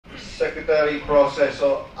Secretary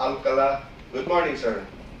Proceso Alcala. Good morning, sir.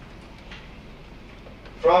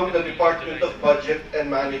 From the Department of Budget and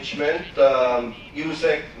Management,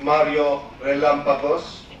 Yusek Mario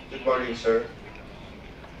Relampagos. Good morning, sir.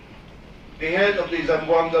 The head of the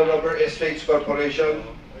Zamboanga Rubber Estates Corporation,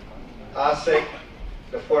 ASEC,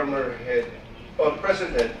 the former head, or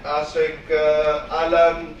president, ASEC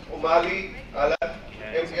Alan Umali. Alan,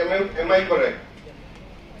 am I correct?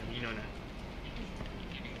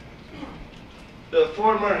 The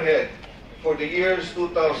former head for the years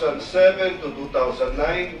 2007 to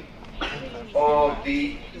 2009 of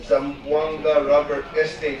the Zamboanga Rubber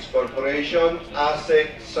Estates Corporation,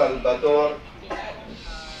 ASEC Salvador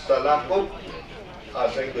Salacop.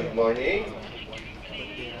 ASEC, good morning.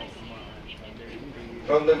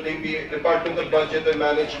 From the Department of Budget and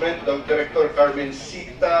Management, Director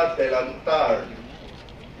Carmencita Delantar.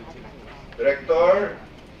 Director,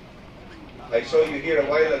 I saw you here a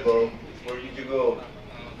while ago. Where did you go?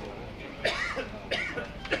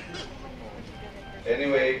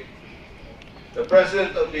 Anyway, the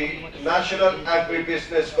President of the National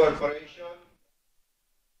Agribusiness Corporation.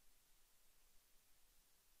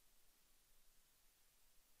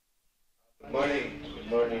 Good morning. Good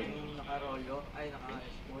morning.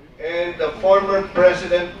 And the former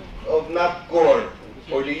President of NAPCOR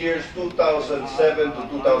for the years 2007 to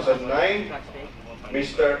 2009,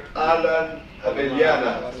 Mr. Alan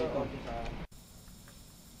Abellana.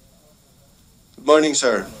 Good morning,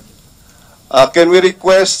 sir. Can we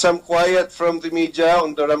request some quiet from the media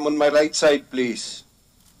on my right side, please?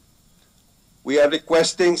 We are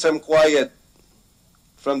requesting some quiet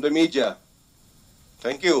from the media.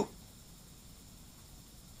 Thank you.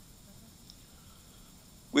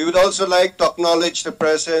 We would also like to acknowledge the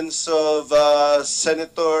presence of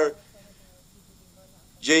Senator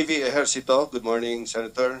J.V. Ejercito. Good morning,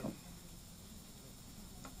 Senator.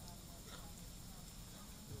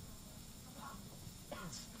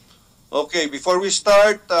 Okay, before we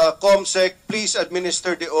start, COMSEC, please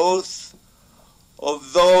administer the oath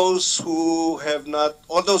of those who have not,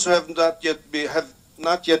 all those who have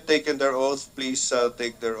not yet taken their oath. Please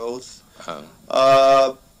take their oath.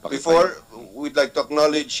 Before, we'd like to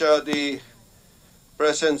acknowledge the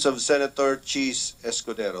presence of Senator Cheese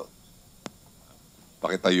Escudero.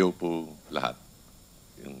 Pakitayo po lahat.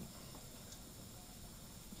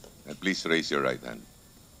 And please raise your right hand.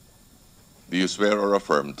 Do you swear or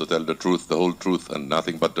affirm to tell the truth, the whole truth, and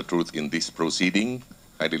nothing but the truth in this proceeding?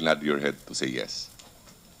 Kindly nod your head to say yes.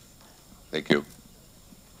 Thank you.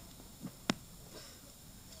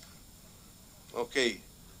 Okay.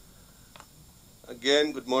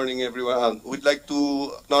 Again, good morning, everyone. We'd like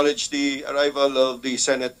to acknowledge the arrival of the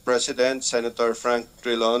Senate President, Senator Frank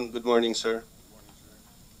Trilon. Good morning, sir.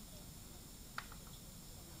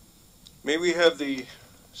 May we have the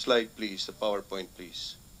slide, please, the PowerPoint,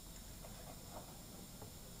 please.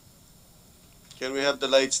 Can we have the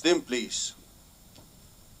lights dim, please?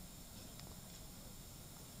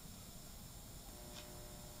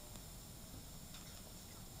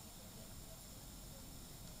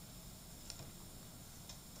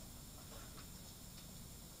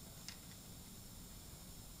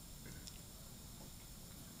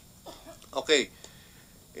 Okay.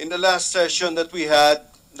 In the last session that we had,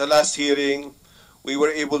 the last hearing, we were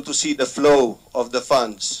able to see the flow of the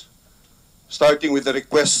funds. Starting with the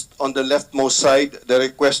request on the leftmost side, the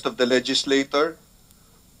request of the legislator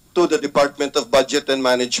to the Department of Budget and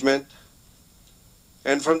Management.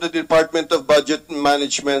 And from the Department of Budget and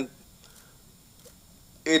Management,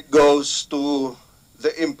 it goes to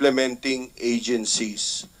the implementing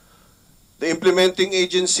agencies. The implementing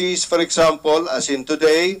agencies, for example, as in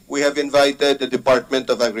today, we have invited the Department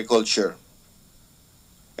of Agriculture.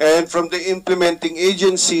 And from the implementing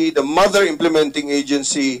agency, the mother implementing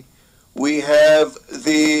agency, we have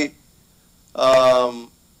the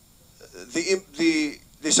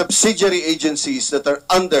subsidiary agencies that are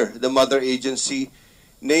under the mother agency,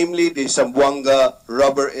 namely the Zamboanga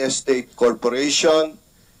Rubber Estate Corporation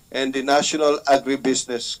and the National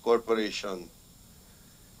Agribusiness Corporation.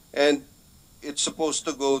 And it's supposed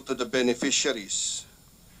to go to the beneficiaries.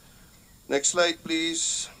 Next slide,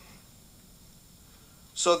 please.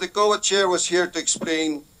 So the COA chair was here to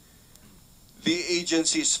explain the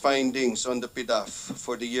agency's findings on the PDAF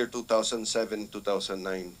for the year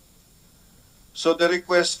 2007-2009. So the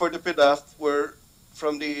requests for the PDAF were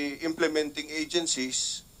from the implementing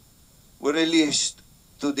agencies were released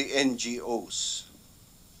to the NGOs.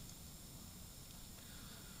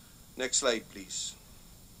 Next slide, please.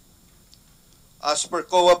 As per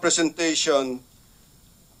COA presentation,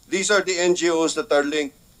 these are the NGOs that are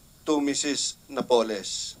linked to Mrs.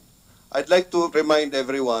 Napoles. I'd like to remind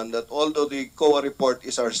everyone that although the COA report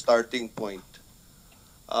is our starting point,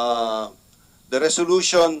 the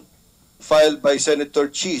resolution filed by Senator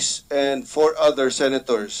Cheese and 4 other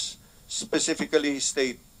senators specifically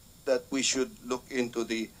state that we should look into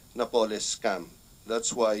the Napoles scam.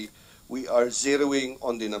 That's why we are zeroing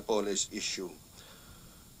on the Napoles issue.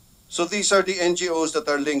 So these are the NGOs that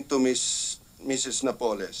are linked to Mrs.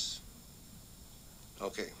 Napoles.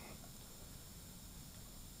 Okay.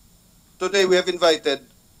 Today we have invited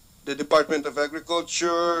the Department of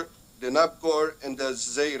Agriculture, the NABCOR, and the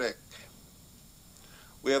ZAIREC.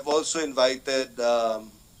 We have also invited the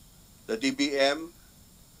DBM,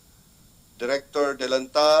 Director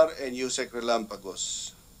Delantar, and Yusek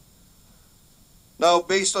Relampagos. Now,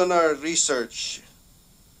 based on our research,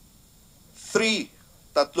 three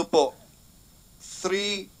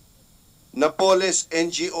Napoles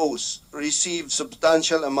NGOs received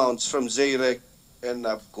substantial amounts from ZAIREC and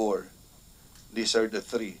NABCOR. These are the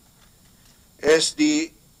three.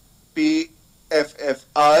 SDPFFI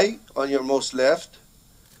on your most left,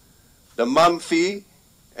 the MAMFI,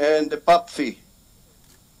 and the PAPFI.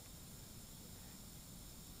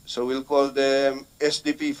 So we'll call them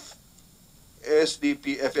SDPFFI,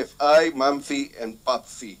 MAMFI, and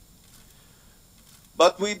PAPFI.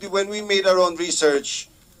 But when we made our own research,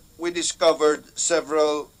 we discovered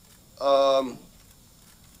several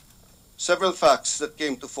facts that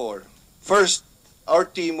came to fore. First, our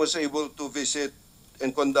team was able to visit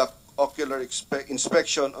and conduct ocular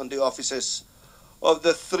inspection on the offices of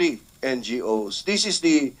the three NGOs. This is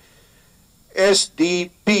the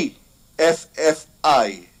SDPFFI.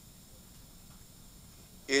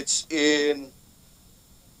 It's in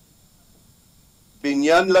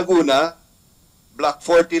Binyan, Laguna, Block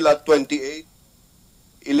 40, Lot 28,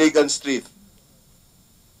 Iligan Street,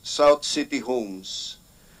 South City Homes.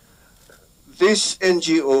 This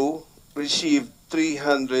NGO received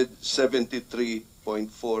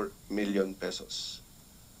 373.4 million pesos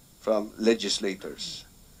from legislators.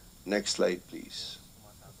 Next slide, please.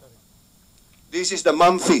 This is the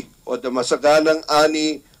MAMFI, or the Masaganang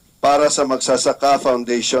Ani para sa Magsasaka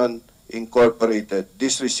Foundation Incorporated.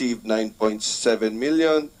 This received 9.7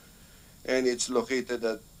 million, and it's located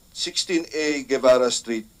at 16A Guevara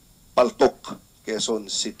Street, Paltok, Quezon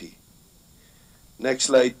City. Next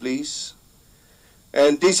slide, please.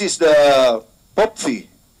 And this is the POPFI,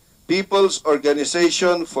 People's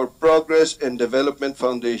Organization for Progress and Development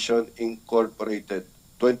Foundation Incorporated,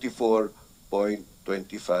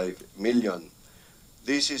 24.25 million.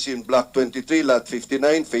 This is in Block 23, Lot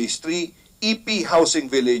 59, Phase 3, EP Housing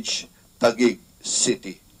Village, Taguig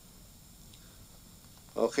City.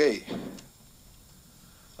 Okay.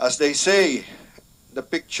 As they say, the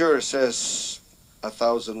picture says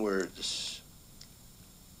 1,000 words.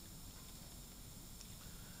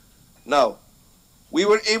 Now, we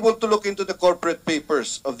were able to look into the corporate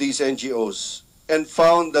papers of these NGOs and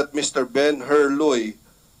found that Mr. Ben Herloy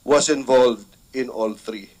was involved in all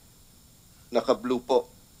three. Naka-blue po,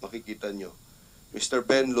 makikita nyo. Mr.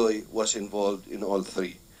 Ben Loy was involved in all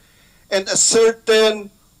three. And a certain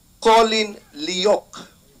Colin Liok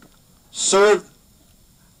served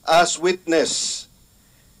as witness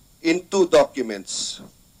in 2 documents.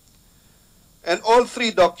 And all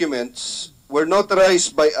 3 documents were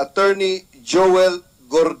notarized by Attorney Joel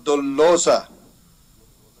Gordola,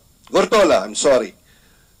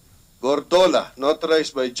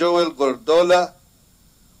 notarized by Joel Gordola,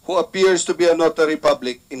 who appears to be a notary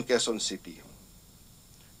public in Quezon City.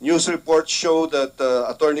 News reports show that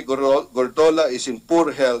Attorney Gordola is in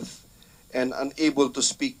poor health and unable to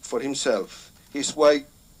speak for himself. His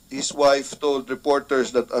wife told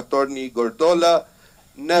reporters that Attorney Gordola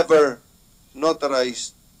never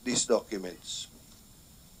notarized these documents.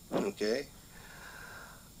 Okay?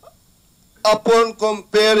 Upon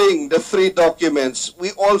comparing the 3 documents, we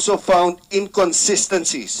also found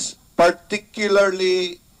inconsistencies,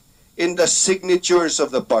 particularly in the signatures of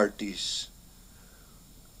the parties.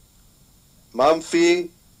 MAMFI,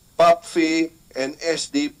 PAPFI, and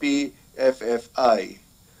SDPFFI.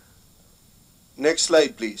 Next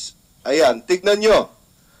slide, please. Ayan, tignan nyo.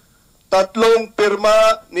 3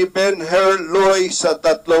 pirma ni Ben Herloy sa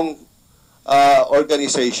 3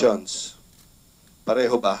 organizations.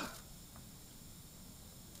 Pareho ba?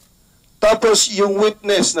 Tapos yung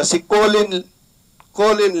witness na si Colin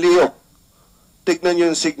Liok, tignan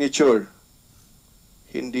nyo yung signature.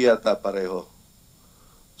 Hindi yata pareho.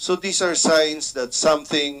 So these are signs that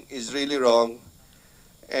something is really wrong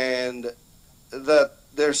and that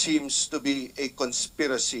there seems to be a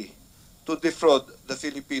conspiracy to defraud the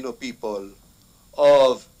Filipino people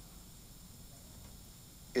of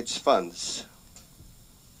its funds.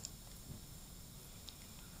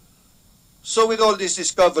 So with all these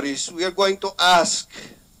discoveries, we are going to ask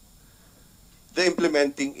the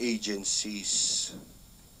implementing agencies.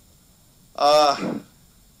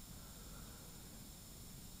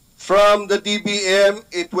 From the DBM,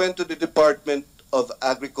 it went to the Department of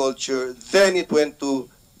Agriculture, then it went to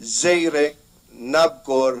ZAIREC,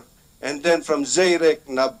 NABCOR, and then from ZAIREC,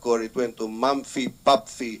 NABCOR, it went to MAMFI,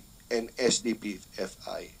 PAPFI, and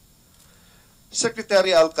SDPFI.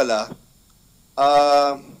 Secretary Alcala,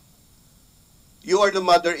 you are the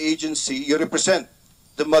mother agency, you represent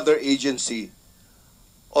the mother agency.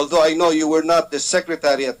 Although I know you were not the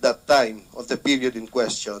secretary at that time of the period in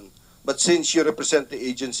question, but since you represent the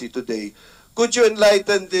agency today, could you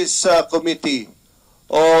enlighten this committee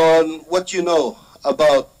on what you know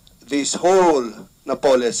about this whole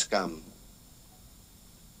Napoles scam?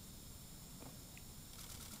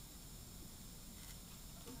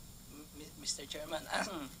 Mr. Chairman,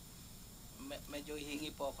 medyo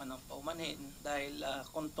hihingi po ako ng paumanhin dahil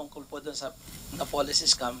kung tungkol po doon sa Napoles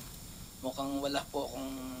scam, mukhang wala po akong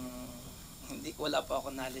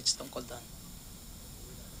knowledge tungkol doon.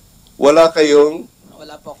 Wala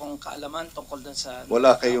po akong kaalaman tungkol doon sa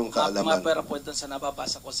Wala kayong kaalaman. Mga pera po doon sa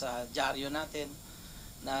nababasa ko sa dyaryo natin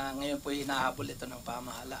na ngayon po hinahabol ito ng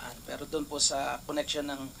pamahalaan. Pero doon po sa connection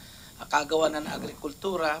ng kagawanan ng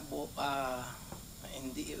agrikultura,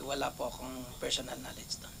 wala po akong personal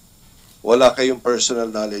knowledge doon. Wala kayong personal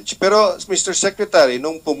knowledge. Pero Mr. Secretary,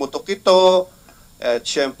 nung pumutok ito, at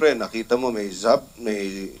syempre nakita mo may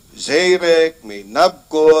ZAIREC, may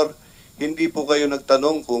NABCOR, hindi po kayo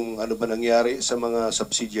nagtanong kung ano ba nangyari sa mga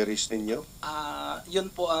subsidiaries ninyo?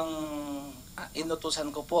 Yun po ang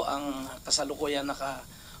inutusan ko po ang kasalukuyan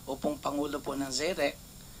nakaupong Pangulo po ng ZAIREC,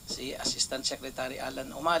 si Assistant Secretary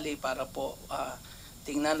Alan Umali, para po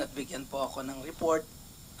tingnan at bigyan po ako ng report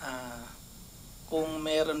kung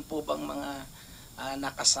meron po bang mga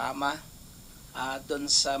nakasama doon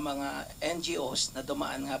sa mga NGOs na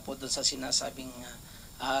dumaan nga po doon sa sinasabing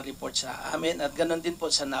report sa amin, at ganoon din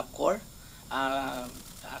po sa NABCOR.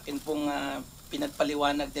 Akin pong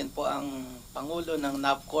pinagpaliwanag din po ang Pangulo ng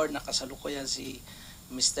NABCOR na kasalukuyan si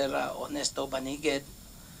Mr. Honesto Baniged,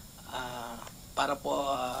 para po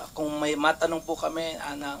kung may matanong po kami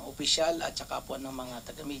ng opisyal at saka po ng mga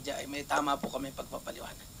taga-media ay may tama po kami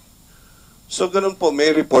pagpapaliwanag. So ganun po,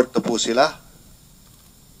 may report na po sila?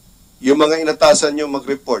 Yung mga inatasan nyo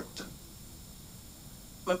mag-report?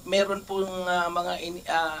 Meron pong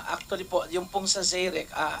actually po, yung pong sa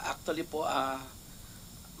ZAIREC, actually po,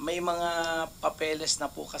 may mga papeles na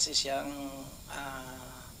po kasi siyang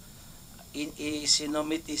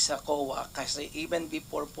isinomiti sa COA, kasi even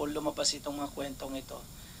before po lumabas itong mga kwentong ito,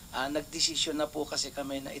 nagdesisyon na po kasi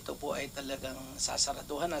kami na ito po ay talagang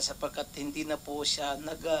sasaraduhan na sapagkat hindi na po siya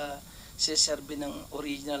nag-serve ng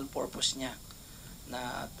original purpose niya.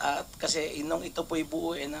 Kasi nung ito po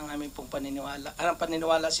ibuuin ang aming pong paniniwala. Ang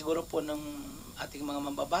paniniwala siguro po ng ating mga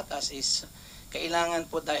mambabatas is kailangan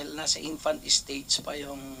po dahil nasa infant stage pa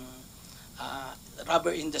yung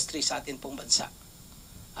rubber industry sa atin pong bansa.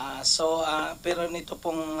 Pero nito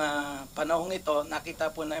pong panahong ito,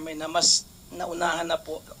 nakita po namin na mas naunahan na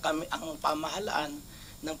po kami ang pamahalaan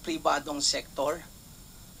ng pribadong sektor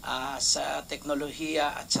sa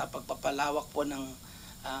teknolohiya at sa pagpapalawak po ng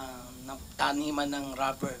taniman ng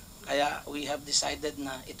rubber. Kaya we have decided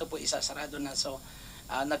na ito po isasarado na. So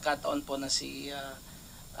nagkataon po na si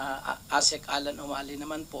ASEC Alan Umali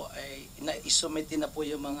naman po ay isumiti na po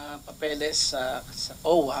yung mga papeles sa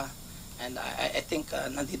OWA, and I think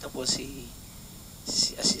nandito po si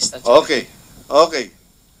Assistant. Okay.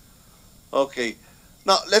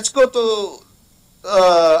 Now, let's go to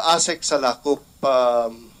ASEC Salacup.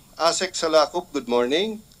 ASEC Salacup, good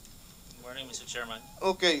morning. Good morning, Mr. Chairman.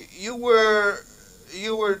 Okay, you were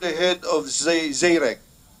the head of ZAIREC,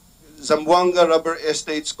 Zamboanga Rubber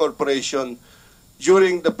Estates Corporation,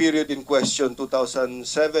 during the period in question,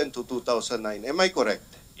 2007 to 2009. Am I correct?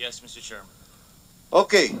 Yes, Mr. Chairman.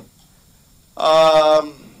 Okay.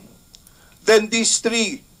 Then these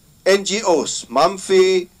three NGOs,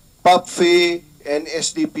 MAMFI, PAPFI, and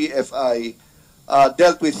SDPFI,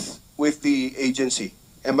 dealt with the agency.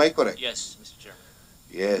 Am I correct? Yes, Mr. Chairman.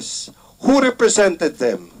 Yes. Who represented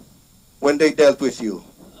them when they dealt with you?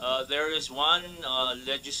 There is one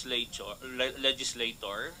legislator,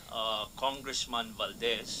 Congressman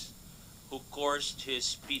Valdez, who coursed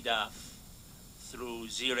his PDAF through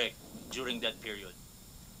ZAIREC during that period.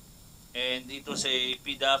 And it was a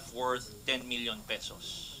PDAF worth 10 million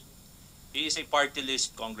pesos. He is a party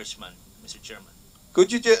list congressman, Mr. Chairman.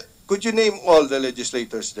 Could you name all the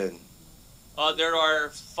legislators then? There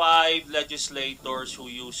are 5 legislators who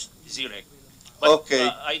used ZAIREC. But Okay.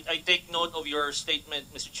 I take note of your statement,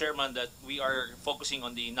 Mr. Chairman, that we are focusing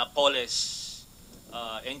on the Napoles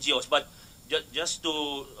NGOs. But just to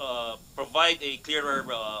provide a clearer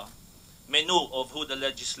menu of who the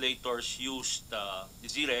legislators used the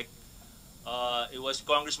ZIREC, it was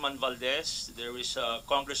Congressman Valdez, there is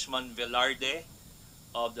Congressman Velarde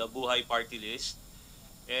of the Buhay Party List,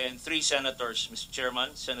 and 3 senators, Mr.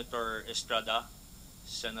 Chairman, Senator Estrada,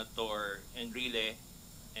 Senator Enrile,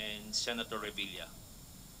 and Senator Revilla.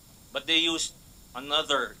 But they used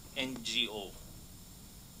another NGO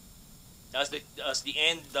as the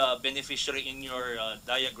end beneficiary in your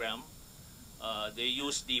diagram. They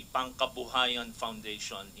used the Pangkabuhayan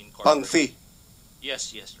Foundation Incorporated. Pangfi.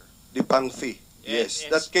 Yes, sir. The Pangfi. Yes,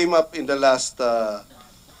 And- that came up in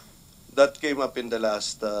the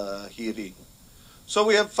last hearing. So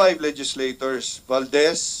we have 5 legislators: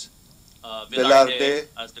 Valdez, Velarde Velarde,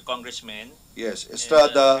 as the congressman, yes, and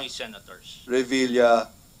Estrada, 3 senators, Revilla.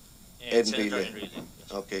 and Enrile. Senator Enrile.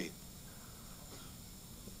 Yes. Okay.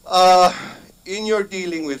 In your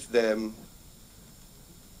dealing with them,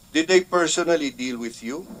 did they personally deal with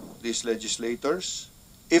you, these legislators?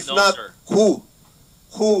 If No, not, sir.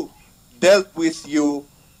 who dealt with you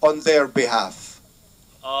on their behalf?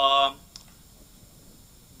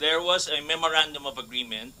 There was a memorandum of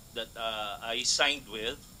agreement that I signed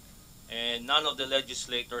with, and none of the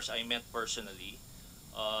legislators I met personally.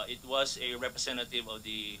 It was a representative of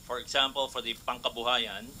for example, for the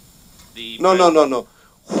Pangkabuhayan, No.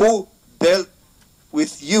 Who dealt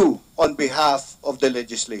with you on behalf of the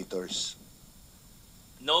legislators?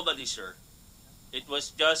 Nobody, sir. It was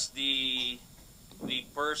just the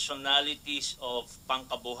personalities of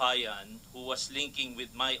Pangkabuhayan who was linking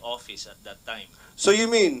with my office at that time. So you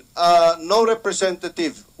mean, no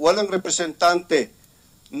representative, walang representante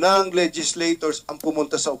ng legislators ang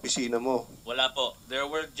pumunta sa opisina mo? Wala po. There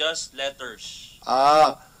were just letters.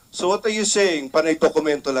 So what are you saying? Panay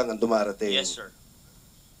dokumento lang ang dumarating? Yes, sir.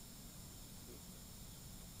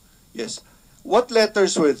 Yes. What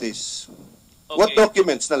letters were these? What Okay.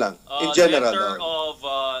 documents na lang, in general? Letter of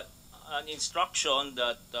an instruction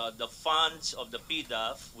that the funds of the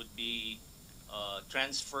PDAF would be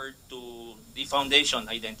transferred to the foundation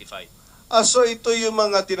identified. So ito yung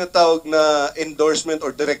mga tinatawag na endorsement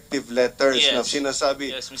or directive letters Yes. na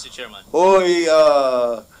sinasabi, Yes, Mr. Chairman. Hoy,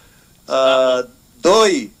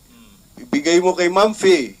 Doy, ibigay mo kay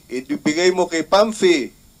Mamfi, ibigay mo kay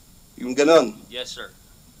Pamfi, yung ganon. Yes, sir.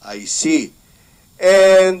 I see.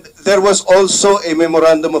 And there was also a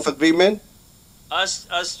memorandum of agreement? As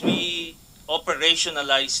we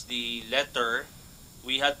operationalized the letter,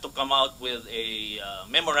 we had to come out with a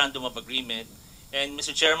memorandum of agreement. And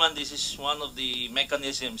Mr. Chairman, this is one of the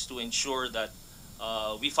mechanisms to ensure that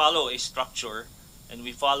we follow a structure and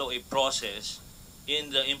we follow a process in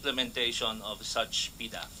the implementation of such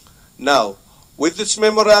PDAF. Now, with this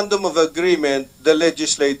memorandum of agreement, the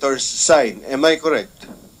legislators sign. Am I correct?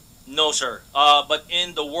 No, sir. But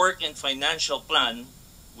in the work and financial plan,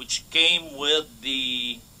 which came with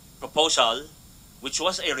the proposal, which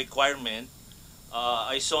was a requirement,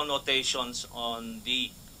 I saw notations on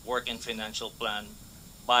the work and financial plan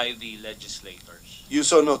by the legislators. You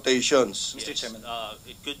saw notations. Mr. Yes. Chairman.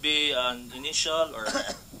 It could be an initial or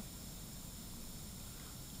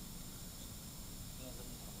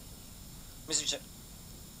Mr. Chair.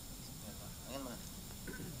 Ayan muna.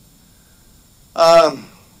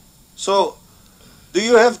 So, do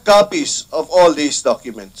you have copies of all these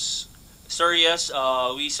documents? Sir, yes,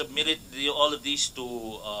 we submitted all of these to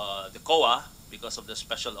the COA because of the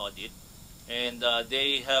special audit, and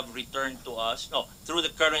they have returned to us. No, through the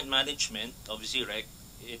current management of ZIREC,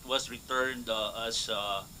 it was returned as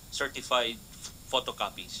certified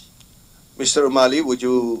photocopies. Mr. Umali,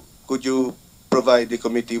 could you provide the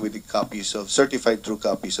committee with the copies of certified true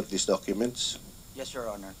copies of these documents? Yes, Your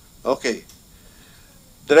Honor. Okay.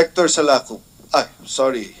 Director Salakop.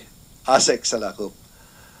 ASEC Salakop.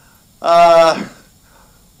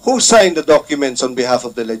 Who signed the documents on behalf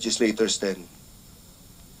of the legislators then?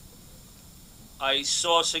 I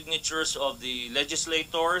saw signatures of the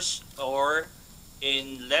legislators, or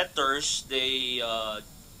in letters they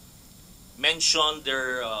mentioned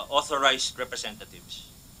their authorized representatives.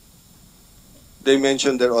 They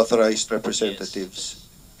mentioned their authorized representatives.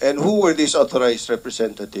 And who were these authorized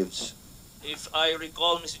representatives? If I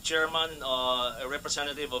recall, Mr. Chairman, a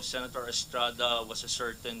representative of Senator Estrada was a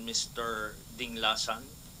certain Mr. Dinglasan.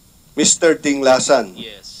 Mr. Dinglasan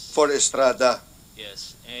Yes. for Estrada.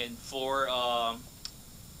 Yes. And for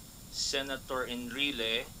Senator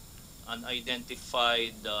Enrile, an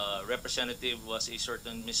identified representative was a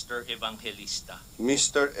certain Mr. Evangelista.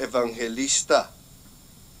 Mr. Evangelista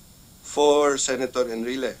For Senator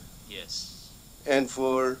Enrile. Yes. And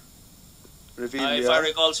for Revilla If I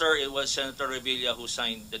recall, sir, it was Senator Revilla who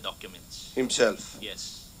signed the documents. himself.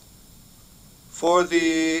 Yes. For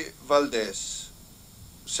the Valdez,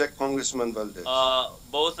 Congressman Valdez.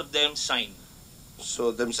 Both of them signed.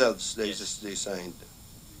 So themselves, they Yes. they signed.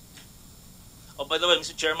 Oh, by the way,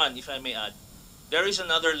 Mr. Chairman, if I may add, there is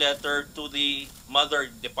another letter to the mother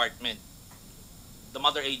department, the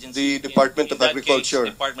mother agency. The Department of that Agriculture.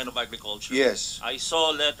 Case, Department of Agriculture. Yes. I saw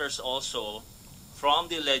letters also from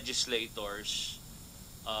the legislators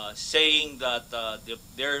saying that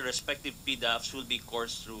their respective PDAFs will be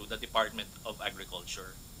coursed through the Department of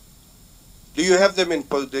Agriculture. Do you have them in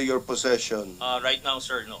your possession? Right now,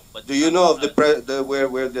 sir, no. But Do you know of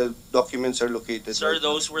where the documents are located? Sir, right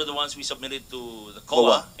now? those were the ones we submitted to the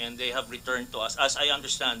COA. COA, and they have returned to us, as I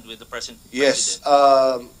understand, with the present Yes.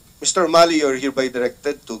 president. Mr. Mali, you're hereby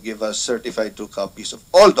directed to give us certified true copies of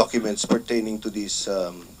all documents pertaining to this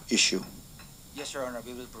issue. Yes, Your Honor,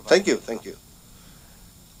 we will provide. Thank you, thank you.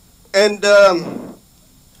 And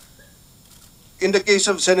in the case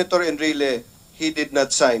of Senator Enrile, he did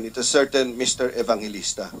not sign. It is certain Mr.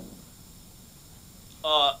 Evangelista.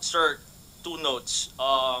 Sir, two notes.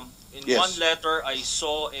 In Yes. one letter, I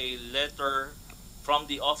saw a letter from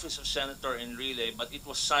the office of Senator Enrile, but it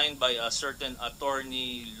was signed by a certain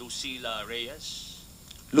attorney Lucila Reyes,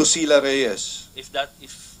 Lucila Reyes.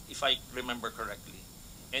 if I remember correctly.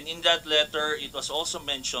 And in that letter, it was also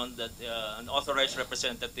mentioned that an authorized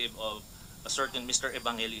representative of a certain Mr.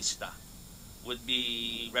 Evangelista would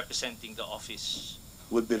be representing the office.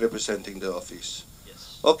 Would be representing the office.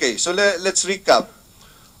 Yes. Okay, so let's recap.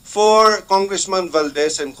 For Congressman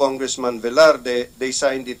Valdez and Congressman Velarde, they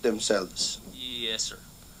signed it themselves. Yes, sir.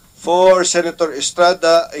 For Senator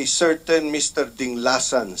Estrada, a certain Mr.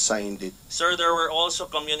 Dinglasan signed it. Sir, there were also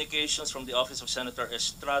communications from the office of Senator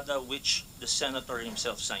Estrada, which the senator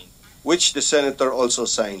himself signed. Which the senator also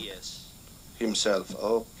signed Yes. himself.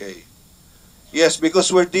 Okay. Yes,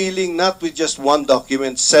 because we're dealing not with just one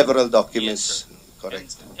document, several documents.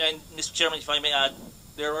 Correct. And Mr. Chairman, if I may add,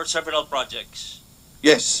 there were several projects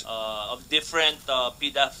Yes. of different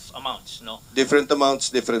PDAF amounts, no? Different amounts,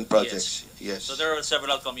 different projects. Yes. So there were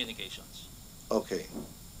several communications. Okay.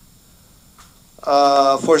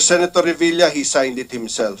 For Senator Revilla, he signed it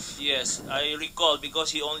himself. Yes, I recall because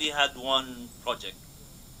he only had one project.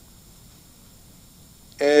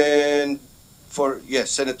 And for, yes,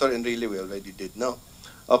 Senator Enrile, we already did, no?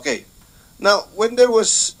 Okay. Now, when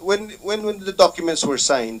the documents were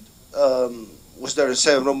signed, was there a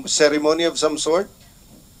ceremony of some sort?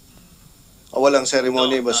 O walang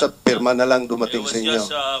ceremony, No, basta pirma na lang dumating It was sa inyo?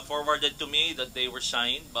 just forwarded to me that they were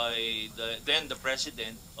signed by the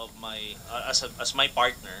president of my as my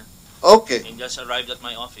partner, Okay, and just arrived at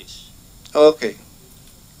my office. okay.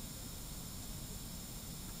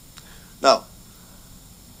 Now,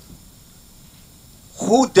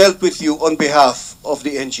 who dealt with you on behalf of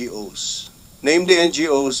the NGOs? Name the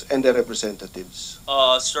NGOs and their representatives.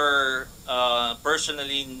 Sir,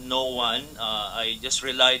 personally, no one. I just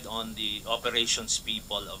relied on the operations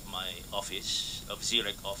people of my office, of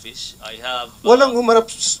ZIREC office. I have Walang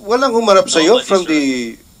humarap sa iyo Nobody, from sir. the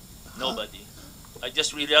nobody. I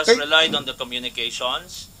just Okay. relied on the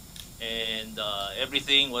communications, and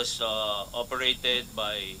everything was operated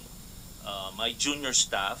by my junior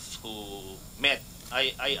staff who met.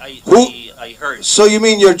 I heard. So you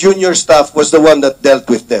mean your junior staff was the one that dealt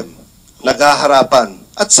with them? Naghaharapan.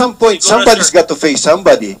 At some point, Siguro, somebody's sir. got to face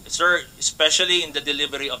somebody. Sir, especially in the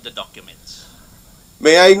delivery of the documents.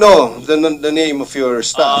 May I know the name of your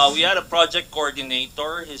staff? We had a project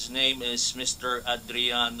coordinator. His name is Mr.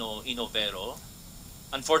 Adriano Inovero.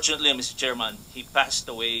 Unfortunately, Mr. Chairman, he passed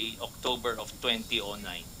away October of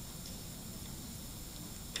 2009.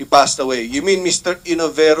 He passed away. You mean Mr.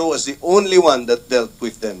 Inovero was the only one that dealt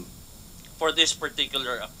with them? For this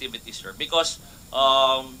particular activity, sir, because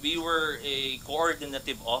we were a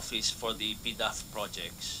coordinative office for the PDAF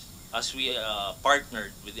projects as we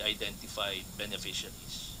partnered with the identified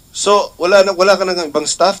beneficiaries. So, wala ka nang ibang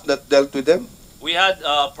staff that dealt with them? We had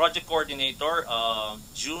a project coordinator,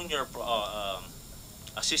 junior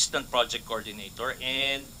assistant project coordinator,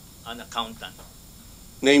 and an accountant.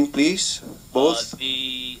 Name please, both.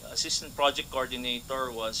 The assistant project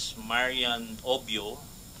coordinator was Marian Obio,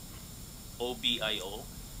 OBIO,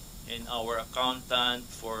 and our accountant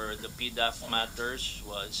for the PDAF matters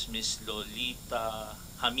was Miss Lolita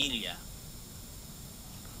Hamilia.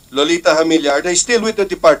 Lolita Hamilia, are they still with the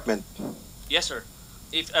department? Yes, sir.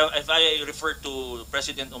 If I refer to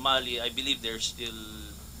President Umali, I believe they're still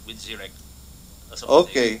with ZIREC. as of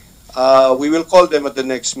today. Okay. We will call them at the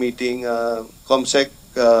next meeting. COMSEC,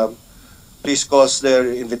 please cause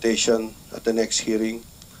their invitation at the next hearing.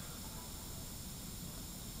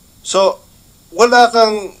 So, wala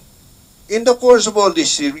kang, in the course of all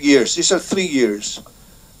these years, these are 3 years,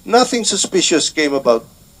 nothing suspicious came about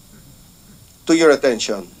to your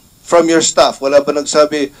attention from your staff. Wala ba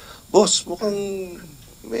nagsabi, boss, mukhang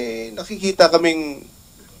may nakikita kaming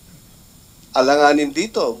alanganin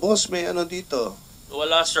dito. Boss, may ano dito.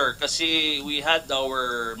 Wala, sir, kasi we had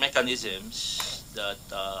our mechanisms that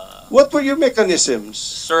What were your mechanisms?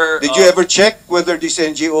 sir, Did you ever check whether these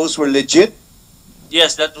NGOs were legit?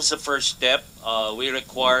 yes, that was the first step. We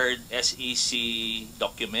required SEC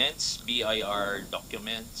documents, BIR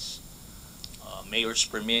documents, mayor's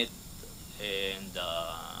permit, and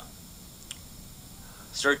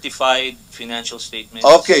certified financial statements.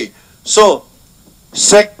 Okay. So,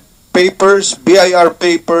 SEC papers, BIR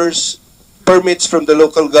papers, permits from the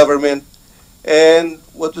local government, and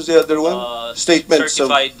what was the other one? Statements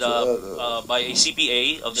certified of, by a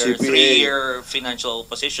CPA of their CPA. 3-year financial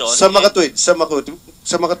position. sa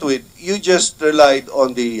makatuwid, you just relied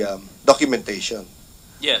on the documentation.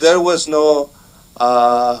 Yes. There was no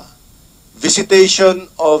visitation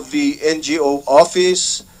of the NGO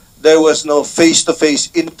office. There was no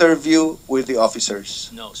face-to-face interview with the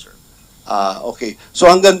officers. No, sir. Okay. So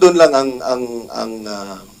hanggang doon lang ang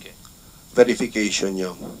Okay. verification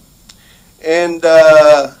nyo. And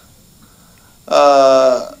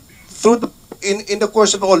in the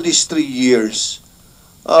course of all these 3 years,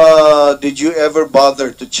 did you ever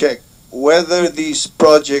bother to check whether these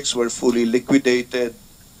projects were fully liquidated?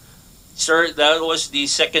 Sir, that was the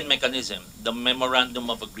second mechanism, the memorandum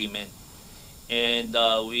of agreement. And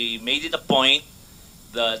we made it a point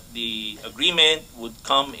that the agreement would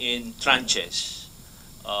come in tranches.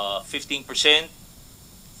 15%,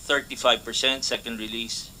 35% second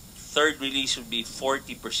release. Third release would be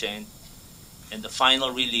 40%, and the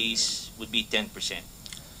final release would be 10%.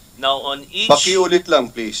 Now, on each... Pakiulit lang,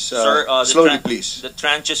 please. Sir, Slowly, please. The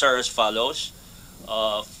tranches are as follows.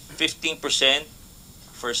 15%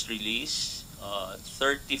 first release,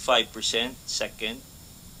 35% second,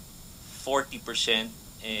 40%,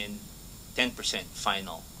 and 10%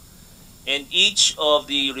 final. And each of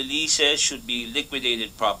the releases should be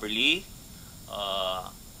liquidated properly,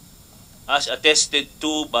 as attested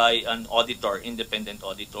to by an auditor, independent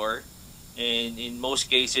auditor. And in most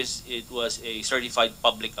cases, it was a certified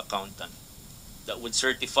public accountant that would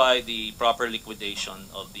certify the proper liquidation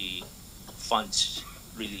of the funds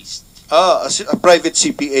released. A private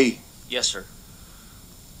CPA. Yes, sir.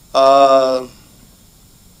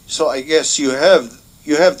 So I guess you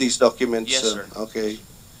have these documents. Yes, sir. Okay.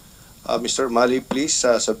 Mr. Mali, please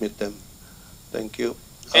submit them. Thank you.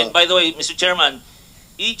 And by the way, Mr. Chairman,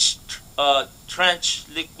 each tranche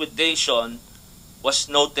liquidation was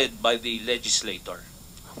noted by the legislator.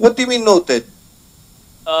 What do you mean noted?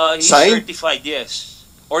 He's Signed? certified, yes.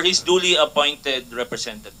 Or his duly appointed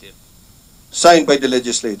representative. Signed by the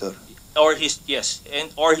legislator. Or his, yes,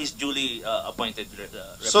 or his duly appointed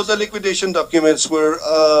representative. So the liquidation documents were,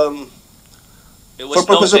 It was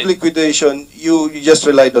for purpose of noted. liquidation, you just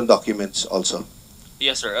relied on documents also.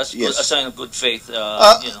 Yes, sir. As Yes. a sign of good faith,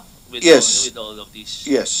 with, yes. with all of these.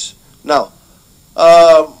 Yes. Now,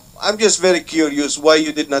 I'm just very curious why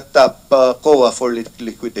you did not tap COA for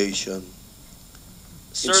liquidation.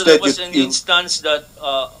 Sir, Instead, there was you- an you- instance that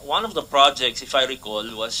one of the projects, if I recall,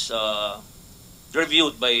 was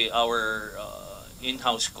reviewed by our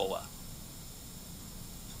in-house COA.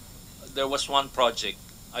 There was one project.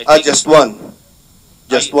 I think, Just one.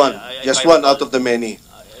 Just I- one. I- Just if I one recall- out of the many.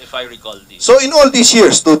 if I recall this. So in all these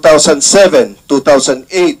years, 2007,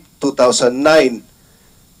 2008, 2009,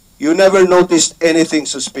 you never noticed anything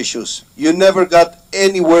suspicious. You never got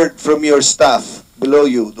any word from your staff below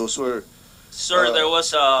you. Those were, Sir, there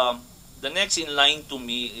was the next in line to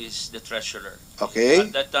me is the treasurer. okay?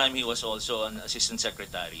 At that time, he was also an assistant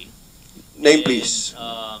secretary. Name And, please.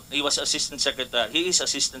 He was assistant secretary. He is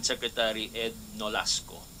assistant secretary Ed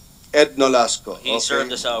Nolasco. Ed Nolasco. He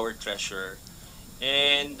served Okay. as our treasurer,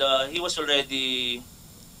 and he was already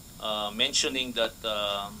mentioning that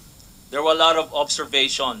there were a lot of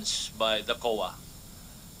observations by the COA,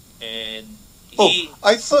 and he. Oh,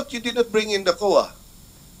 I thought you did not bring in the COA.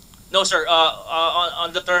 No, sir.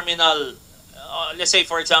 On the terminal, let's say,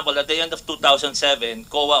 for example, at the end of 2007,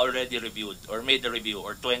 COA already reviewed or made the review,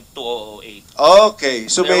 or 2008. Okay,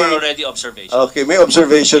 so There were may, already observations. okay, may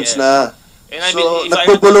observations Yes. na. And I So, mean, if I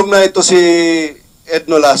nagpupulong na ito si Ed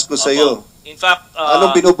Nolasco sa iyo. Opo. In fact,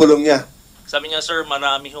 Anong binubulong niya? sabi niya, sir,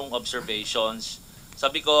 marami hong observations.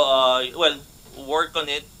 Sabi ko, well, work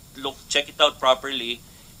on it, check it out properly.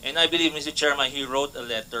 And I believe, Mr. Chairman, he wrote a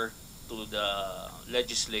letter to the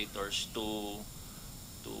legislators to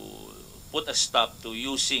put a stop to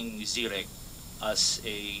using ZIREC as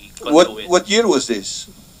a conduit. What year was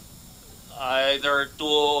this? Either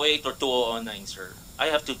 208 or 2009, sir. I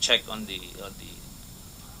have to check on the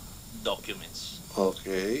documents.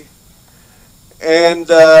 Okay.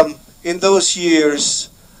 And in those years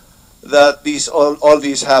that all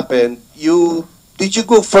these happened, did you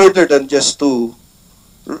go further than just to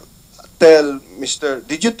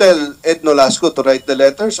did you tell Ed Nolasco to write the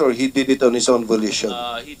letters, or he did it on his own volition?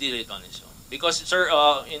 He did it on his own. Because, sir,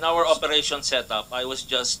 in our operation setup, I was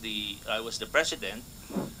the president,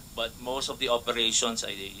 but most of the operations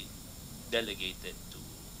I delegated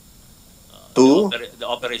to the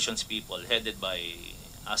operations people headed by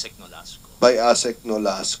ASEC Nolasco. By ASEC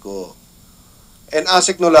Nolasco. And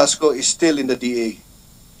ASEC Nolasco is still in the DA.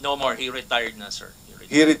 No more. He retired na, sir.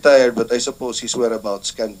 He retired, but I suppose his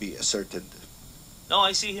whereabouts can be ascertained. No,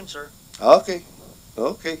 I see him, sir. Okay.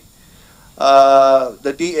 Okay.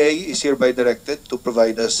 The DA is hereby directed to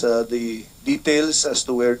provide us the details as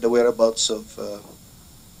to where the whereabouts of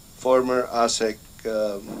former ASEC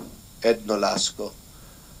Ed Nolasco.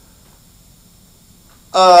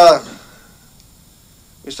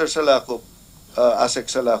 Mr. Salakop,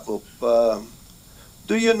 ASEC Salakop,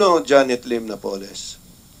 do you know Janet Lim Napoles?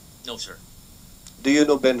 No, sir. Do you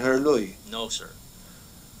know Ben Herloy? No, sir.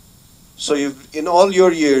 So in all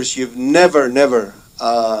your years, you've never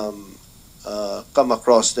come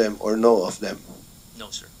across them or know of them?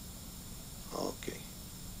 No, sir. Okay.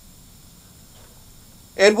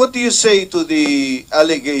 And what do you say to the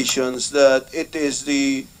allegations that it is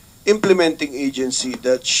the implementing agency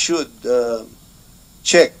that should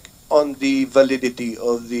check on the validity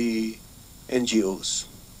of the NGOs?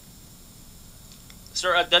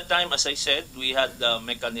 Sir, at that time, as I said, we had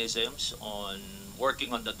mechanisms on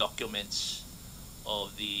working on the documents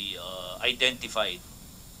of the identified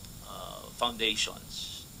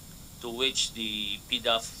foundations to which the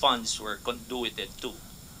PDAF funds were conduited to.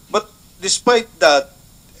 But despite that,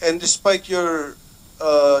 and despite your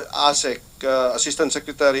ASEC, Assistant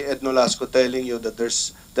Secretary Ed Nolasco telling you that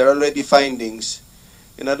there are already findings,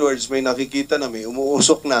 in other words, may nakikita na, may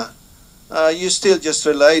umuusok na, you still just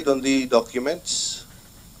relied on the documents?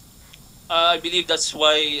 I believe that's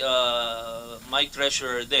why my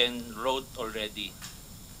treasurer then wrote already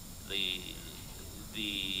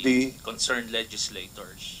the concerned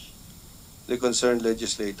legislators. The concerned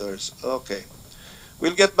legislators. Okay.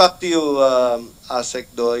 We'll get back to you, ASEC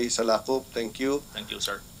Doy Salakop. Thank you. Thank you,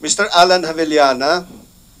 sir. Mr. Alan Javellana.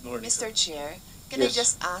 Mr. Chair, can Yes. I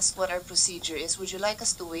just ask what our procedure is? Would you like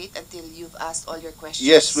us to wait until you've asked all your questions?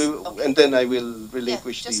 Yes, Okay. and then I will Yeah,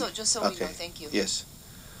 relinquish just so we Okay. know. Thank you. Yes.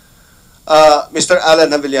 Mr. Alan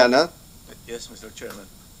Javellana. Yes, Mr. Chairman.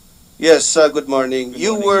 Yes, good morning. Good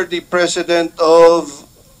You morning. were the president of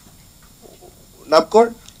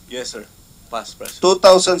NABCOR, Yes, sir. Past president.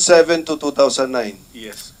 2007 to 2009.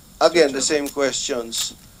 Yes. Again, Mr. the Chairman. same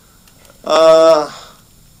questions.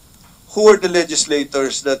 Who were the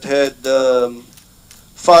legislators that had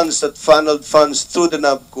funds that funneled funds through the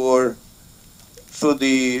NABCOR through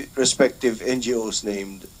the respective NGOs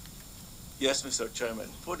named? Yes, Mr.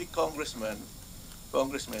 Chairman. For the congressman,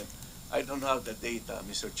 I don't have the data,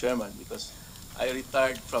 Mr. Chairman, because I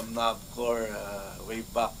retired from NABCOR way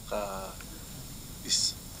back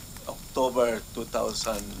this October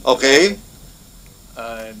 2000. Okay.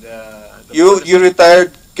 And You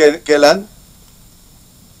retired kailan?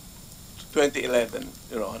 2011,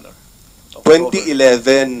 Your Honor. October.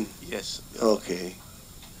 2011. Yes. Okay.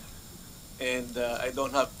 And I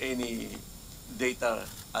don't have any data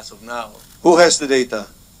as of now. Who has the data?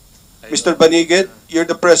 I Mr. don't- Banigit, you're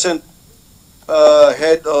the present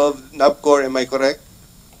head of NABCOR, am I correct?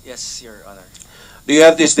 Yes, Your Honor. Do you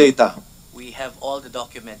have this data? We have all the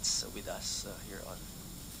documents with us, Your Honor.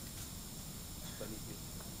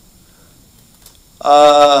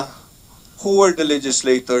 Who were the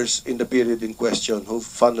legislators in the period in question who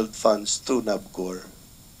funneled funds through NABCOR?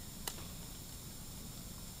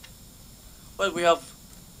 Well, we have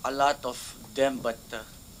a lot of them, but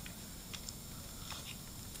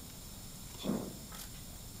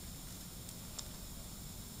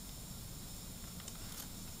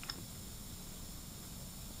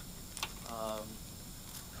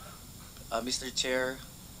Mr. Chair,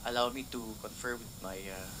 allow me to confer with my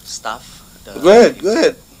staff. Go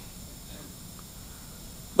ahead.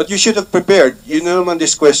 But you should have prepared. You know naman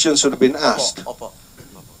these questions should have been asked. Opo.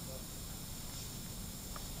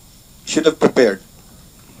 Should have prepared.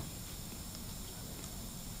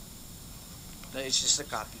 No, it's just a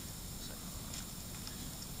copy.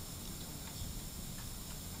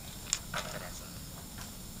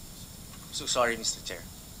 So sorry, Mr. Chair.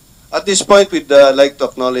 At this point, we'd like to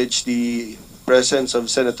acknowledge the presence of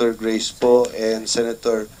Senator Grace Poe and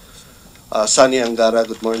Senator Sani Angara.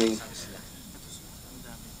 Good morning.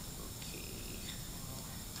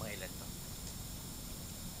 Mga ilan to?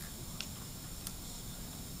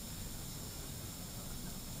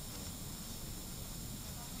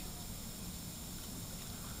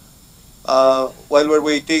 While we're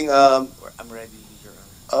waiting, I'm ready, Your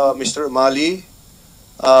Honor. Mr. Umali,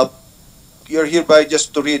 you're hereby,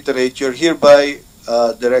 just to reiterate, you're hereby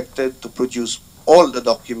directed to produce all the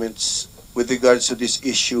documents with regards to this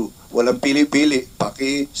issue. Walang pili-pili,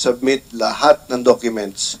 paki-submit lahat ng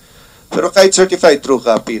documents. Pero kahit certified true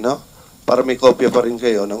copy, no? Para may kopya pa rin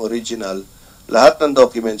kayo ng original, lahat ng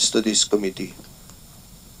documents to this committee.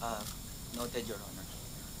 Noted, Your Honor.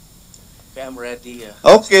 Okay, I'm ready.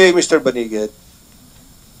 Okay, Mr. Baniguet.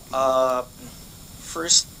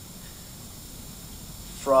 First,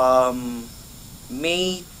 from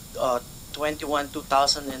May 21,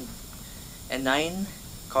 2009,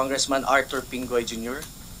 Congressman Arthur Pingoy Jr.,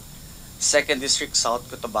 2nd District, South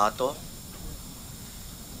Cotabato.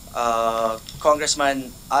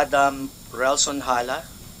 Congressman Adam Relson Hala,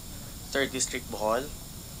 3rd District, Bohol.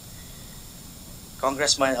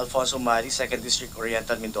 Congressman Alfonso Mari, 2nd District,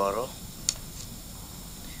 Oriental Mindoro.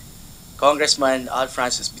 Congressman Al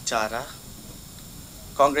Francis Bichara.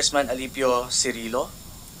 Congressman Alipio Cirilo.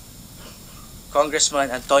 Congressman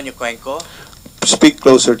Antonio Cuenco. Speak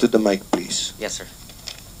closer to the mic, please. Yes, sir.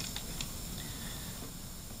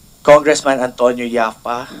 Congressman Antonio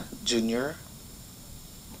Yapa Jr.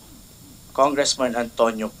 Congressman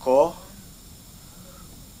Antonio Co.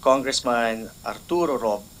 Congressman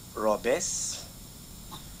Arturo Robes.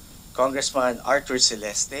 Congressman Arthur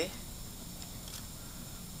Celeste.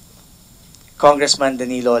 Congressman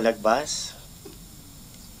Danilo Lagbas.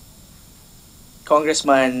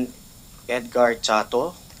 Congressman Edgar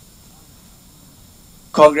Chato.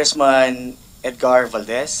 Congressman Edgar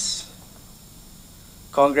Valdez.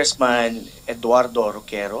 Congressman Eduardo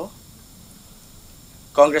Roquero.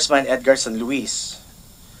 Congressman Edgar San Luis.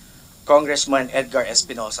 Congressman Edgar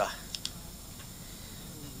Espinosa.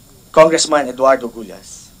 Congressman Eduardo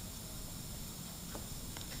Gulas.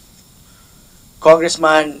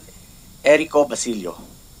 Congressman Erico Basilio.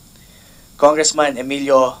 Congressman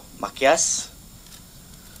Emilio Macias.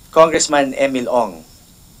 Congressman Emil Ong.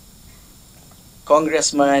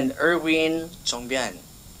 Congressman Erwin Chongbian.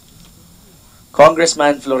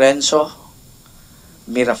 Congressman Florencio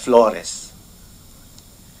Miraflores.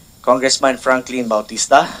 Congressman Franklin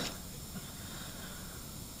Bautista.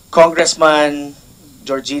 Congressman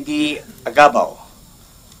Georgidi Agabao.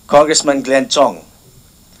 Congressman Glenn Chong.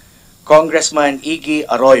 Congressman Iggy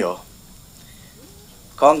Arroyo.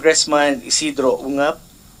 Congressman Isidro Ungap.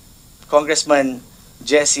 Congressman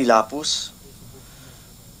Jesse Lapus.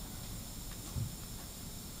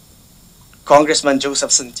 Congressman Joseph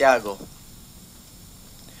Santiago.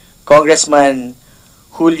 Congressman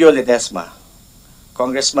Julio Ledesma.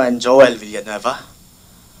 Congressman Joel Villanueva.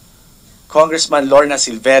 Congressman Lorna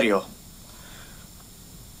Silverio.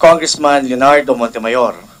 Congressman Leonardo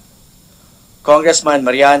Montemayor. Congressman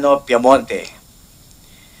Mariano Piamonte.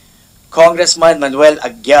 Congressman Manuel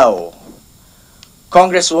Aguiao.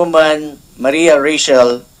 Congresswoman Maria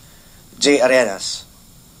Rachel J. Arenas.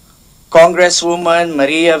 Congresswoman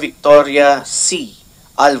Maria Victoria C.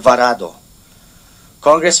 Alvarado.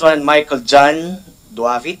 Congressman Michael John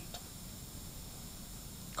Duavit.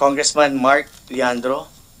 Congressman Mark Leandro.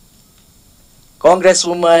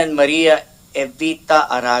 Congresswoman Maria Evita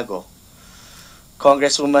Arago.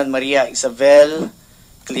 Congresswoman Maria Isabel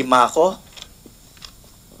Climaco.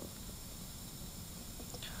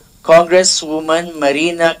 Congresswoman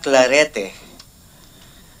Marina Clarete.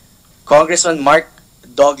 Congressman Mark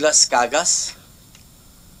Douglas Cagas.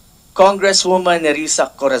 Congresswoman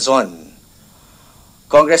Nerissa Corazon.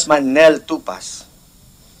 Congressman Nel Tupas.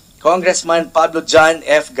 Congressman Pablo John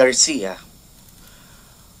F. Garcia.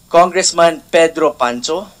 Congressman Pedro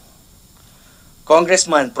Pancho.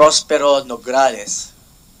 Congressman Prospero Nograles.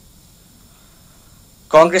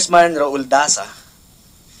 Congressman Raul Daza.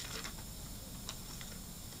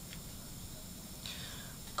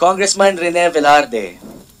 Congressman Rene Velarde.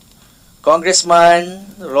 Congressman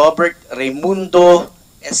Robert Raimundo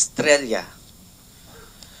Estrella.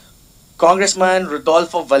 Congressman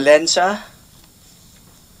Rodolfo Valencia.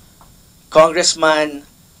 Congressman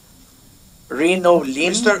Reno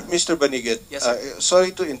Lim. Mr. Baniguet, Yes, sir. sorry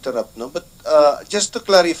to interrupt, no, but just to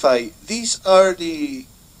clarify, these are the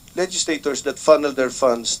legislators that funnel their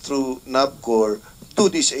funds through NABCOR to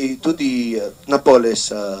the Napoles.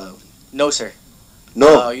 No, sir.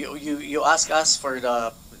 No. You ask us for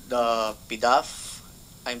the the PDAF.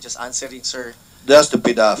 I'm just answering, sir. That's the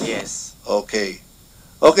PDAF. Yes. Okay.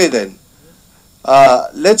 Okay then.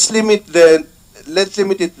 Let's limit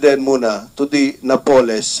it then muna to the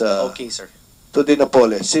Napoles. Okay, sir. To the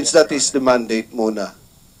Napoles, since Yes, that Your is the mandate muna,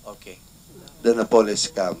 Okay. the Napoles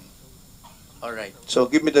scam. All right. So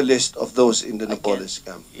give me the list of those in the I Napoles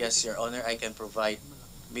scam. Yes, Your Honor, I can provide.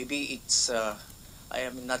 Maybe it's I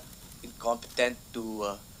am not incompetent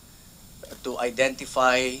to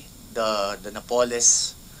identify the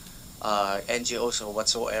Napoles NGOs or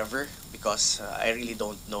whatsoever, because I really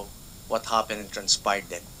don't know what happened and transpired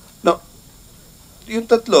then. Yung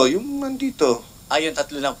tatlo, yung nandito. Ayun,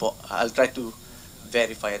 tatlo lang po. I'll try to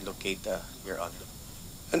verify and locate, Your Honor.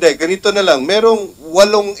 Hindi, ganito na lang. Merong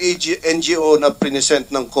 8 NGO na present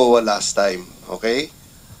ng COA last time. Okay?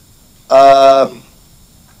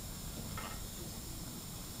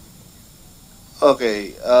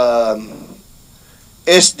 Okay.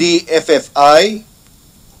 SDFFI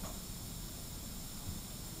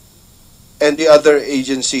and the other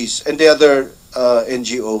agencies and the other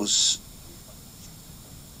NGOs.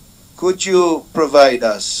 Could you provide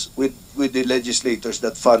us with the legislators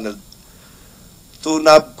that funneled to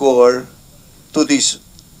NABCOR to these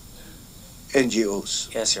NGOs?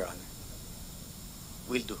 Yes, Your Honor.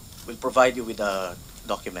 We'll do. We'll provide you with a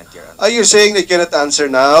document, Your Honor. Are you saying they cannot answer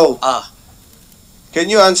now? Can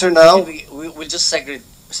you answer now? We'll just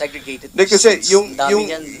segregate it. Hindi, kasi Since dami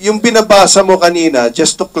yan. yung binabasa mo kanina,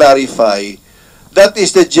 just to clarify, that is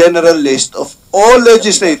the general list of all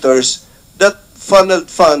legislators that funneled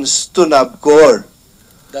funds to NABCOR.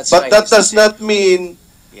 That's But right, that Mr. does Chair. not mean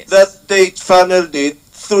Yes. that they funneled it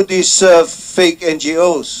through these fake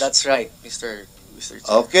NGOs. That's right, Mr. Chair.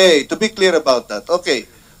 Okay, to be clear about that. Okay,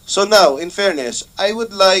 so now, in fairness, I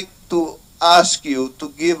would like to ask you to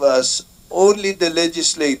give us only the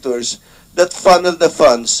legislators that funnel the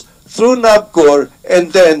funds through NABCOR and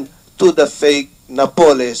then to the fake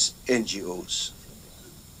Napoles NGOs.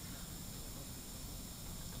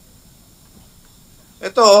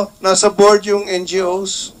 Ito, nasa board yung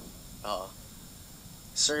NGOs.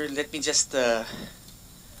 Sir, let me just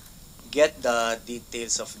get the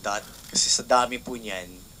details of that, kasi sa dami po niyan.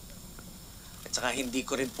 At saka hindi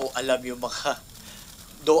ko rin po alam yung mga,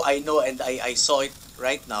 though I know and I saw it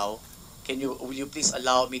right now. Will you please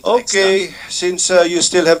allow me to Okay, since you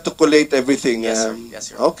still have to collate everything. Yes, sir. Yes,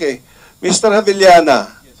 sir. Okay. Mr.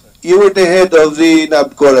 Javillana, you were the head of the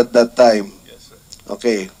NABCOR at that time. Yes, sir.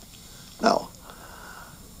 Okay. Now,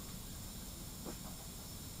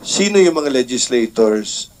 sino yung mga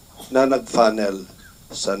legislators na nag-funnel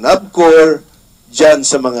sa NABCOR dyan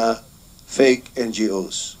sa mga fake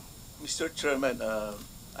NGOs? Mr. Chairman,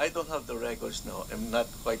 I don't have the records now. I'm not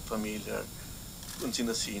quite familiar kung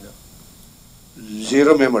sino-sino.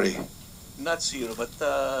 Zero memory. Not zero, but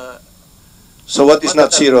So what is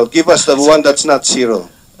not zero? Give us the one that's not zero.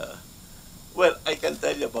 well, I can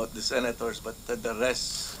tell you about the senators, but the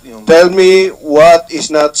rest, you know. Tell me what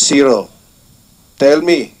is not zero. Tell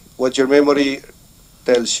me what your memory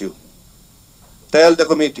tells you. Tell the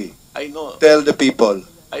committee. I know. Tell the people.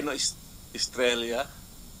 I know Australia.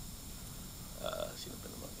 Sino pa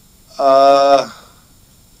naman?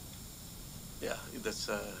 Yeah, that's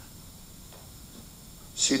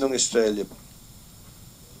Sinong Australia?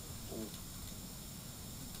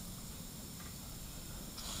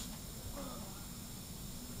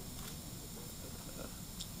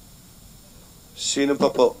 Sino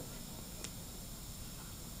pa po?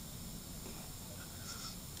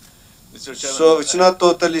 Mr. Chairman. So it's not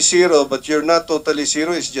totally zero, but you're not totally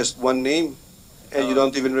zero. It's just one name, and you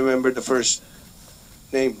don't even remember the first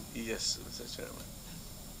name. Yes, Mr. Chairman.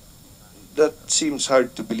 That seems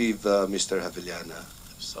hard to believe, Mr. Javillana.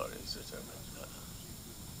 I'm sorry, Mr. Chairman.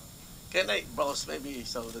 Can I browse maybe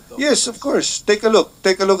some of the documents? Yes, of course. Take a look.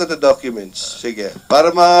 Take a look at the documents. Sige.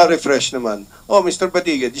 Para ma-refresh naman. Oh, Mr.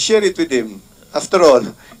 Batiga, share it with him. After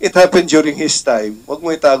all, it happened during his time. Huwag mo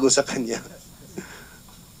itago sa kanya.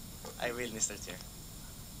 I will, Mr. Chair.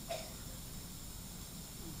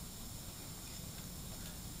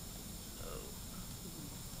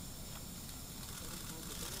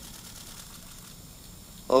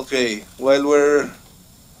 Okay. While we're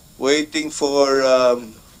waiting for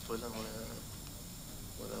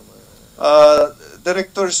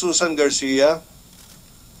Director Susan Garcia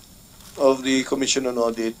of the Commission on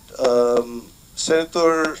Audit,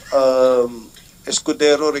 Senator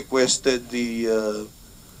Escudero requested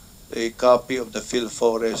a copy of the Phil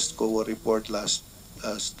Forest COA report last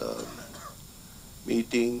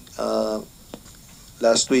meeting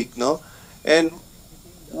last week, no? And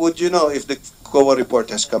would you know if the COA report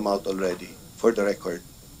has come out already, for the record?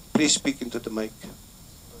 Please speak into the mic.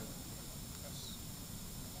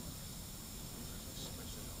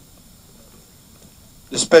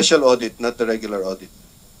 The special audit, not the regular audit.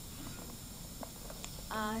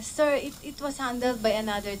 Sir, it was handled by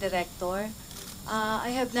another director. I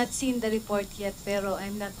have not seen the report yet, pero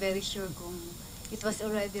I'm not very sure kung it was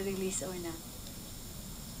already released or not.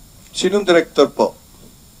 Sinong director po?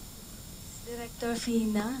 Director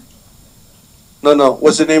Fina? No.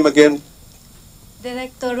 What's the name again?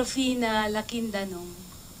 Director Rufina Lakindanom.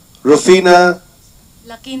 Rufina.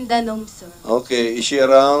 Lakindanom, sir. Okay, is she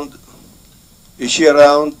around? Is she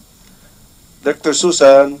around? Director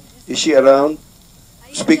Susan, is she around?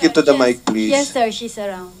 Speak into the mic, please. Yes, sir, she's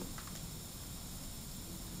around.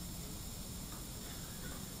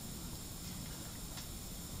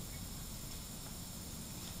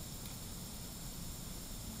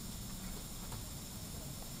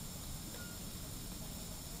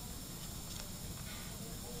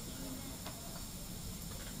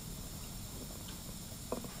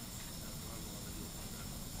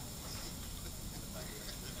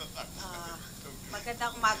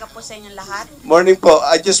 Magandang umaga po sa inyong lahat. Morning po.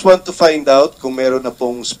 I just want to find out kung meron na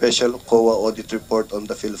pong special COA audit report on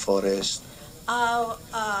the PhilForest.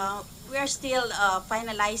 We are still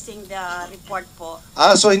finalizing the report po.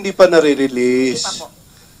 So hindi pa Hindi nare-release. pa po.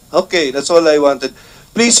 Okay, that's all I wanted.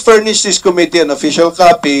 Please furnish this committee an official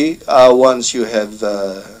copy once you have...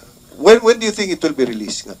 when do you think it will be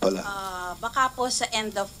released nga pala? Baka po sa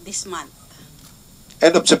end of this month.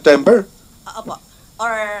 End of September? Opo.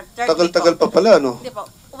 Or third Tagal-tagal week po. pa pala, no? Hindi po.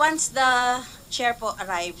 Once the chair po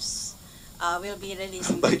arrives, we'll be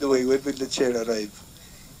releasing. By the way, when will the chair arrive?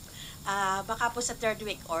 Baka po sa third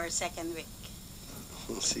week or second week.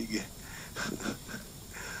 Sige.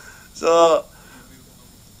 So,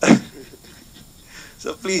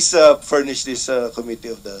 so please furnish this committee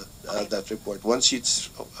of the that report once it's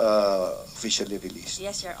officially released.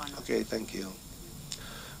 Yes, Your Honor. Okay, thank you.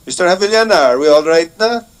 Mr. Javillana, are we all right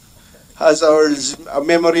na? Has our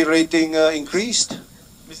memory rating increased?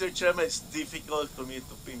 Mr. Chairman, it's difficult for me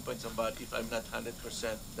to pinpoint somebody if I'm not 100%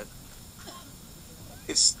 that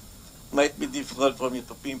it's might be difficult for me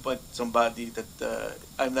to pinpoint somebody that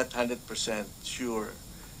I'm not 100% sure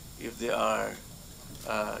if they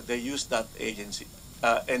use that agency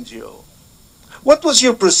NGO. What was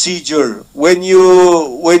your procedure when you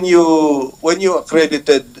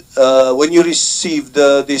accredited when you received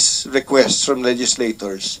these requests from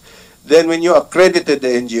legislators? Then when you accredited the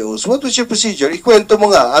NGOs, what was your procedure? Ikwento mo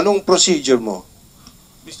nga, anong procedure mo?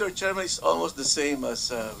 Mr. Chairman, it's almost the same as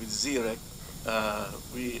with ZIREC.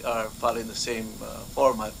 We are following the same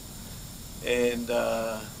format. And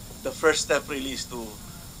the first step really is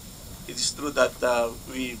it is true that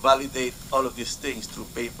we validate all of these things through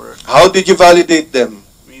paper. How did you validate them?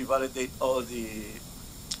 We validate all the...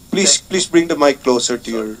 Please bring the mic closer to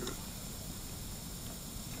your...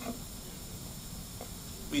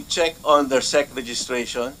 We check on their SEC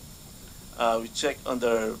registration. We check on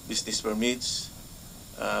their business permits,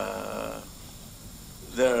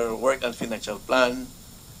 their work and financial plan.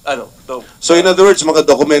 So in other words, mga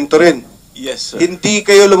dokumento rin. Yes, sir. Hindi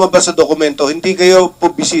kayo lumabas sa dokumento, hindi kayo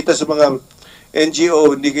bumibisita sa mga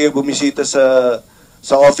NGO, hindi kayo bumisita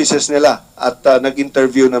sa offices nila at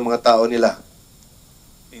nag-interview ng mga tao nila.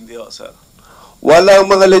 Hindi ho, sir. Walang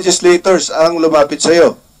mga legislators ang lumapit sa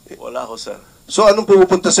iyo. Wala ho, sir. So anong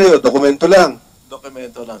pupunta sa iyo? Dokumento lang.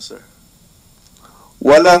 Dokumento lang, sir.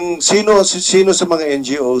 Walang sino sa mga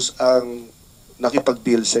NGOs ang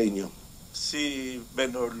nakipag-deal sa inyo? Si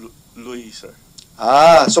Benhur Louis, sir.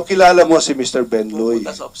 So kilala mo si Mr. Ben Louis.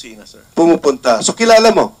 Pupunta sa opisina, sir. Pumupunta. So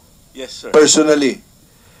kilala mo? Yes, sir. Personally?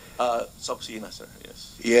 Sa opisina, sir. Yes.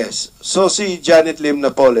 Yes. So si Janet Lim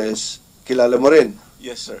Napoles, kilala mo rin?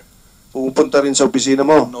 Yes, sir. Pumupunta rin sa opisina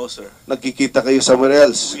mo? No, sir. Nagkikita kayo somewhere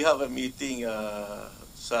else? We have a meeting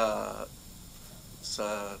sa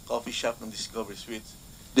coffee shop ng Discovery Suite.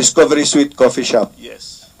 Discovery Suite Coffee Shop.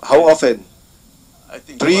 Yes. How often? I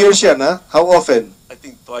think 3 years yan, ha? How often? I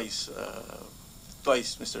think twice,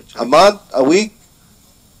 Mr. A Chairman. month? A week?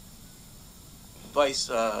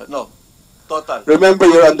 Twice, no. Total. Remember,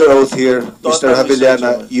 you're under oath here, Mr. Total, Mr. Javillana.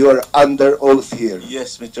 Chairman. You are under oath here.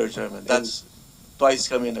 Yes, Mr. Chairman. That's twice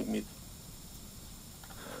kami nag-meet.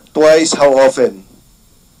 Twice, how often?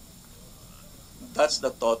 That's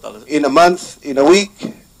the total. In a month? In a week?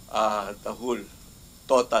 The whole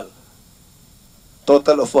total.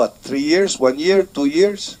 Total of what? 3 years? 1 year? 2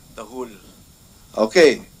 years? The whole.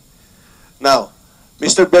 Okay. Now,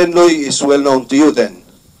 Mr. Ben Louis is well known to you then.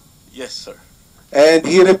 Yes, sir. And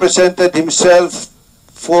he represented himself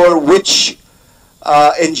for which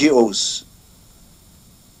NGOs?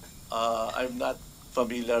 I'm not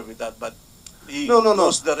familiar with that, but he No.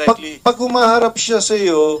 goes directly. Pag humaharap siya sa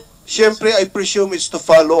iyo, Siyempre, I presume it's to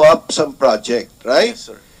follow up some project, right? Yes,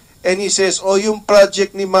 sir. And he says, yung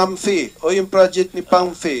project ni Ma'am Fee, yung project ni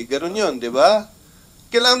Pang Fee, ganun yun, di ba?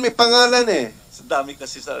 Kailangan may pangalan eh. Sa dami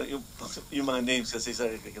kasi, sir, yung mga names kasi,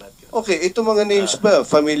 sir, Okay, ito mga names ba?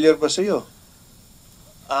 Familiar ba sa'yo?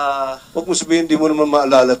 Huwag mo sabihin, hindi mo naman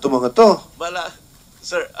maalala itong mga to. Wala,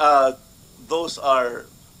 sir, those are,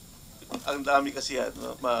 ang dami kasi yan.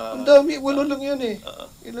 Ang dami, 8 lang yan eh.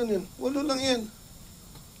 Ilan yan? 8 lang yan.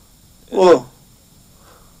 Oh.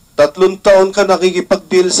 3 taon ka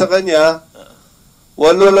nakikipag-deal sa kanya,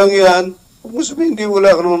 8 lang yan. Huwag mo sabihin, hindi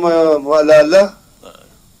wala ka naman maalala.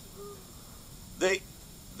 They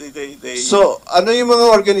So, ano yung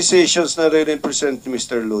mga organizations na re-represent ni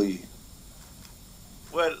Mr. Louie?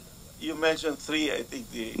 well, you mentioned 3, I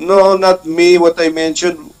think No, not me, what I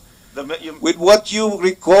mentioned. you, With what you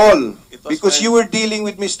recall. It was Because you were dealing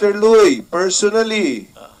with Mr. Louie,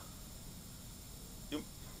 personally.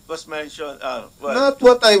 was mentioned, well, Not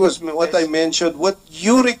what I mentioned, what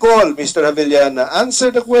you recall, Mr. Avellana.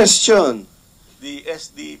 Answer the question. the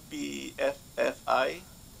SDPFFI,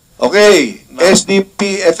 Okay, No.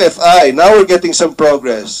 SDPFFI. Now we're getting some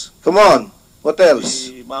progress. Come on. What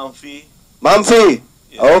else? the Mamfi. Mamfi.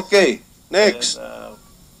 Yes. Okay. Next. And,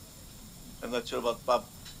 I'm not sure about POP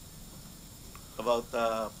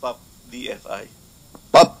DFI.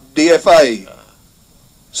 POP DFI.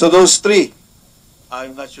 So those 3,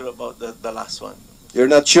 I'm not sure about the last one. you're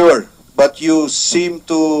not sure, but you seem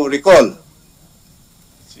to recall.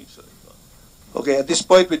 Seems like, Okay, at this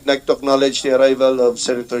point, we'd like to acknowledge the arrival of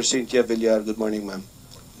Senator Cynthia Villar. Good morning, ma'am.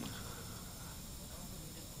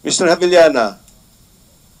 Mr. Javillana,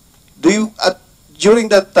 during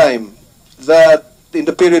that time, in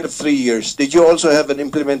the period of 3 years, did you also have an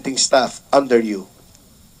implementing staff under you?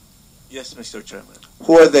 yes, Mr. Chairman.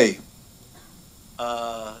 Who are they?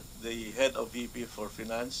 The head of VP for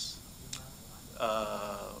Finance,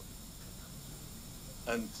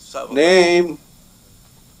 and some Name.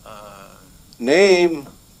 Name.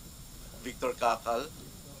 Victor Kakal.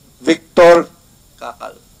 Victor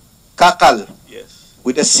Kakal, Kakal, yes,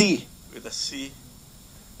 with a C. with a C,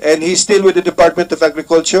 And he's still with the Department of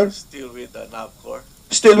Agriculture? still with NAVCOR.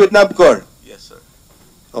 Still with NABCOR? Yes, sir.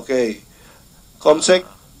 Okay. Comsec,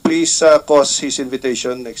 please cause his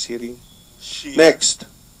invitation next hearing. Sheer. Next.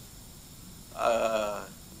 Uh,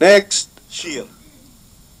 Next. Sheer.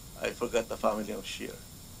 I forgot the family of Sheer.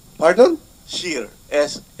 Pardon? Sheer.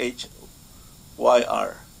 SHYR.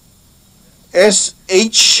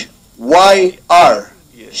 S-H-Y-R.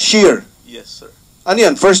 Yes. Sheer. Yes, sir. Ano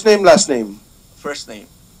yan? First name, last name? First name.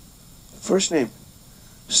 First name.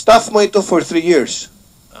 Staff mo ito for 3 years.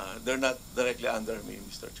 They're not directly under me,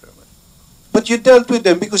 Mr. Chairman. But you dealt with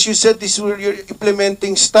them because you said these were your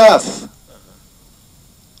implementing staff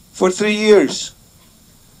for 3 years.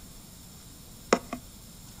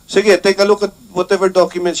 Sige, take a look at whatever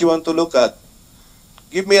documents you want to look at.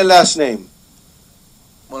 Give me a last name.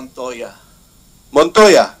 Montoya.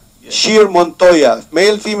 Montoya. Yes. Sheer Montoya.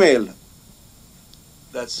 Male, female?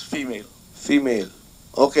 That's female. Female.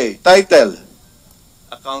 Okay. Title?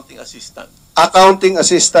 Accounting assistant. Accounting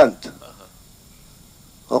assistant.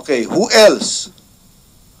 Okay. Who else?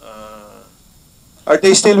 Are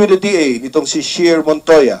they still with the DA? Nitong si Sheer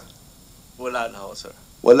Montoya. Wala na ho, sir.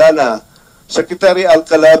 Wala na. Secretary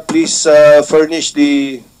Alcala, please furnish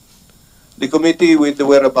the committee with the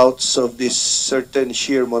whereabouts of this certain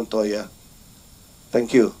Sheer Montoya.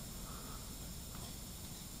 Thank you.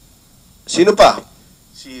 Sino pa?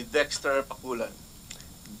 Si Dexter Pakulan.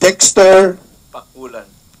 Dexter Pakulan.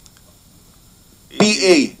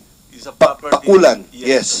 PA. He's a property. Pakulan.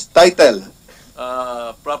 Yes. Title?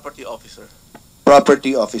 Property officer.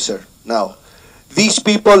 Property officer. Now, these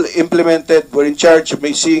people were in charge of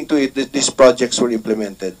seeing to it that these projects were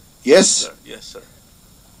implemented. Yes? Sir. Yes, sir.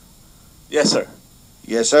 Yes, sir.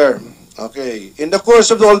 Yes, sir. Okay. In the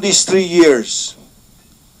course of all these 3 years,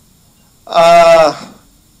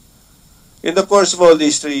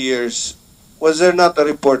 was there not a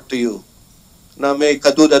report to you na may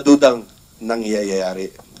kaduda-dudang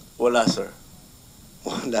nangyayari? Wala, sir.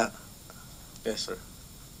 Wala. Yes, sir.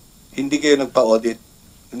 Hindi kayo nagpa-audit?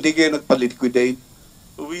 Hindi kayo nagpa-liquidate?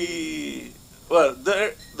 Well,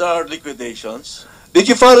 there are liquidations. Did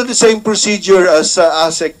you follow the same procedure as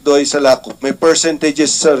ASEC Doy sa Lakop? May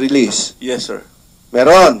percentages sa release? Yes, sir.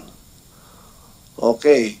 Meron.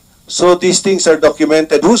 Okay. So these things are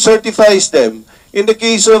documented. Who certifies them? In the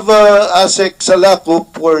case of ASEC sa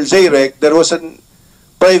Lakop or ZAIREC, there was a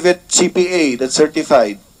private CPA that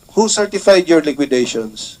certified. Who certified your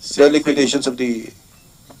liquidations? The liquidations of the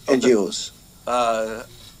NGOs?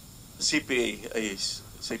 CPA. Yes,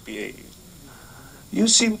 CPA. You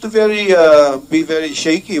seem to be very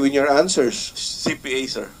shaky with your answers. CPA,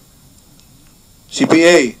 sir.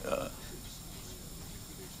 CPA.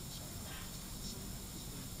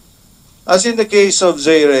 As in the case of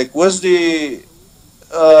Zairek, was the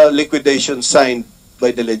liquidation signed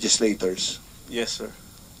by the legislators? Yes, sir.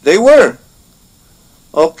 They were.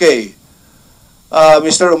 Okay.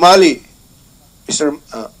 Mr. Umali. Mr.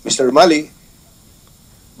 Umali.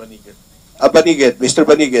 Banigad. Baniged. Mr.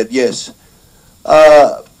 Baniged, yes.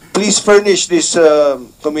 Please furnish this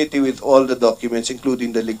committee with all the documents,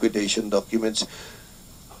 including the liquidation documents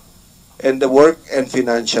and the work and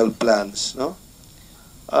financial plans. No?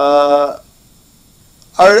 Are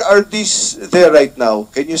these there right now?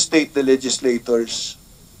 Can you state the legislators?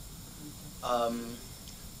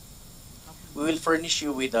 We will furnish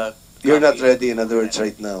you with a You're not copy. ready, in other words,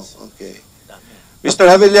 right now. Okay. Mr.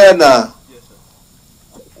 Javellana,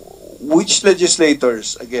 which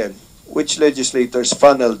legislators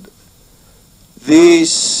funneled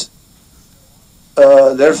these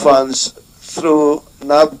their funds through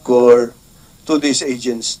NABCOR to these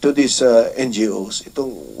agents, to these NGOs?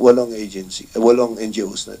 Itong walong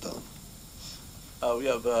NGOs na ito. We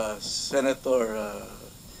have Senator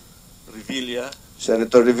Revilla,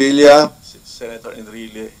 Senator Revilla, Senator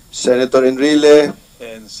Enrile, Senator Enrile,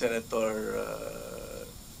 and Senator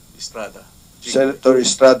Estrada. Senator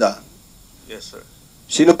Estrada. Yes, sir.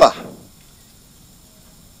 Sino pa?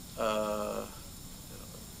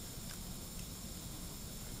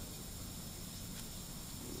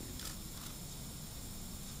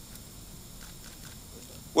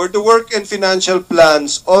 Were the work and financial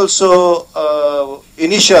plans also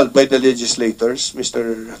initialed by the legislators,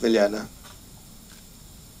 Mr. Javellana?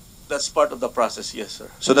 That's part of the process, yes, sir.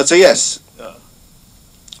 So that's a yes.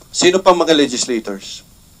 Sino pang mga legislators?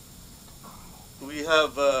 We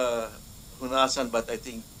have Hunasan, but I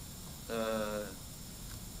think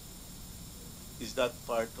is that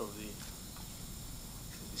part of the?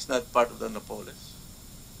 It's not part of the Napoles.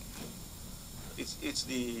 It's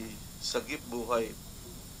the Sagip Buhay.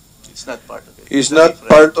 It's not part of it. Is not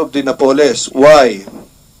part of the Napoles. Why?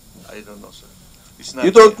 I don't know, sir. It's not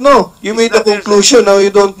You don't there. know. You It's made a not there, sir. conclusion. Now you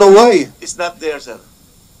don't know why. It's not there, sir.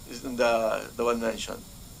 It's in the one mentioned.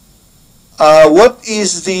 What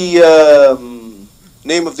is the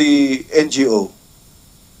name of the NGO?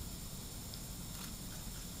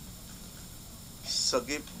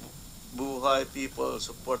 Sagip Buhay People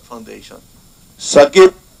Support Foundation.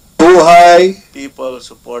 Sagip Buhay People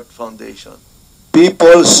Support Foundation.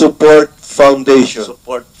 People Support Foundation.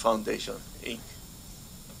 Support Foundation, Inc.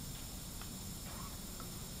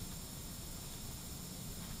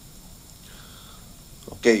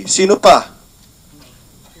 Okay. Sino pa?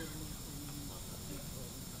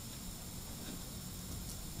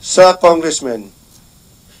 Sa congressman.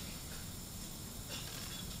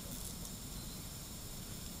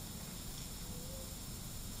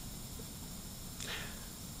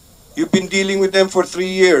 You've been dealing with them for 3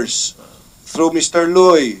 years. Through Mr.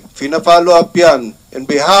 Loy, fina-follow up yan in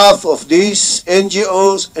behalf of these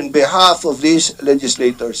NGOs and behalf of these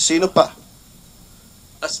legislators. Sino pa?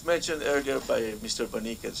 As mentioned earlier by Mr.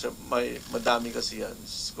 Baniken, sir, madami kasi yan.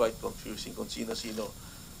 It's quite confusing kung sino-sino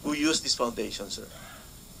who used this foundation, sir.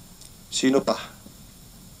 Sino pa?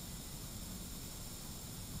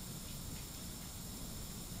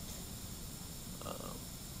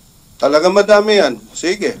 Talagang madami yan.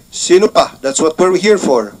 Sige. Sino pa? That's what we're here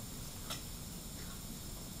for.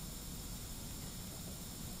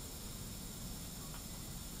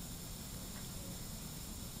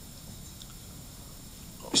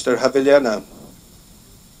 Mr. Javellana.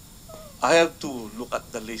 I have to look at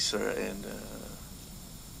the list, sir, and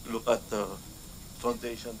look at the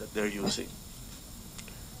foundation that they're using.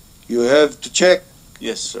 You have to check.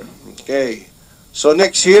 Yes, sir. Okay. So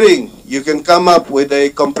next hearing, you can come up with a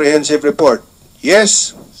comprehensive report.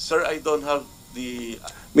 Yes? Sir, I don't have the...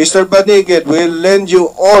 Mr. Baniged will lend you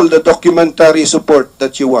all the documentary support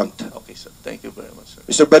that you want. Okay, sir. Thank you very much, sir.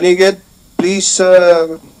 Mr. Baniged, please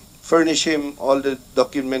furnish him all the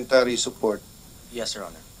documentary support. Yes, Your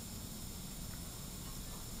Honor.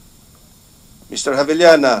 Mr.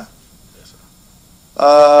 Javellana, Yes, sir.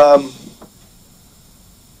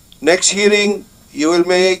 next hearing, you will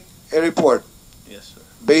make a report Yes, sir.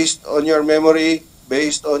 based on your memory,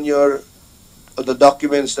 based on the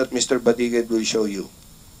documents that Mr. Baniged will show you.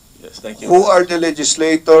 Yes, thank you. Who are the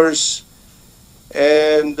legislators?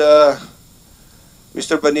 And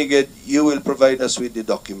Mr. Baniged, you will provide us with the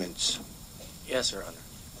documents. Yes, Your Honor.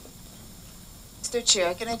 Mr.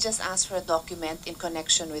 Chair, can I just ask for a document in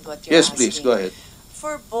connection with what you're Yes, asking? please, go ahead.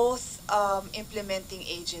 For both implementing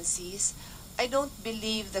agencies, I don't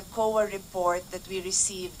believe the COA report that we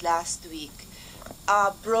received last week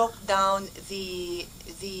broke down the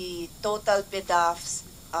total PDAFs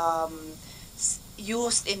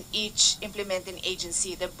used in each implementing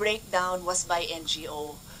agency. The breakdown was by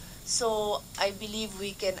NGO. So I believe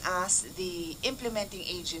we can ask the implementing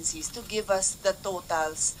agencies to give us the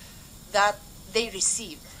totals that they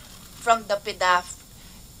received from the PDAF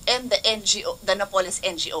and the NGO, the Napoles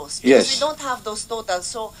NGOs. Because Yes. we don't have those totals.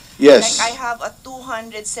 So Yes. like I have a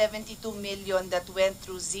 272 million that went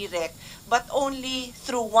through ZIREC, but only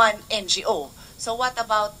through one NGO. So what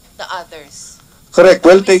about the others? Correct.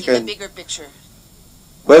 Well We see the taken. bigger picture.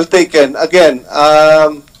 Well taken. Again,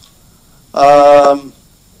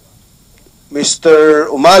 Mr.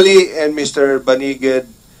 Umali and Mr. Baniged,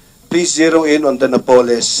 please zero in on the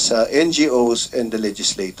Napoles NGOs and the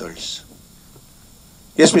legislators.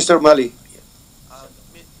 Yes, Mr. Umali.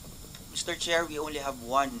 Mr. Chair, we only have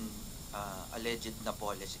one alleged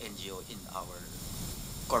Napoles NGO in our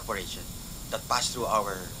corporation that passed through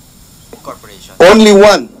our corporation. Only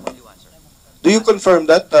one. Only one, sir. Do you confirm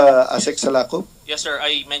that, Asek Salako? Yes, sir.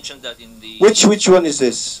 I mentioned that in the Which one is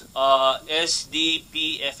this?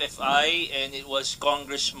 SDPFFI, and it was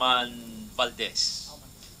Congressman Valdez.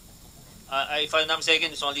 If I'm not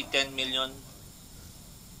mistaken, it's only 10 million.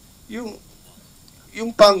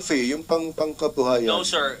 Yung pang-fee, yung pangkabuhayan. No,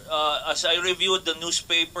 sir. As I reviewed the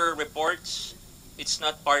newspaper reports, it's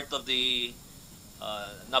not part of the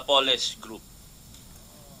Napoles group.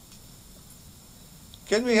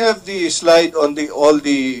 Can we have the slide on all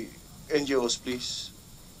the NGOs, please?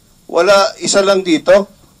 Wala, isa lang dito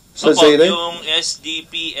sa Opo, Zaire? yung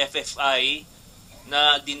SDPFFI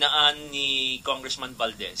na dinaan ni Congressman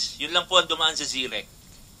Valdez. Yun lang po ang dumaan sa ZIREC.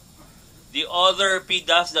 The other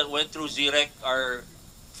PDAFs that went through ZIREC are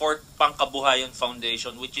for Pangkabuhayan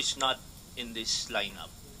Foundation, which is not in this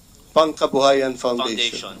lineup. Pangkabuhayan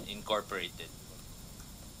Foundation. Foundation Incorporated.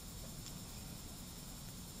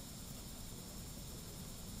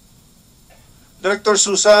 Director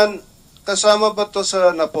Susan, kasama ba to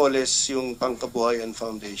sa Napoles yung Pangkabuhayan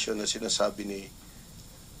Foundation na sinasabi ni...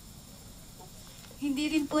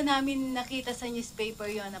 Hindi rin po namin nakita sa newspaper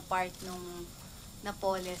yon na part nung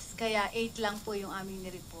Napoles. Kaya 8 lang po yung aming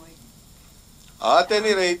ni-report. At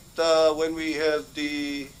any rate, when we have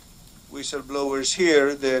the whistleblowers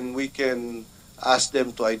here, then we can ask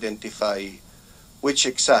them to identify which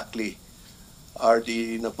exactly are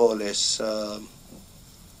the Napoles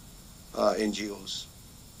NGOs.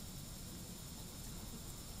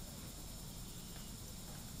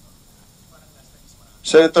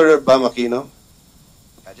 Senator Bamakino?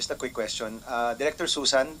 Just a quick question. Director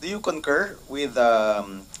Susan, do you concur with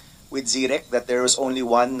ZIREC that there was only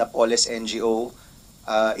one Napoles NGO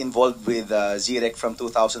involved with ZIREC from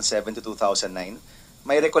 2007 to 2009?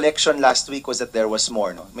 My recollection last week was that there was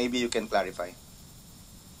more. No? Maybe you can clarify.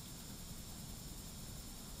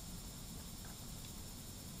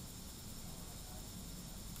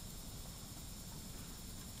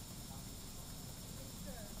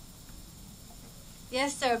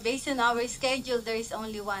 Yes, sir. Based on our schedule, there is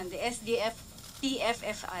only one, the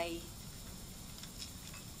PFFI.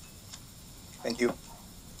 Thank you.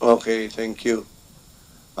 Okay, thank you.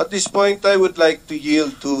 At this point, I would like to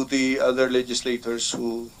yield to the other legislators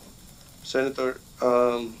who, Senator,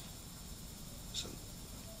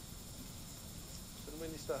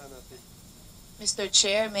 Mr.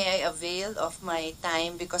 Chair, may I avail of my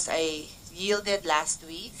time because I yielded last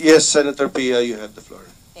week? yes, Senator Pia, you have the floor.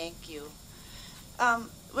 Thank you.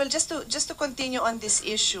 Well, just to continue on this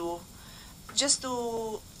issue, just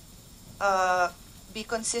to be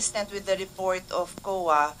consistent with the report of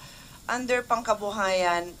COA, under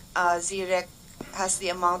Pangkabuhayan, ZIREC has the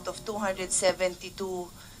amount of 272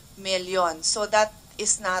 million. So that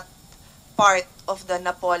is not part of the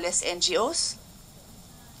Napoles NGOs?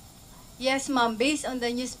 Yes, ma'am. Based on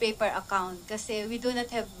the newspaper account. Kasi we do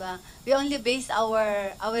not have, we only base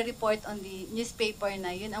our report on the newspaper na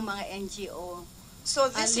yun ang mga NGO. So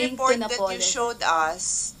this Linked to report that you Napoles. showed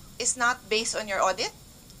us is not based on your audit?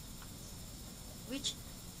 Which,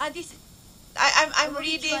 this, I'm Which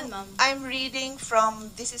reading. one, ma'am? I'm reading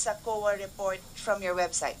from. This is a COA report from your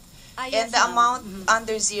website, yes, and the ma'am. amount Mhm.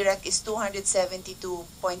 under ZIREC is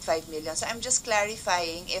 272.5 million. So I'm just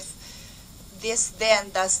clarifying if this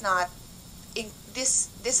then does not.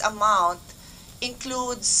 This amount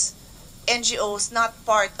includes NGOs not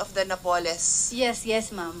part of the Napoles. Yes,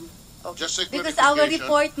 yes, ma'am. Okay. Just a Because our clarification.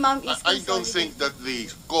 report, ma'am, is I don't consolidated. think that the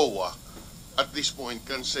COA at this point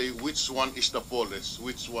can say which one is Napoles,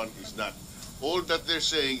 which one is not. All that they're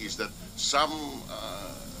saying is that some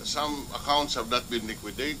accounts have not been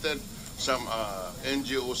liquidated, some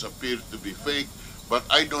NGOs appear to be fake, but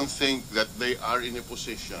I don't think that they are in a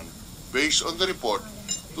position, based on the report,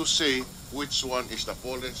 to say which one is the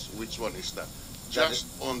Polis, which one is not, just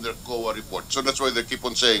on their COA report. So that's why they keep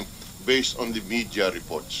on saying, based on the media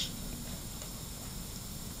reports.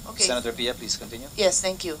 Okay. Senator Pia, please continue. Yes,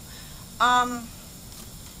 thank you. I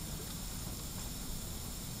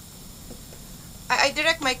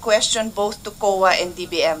direct my question both to COA and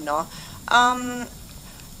DBM, no?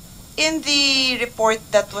 In the report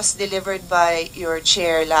that was delivered by your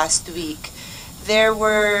chair last week, there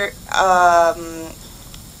were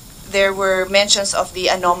mentions of the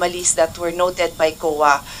anomalies that were noted by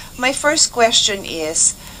COA. My first question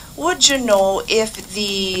is, would you know if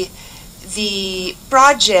the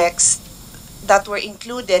projects that were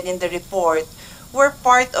included in the report were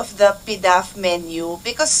part of the PDAF menu?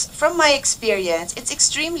 Because from my experience, it's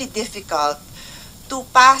extremely difficult to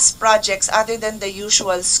pass projects other than the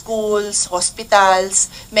usual schools, hospitals,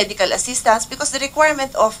 medical assistance, because the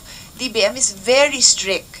requirement of DBM is very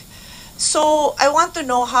strict. So I want to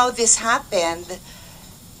know how this happened.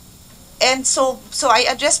 And so I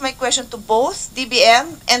address my question to both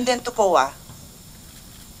DBM and then to COA.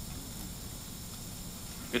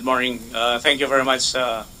 Good morning. Thank you very much,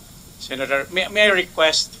 Senator. May I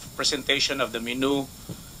request presentation of the menu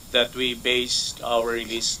that we based our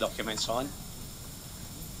release documents on?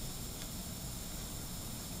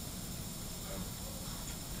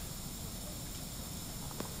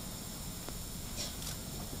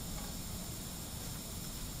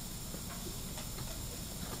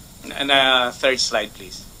 And third slide,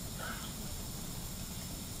 please.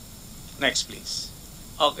 Next, please.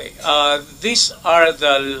 Okay, these are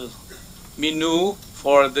the menu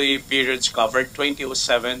for the periods covered,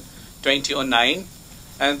 2007, 2009.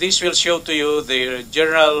 And this will show to you the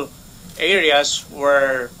general areas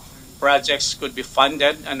where projects could be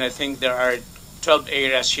funded. And I think there are 12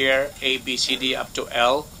 areas here, A, B, C, D, up to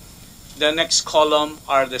L. The next column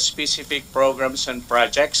are the specific programs and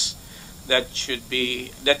projects that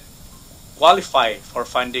qualify for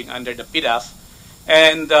funding under the PDAF.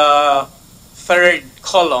 And the third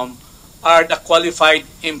column are the qualified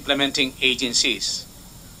implementing agencies.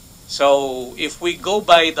 So if we go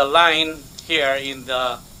by the line here in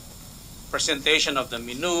the presentation of the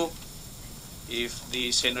menu, if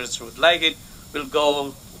the senators would like it, we'll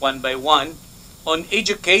go one by one. On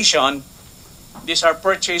education, these are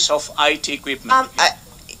purchase of IT equipment.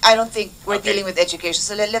 I don't think we're dealing with education,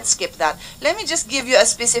 so let's skip that. Let me just give you a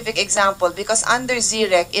specific example, because under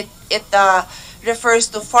ZREC, it refers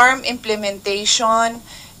to farm implementation,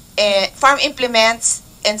 farm implements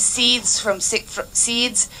and seeds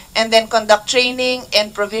seeds, and then conduct training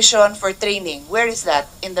and provision for training. Where is that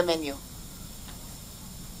in the menu?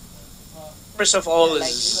 First of all,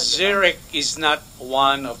 ZREC is not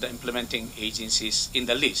one of the implementing agencies in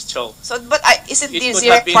the list. But isn't the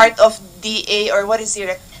ZREC part of DA, or what is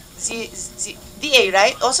ZREC? DA,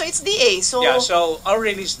 right? Also, it's DA. So yeah. So our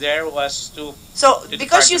release there was to. So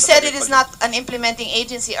because you said it is not an implementing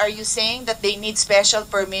agency, are you saying that they need special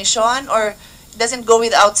permission, or doesn't go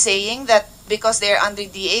without saying that because they are under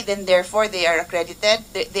DA, then therefore they are accredited?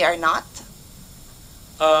 They are not.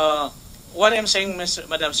 What I'm saying,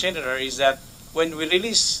 Madam Senator, is that when we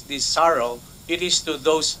release this SARO, it is to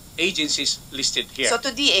those agencies listed here. So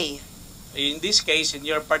to DA. In this case, in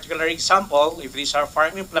your particular example, if these are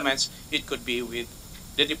farm implements, it could be with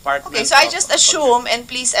the department. Okay, so I just assume, and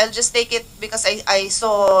please, I'll just take it because I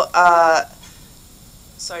saw,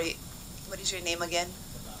 sorry, what is your name again?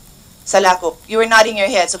 Salakop. You were nodding your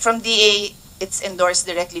head. So from DA, it's endorsed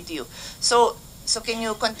directly to you. So can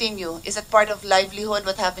you continue? Is it part of livelihood?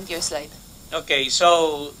 What happened to your slide? Okay,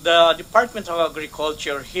 so the Department of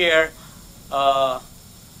Agriculture here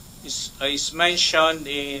is mentioned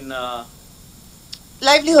in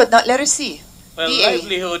livelihood, not letter C. Well, DA.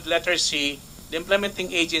 livelihood, letter C. The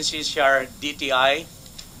implementing agencies are DTI,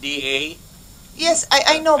 DA. Yes,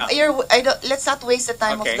 I know. Yeah. Let's not waste the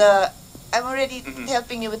time Okay. of the. I'm already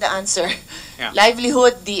helping you with the answer. Yeah.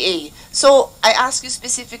 Livelihood, DA. So I ask you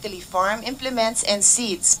specifically, farm implements and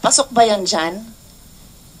seeds. Pasok ba yan dyan?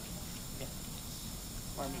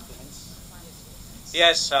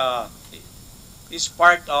 Yes, it's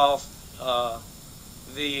part of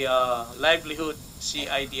the livelihood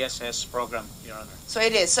CIDSS program, Your Honor. So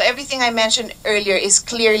it is. So everything I mentioned earlier is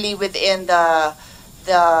clearly within the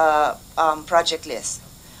project list.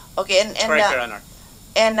 Okay, Correct, Your Honor.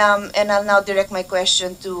 And I'll now direct my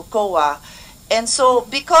question to COA. And so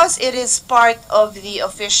because it is part of the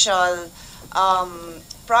official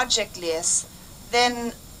project list,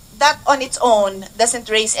 then that on its own doesn't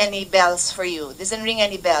raise any bells for you, doesn't ring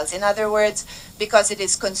any bells. In other words, because it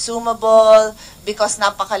is consumable, because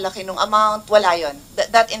napakalaki nung amount, wala yun.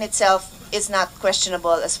 That in itself is not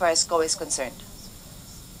questionable as far as COA is concerned.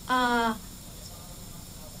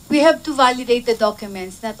 We have to validate the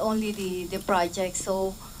documents, not only the project.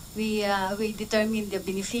 So we determine the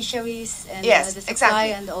beneficiaries and Yes, the supply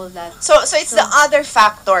exactly. and all that. So it's the other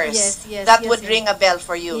factors that would yes. ring a bell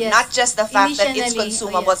for you, Yes. not just the fact that it's Initially,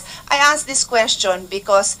 consumables. I asked this question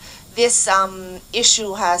because this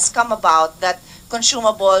issue has come about that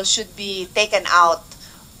consumables should be taken out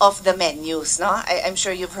of the menus. No, I'm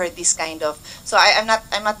sure you've heard this kind of. So I'm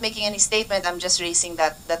not making any statement. I'm just raising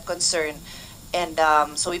that concern, and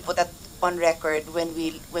so we put that on record when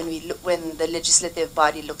the legislative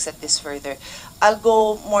body looks at this further. I'll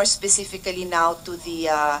go more specifically now to the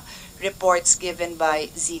reports given by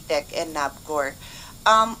ZTEC and NABCOR.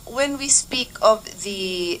 When we speak of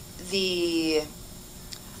the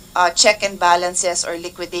check and balances or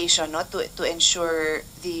liquidation, no, to ensure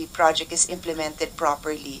the project is implemented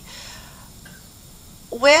properly,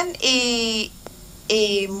 when a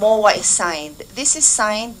MOA is signed, this is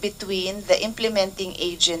signed between the implementing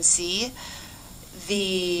agency,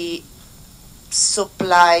 the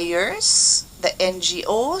suppliers, the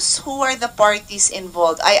NGOs. Who are the parties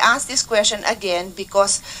involved? I ask this question again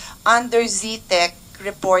because under ZTEC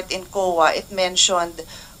report in COA, it mentioned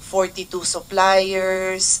 42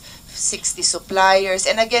 suppliers, 60 suppliers,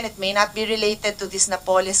 and again, it may not be related to this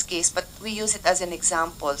Napoles case, but we use it as an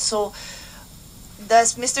example. So,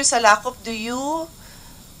 does Mr. Salakop, do you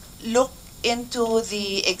look into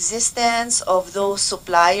the existence of those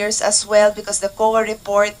suppliers as well? Because the COA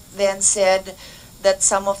report then said that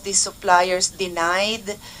some of these suppliers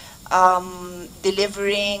denied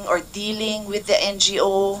delivering or dealing with the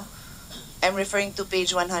NGO. I'm referring to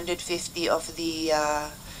page 150 of the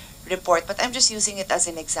report, but I'm just using it as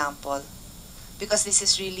an example because this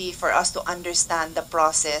is really for us to understand the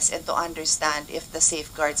process and to understand if the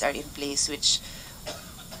safeguards are in place, which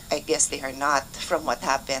I guess they are not from what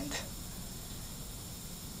happened.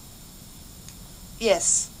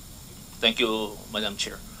 Yes. Thank you, Madam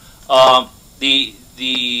Chair.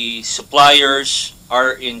 The suppliers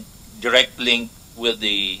are in direct link with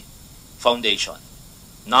the foundation.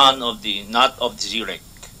 Not of the ZREC.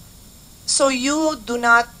 So you do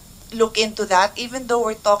not look into that, even though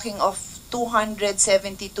we're talking of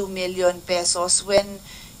 272 million pesos, when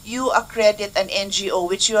you accredit an NGO,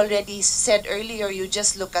 which you already said earlier, you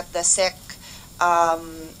just look at the SEC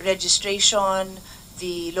registration,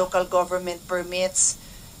 the local government permits,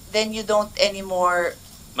 then you don't anymore.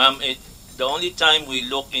 Ma'am, the only time we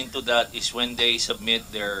look into that is when they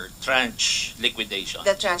submit their tranche liquidation.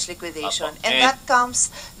 The tranche liquidation. And and that comes,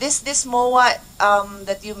 this MOA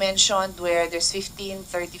that you mentioned where there's 15,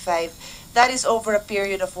 35, that is over a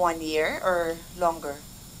period of 1 year or longer?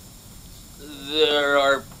 There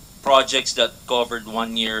are projects that covered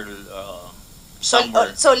 1 year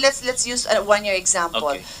somewhere. So let's use a 1 year example.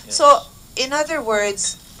 Okay, yes. So in other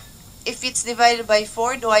words, if it's divided by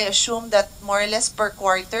 4, do I assume that more or less per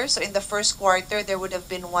quarter? So in the first quarter, there would have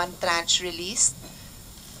been one tranche released?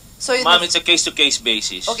 So Ma'am, it's a case-to-case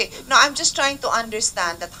basis. Okay. No, I'm just trying to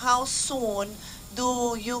understand that how soon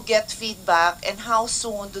do you get feedback and how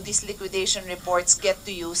soon do these liquidation reports get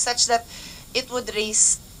to you such that it would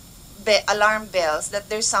raise alarm bells that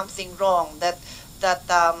there's something wrong, that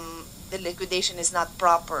the liquidation is not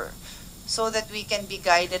proper, so that we can be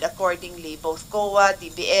guided accordingly, both COA,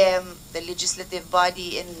 DBM, the legislative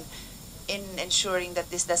body, in ensuring that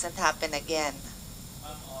this doesn't happen again.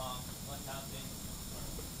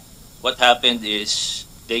 What happened is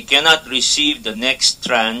they cannot receive the next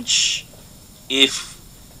tranche if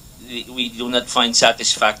we do not find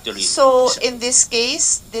satisfactory. So in this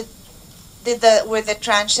case, were the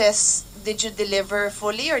tranches, did you deliver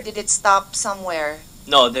fully or did it stop somewhere?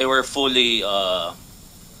 No, they were fully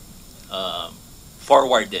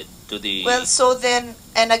forwarded to the... Well, so then,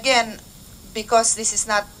 and again, because this is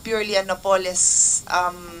not purely a Napoles,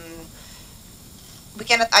 we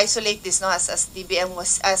cannot isolate this, no, as DBM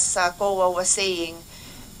was, as COA was saying.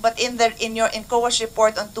 But in COA's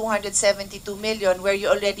report on 272 million, where you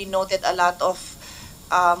already noted a lot of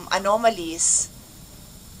anomalies,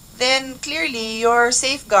 then clearly your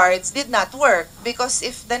safeguards did not work, because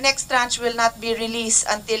if the next tranche will not be released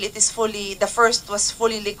until it is fully, the first was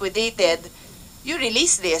fully liquidated, you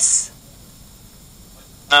release this.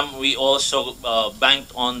 We also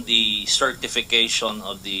banked on the certification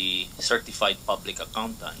of the certified public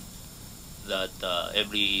accountant that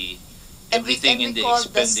everything in the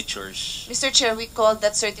expenditures. Mr. Chair, we called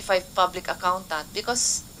that certified public accountant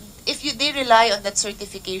because if they rely on that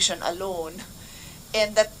certification alone,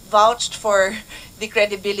 and that vouched for the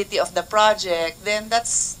credibility of the project, then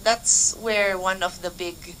that's where one of the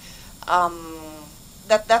big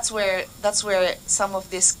that's where some of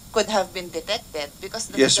this could have been detected, because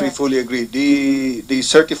Yes, we fully agree. The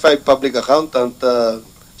certified public accountant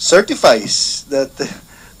certifies that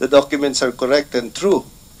the documents are correct and true.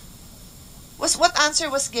 What answer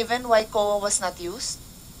was given why COA was not used?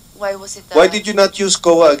 Why was it? Why did you not use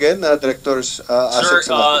COA again, Directors? Sir,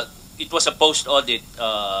 Asek? it was a post-audit.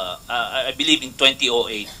 I believe in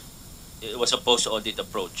 2008, it was a post-audit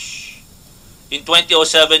approach. In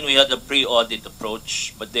 2007, we had a pre-audit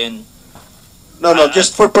approach, but then... No,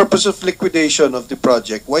 just for purpose of liquidation of the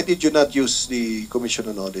project, why did you not use the Commission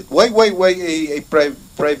on Audit? Why a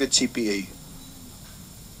private CPA?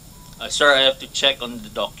 Sir, I have to check on the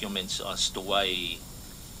documents as to why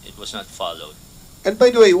it was not followed. And by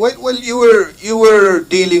the way, while you were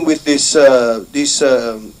dealing with these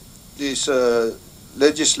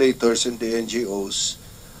legislators and the NGOs,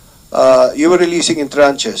 you were releasing in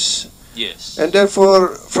tranches. Yes. And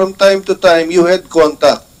therefore, from time to time, you had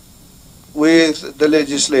contact with the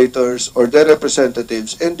legislators or their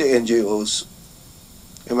representatives and the NGOs.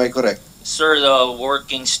 Am I correct? Sir, the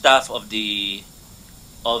working staff of the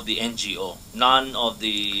NGO, none of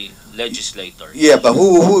the legislators. Yeah, but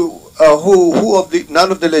who of the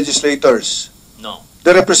none of the legislators? No,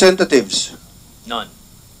 The representatives? none.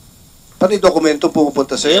 Paano yung dokumento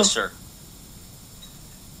pumupunta sa'yo? Yes, sir.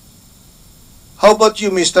 How about you,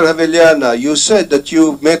 Mr. Javellana? You said that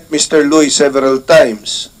you met Mr. Luy several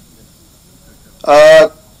times.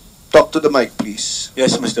 Talk to the mic, please.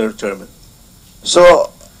 Yes, Mr. Chairman. So,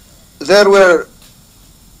 there were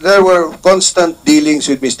constant dealings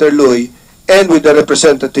with Mr. Luy and with the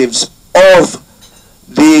representatives of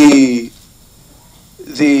the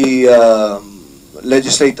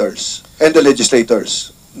legislators and the legislators.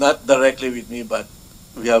 Not directly with me, but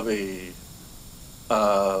we have a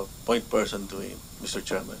point person to him, Mr.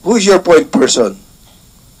 Chairman. Who is your point person?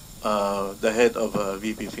 The head of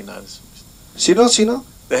VP Finance. Sino?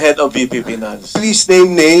 The head of VP Finance. Please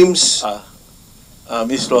name names.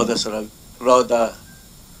 Miss Rhoda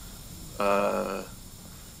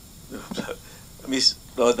Miss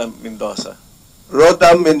Rhoda Mendoza.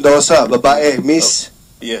 Rhoda Mendoza, babae, Miss.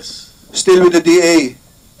 Yes. Still with the DA.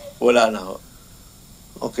 Wala na ho.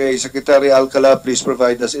 Okay, Secretary Alcala, please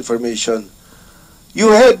provide us information.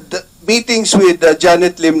 You had meetings with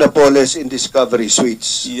Janet Lim Napoles in Discovery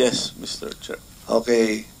Suites. Yes, Mr. Chair.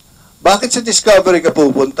 Okay. Bakit sa Discovery ka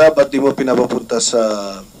pupunta? Ba't di mo pinapapunta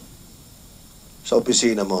sa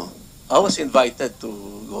opisina mo? I was invited to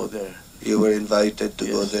go there. You were invited to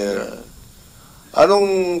go Yes, there.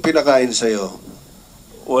 Anong pinakain sa'yo?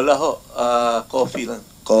 Wala ho. Coffee lang.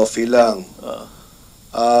 Coffee lang.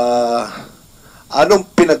 Anong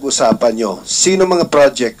pinag-usapan nyo? Sino mga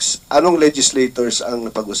projects? Anong legislators ang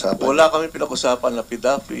napag-usapan? Wala kami pinag-usapan na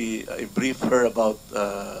PDAP. I briefed her about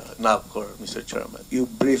NABCOR, Mr. Chairman.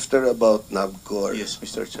 You briefed her about NABCOR. Yes,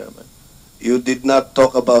 Mr. Chairman. You did not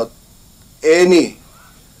talk about any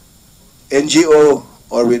NGO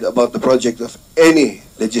or about the project of any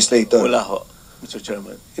legislator? Wala ho, Mr.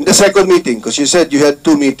 Chairman. In the second meeting, because you said you had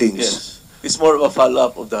 2 meetings. Yes. It's more of a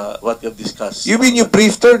follow-up of what you have discussed. You mean you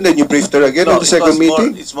briefed her and then you briefed her again No, in the second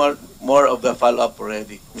meeting? It's more of the follow-up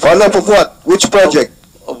already. Follow-up of what? Which project?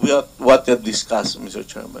 Of what you have discussed, Mr.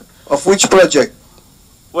 Chairman. Of which project?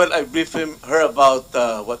 Well, I briefed her about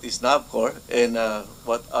what is NABCOR and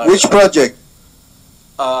what are... Which project?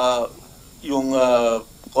 Yung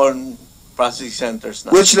corn processing centers.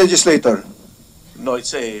 Na. Which legislator? No,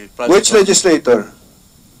 it's a project. Which legislator?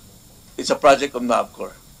 It's a project of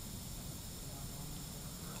NABCOR.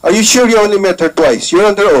 Are you sure you only met her twice? You're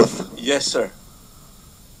under oath. Yes, sir.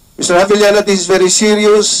 Mr. Javellana, this is very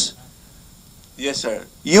serious. Yes, sir.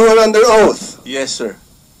 You are under oath. Yes, sir.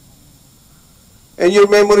 And your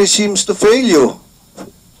memory seems to fail you,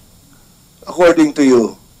 according to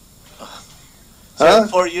you. Sir,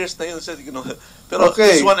 4 years na yun, sir. Pero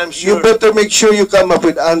Okay, this one I'm you sure. better make sure you come up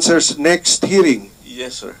with answers next hearing.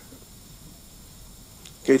 Yes, sir.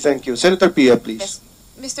 Okay, thank you. Senator Pia, please. Yes.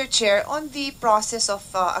 Mr. Chair, on the process of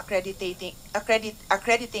accrediting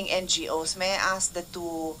NGOs, may I ask the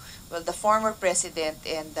former president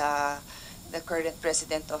and the current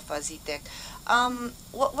president of ZTEC,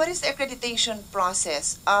 what is the accreditation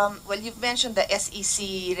process? Well, you've mentioned the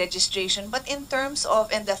SEC registration, but in terms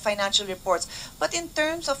of, and the financial reports, but in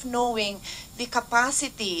terms of knowing the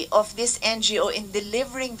capacity of this NGO in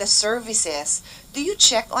delivering the services, do you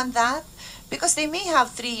check on that? Because they may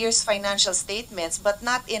have 3 years financial statements, but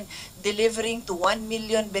not in delivering to 1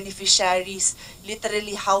 million beneficiaries,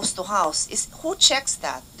 literally house to house. Who checks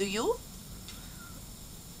that? Do you?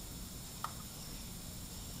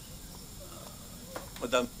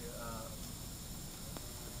 Madam,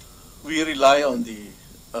 we rely on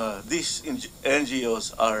these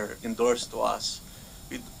NGOs are endorsed to us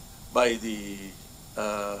by the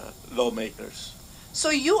lawmakers. So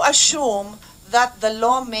you assume that the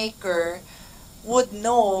lawmaker would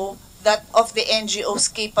know that of the NGO's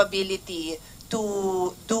capability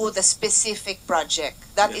to do the specific project.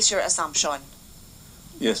 That is your assumption.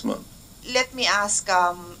 Yes, ma'am. Let me ask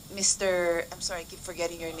Mr. I'm sorry, I keep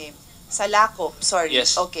forgetting your name. Salako, sorry.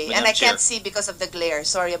 Yes, Okay, Madam and I Chair. can't see because of the glare.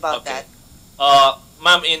 Sorry about that.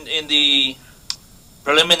 Ma'am, in the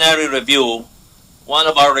preliminary review, one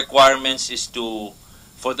of our requirements is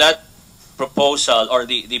for that proposal or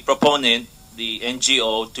the proponent, the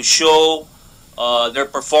NGO, to show their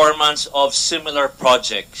performance of similar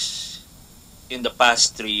projects in the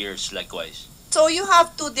past 3 years likewise. So you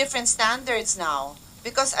have two different standards now.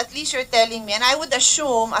 Because at least you're telling me, and I would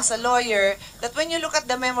assume as a lawyer, that when you look at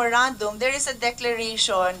the memorandum, there is a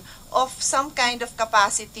declaration of some kind of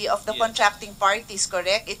capacity of the contracting parties,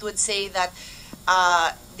 correct? It would say that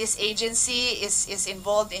this agency is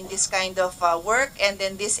involved in this kind of work, and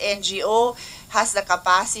then this NGO has the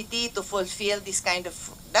capacity to fulfill this kind of,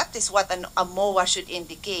 that is what a MOA should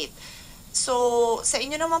indicate. So, sa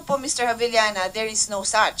inyo naman po, Mr. Javillana, there is no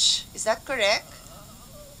such. Is that correct?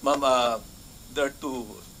 Ma'am, there are two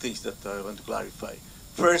things that I want to clarify.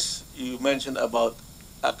 First, you mentioned about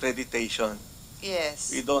accreditation. Yes.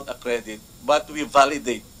 We don't accredit, but we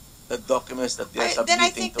validate the documents that they are submitting Then I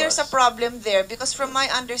think to there's us. a problem there because from my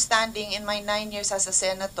understanding in my 9 years as a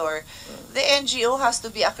senator, the NGO has to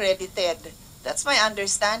be accredited. That's my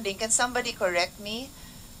understanding. Can somebody correct me?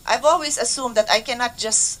 I've always assumed that I cannot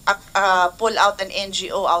just pull out an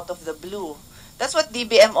NGO out of the blue. That's what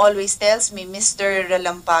DBM always tells me, Mr.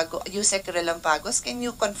 Relampago, Yusek Relampagos. Can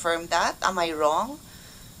you confirm that? Am I wrong?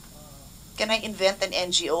 Can I invent an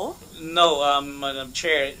NGO? No, Madam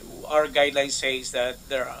Chair, our guideline says that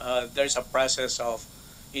there's a process of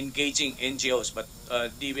engaging NGOs, but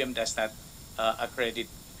DBM does not accredit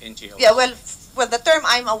NGOs. Yeah, well, the term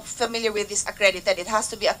I'm familiar with is accredited. It has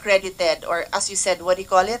to be accredited, or as you said, what do you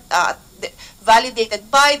call it? Validated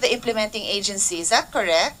by the implementing agency. Is that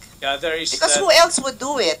correct? Yeah, there is. Because who else would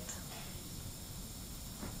do it?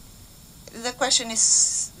 The question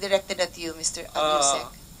is directed at you, Mr.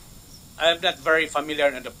 Yusek. I'm not very familiar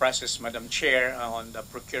in the process, Madam Chair, on the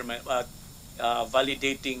procurement,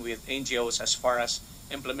 validating with NGOs as far as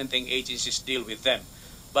implementing agencies deal with them.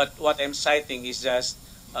 But what I'm citing is just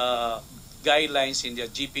guidelines in the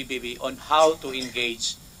GPBB on how to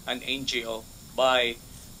engage an NGO by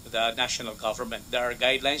the national government. There are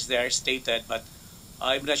guidelines there stated, but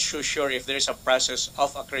I'm not sure if there's a process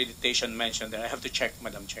of accreditation mentioned there. I have to check,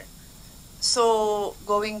 Madam Chair. So,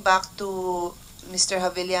 going back to Mr.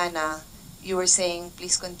 Javillana, you were saying,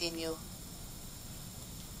 please continue.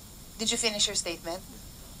 Did you finish your statement?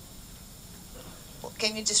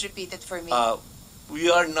 Can you just repeat it for me? We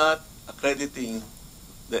are not accrediting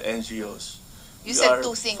the NGOs. You said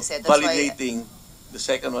two things, that's validating. The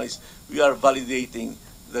second one is we are validating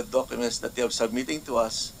the documents that they are submitting to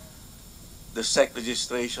us, the SEC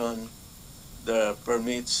registration, their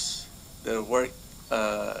permits, their work,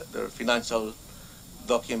 their financial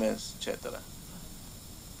documents, etc.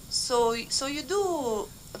 So you do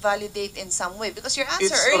validate in some way because your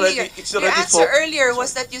answer It's already earlier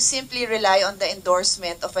was that you simply rely on the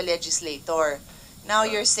endorsement of a legislator. Now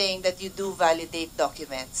you're saying that you do validate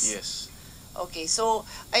documents. Yes. Okay, so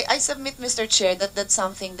I submit, Mr. Chair, that that's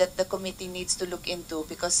something that the committee needs to look into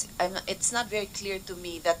because it's not very clear to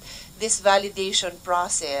me that this validation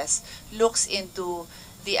process looks into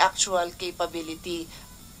the actual capability.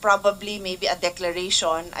 Probably maybe a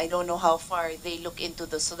declaration. I don't know how far they look into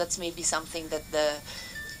this. So that's maybe something that the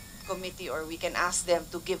committee or we can ask them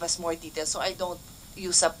to give us more details so I don't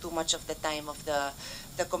use up too much of the time of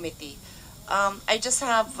the committee. I just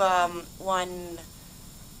have one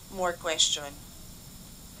more question.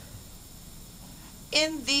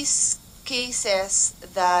 In these cases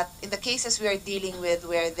in the cases we are dealing with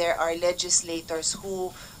where there are legislators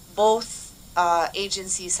who both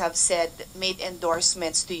agencies have made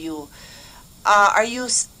endorsements to you,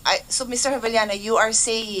 so Mr. Javillana, you are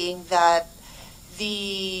saying that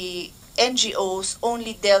the NGOs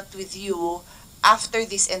only dealt with you after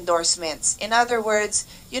these endorsements. In other words,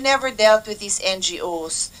 you never dealt with these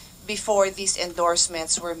NGOs before these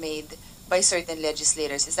endorsements were made by certain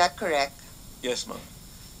legislators. Is that correct? Yes, ma'am.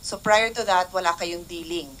 So prior to that, wala kayong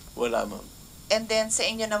dealing? Wala, ma'am. And then sa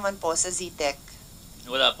inyo naman po, sa ZTEC.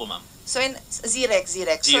 Wala po, ma'am. So in ZREC.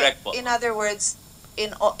 ZREC po. So in other words,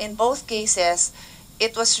 in both cases,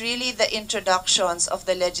 it was really the introductions of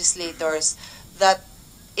the legislators that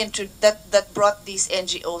brought these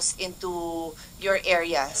NGOs into your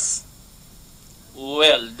areas.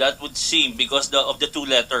 Well, that would seem because of the two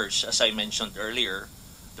letters, as I mentioned earlier.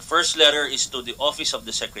 The first letter is to the office of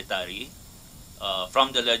the secretary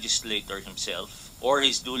from the legislator himself or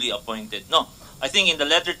his duly appointed. No, I think in the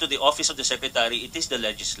letter to the office of the secretary, it is the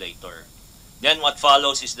legislator. Then what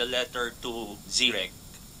follows is the letter to ZREC.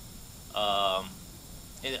 I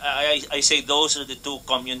say those are the two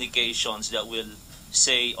communications that will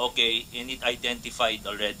say, okay, and it identified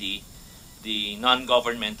already the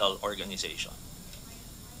non-governmental organization.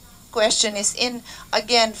 Question is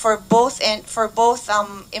for both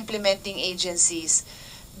implementing agencies,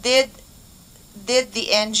 did the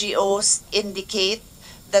NGOs indicate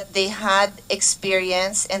that they had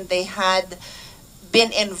experience and they had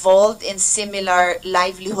been involved in similar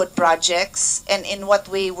livelihood projects, and in what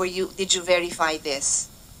way did you verify this?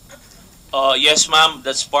 Yes, ma'am,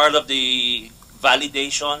 that's part of the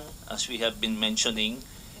validation, as we have been mentioning.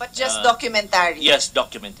 But just documentary? Yes,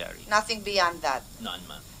 documentary. Nothing beyond that? None,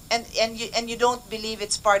 ma'am. And you don't believe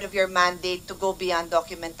it's part of your mandate to go beyond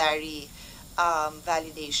documentary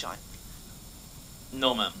validation?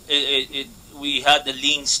 No, ma'am. We had a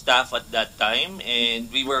lean staff at that time,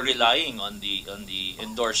 and we were relying on the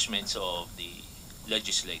endorsements of the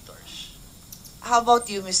legislators. How about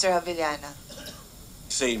you, Mr. Javillana?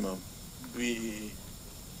 Same, ma'am.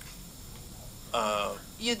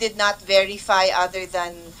 You did not verify other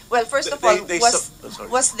than, well, first of all,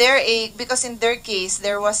 was there because in their case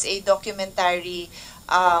there was a documentary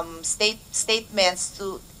statements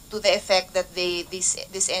to the effect that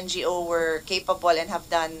this NGO were capable and have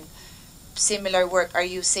done similar work. Are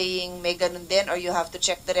you saying may ganun din, or you have to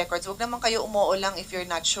check the records? Huwag naman kayo umuo lang if you're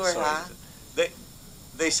not sure. Sorry. Ha?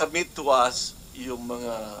 They submit to us yung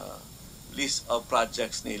mga list of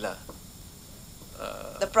projects nila.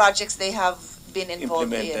 The projects they have been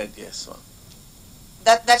involved implemented, in. yes, ma'am.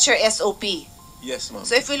 That's your SOP. Yes, ma'am.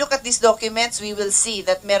 So if we look at these documents, we will see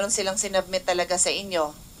that meron silang sinubmit talaga sa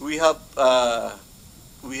inyo. We have a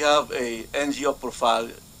NGO profile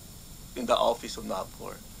in the office of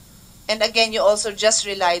NAPCOR. And again, you also just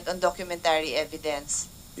relied on documentary evidence.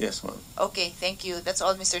 Yes, ma'am. Okay, thank you. That's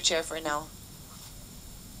all, Mr. Chair, for now.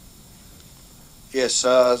 Yes,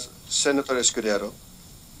 Senator Escudero.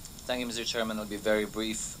 Thank you, Mr. Chairman. I'll be very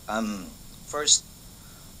brief. First,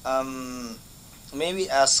 may we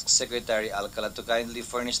ask Secretary Alcala to kindly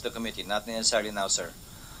furnish the committee, not necessarily now, sir,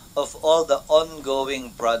 of all the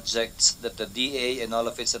ongoing projects that the DA and all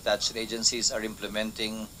of its attached agencies are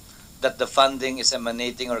implementing, that the funding is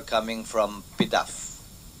emanating or coming from PDAF.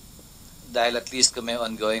 Dahil at least kung may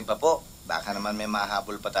ongoing pa po, baka naman may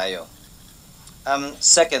mahabol pa tayo.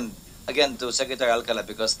 Second, again to Secretary Alcala,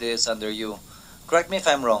 because this is under you. Correct me if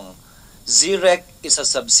I'm wrong. ZREC is a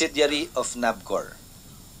subsidiary of NABCOR.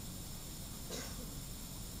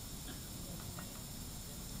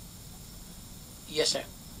 Yes, sir.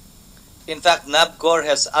 In fact, NABCOR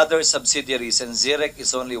has other subsidiaries and ZREC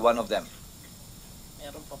is only one of them.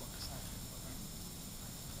 Meron pa ba?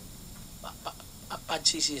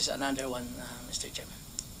 PADCC is another one, Mr. Chairman.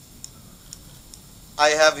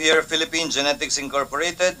 I have here Philippine Genetics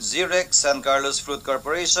Incorporated, ZREC, San Carlos Fruit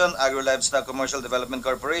Corporation, Agro-Livestock Commercial Development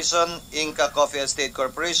Corporation, Inca Coffee Estate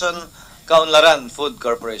Corporation, Kaunlaran Food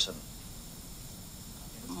Corporation.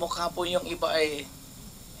 Mukha po yung iba ay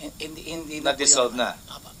hindi Na-dissolve na.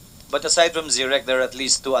 But aside from ZREC, there are at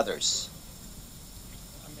least two others.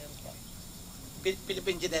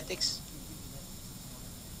 Philippine Genetics.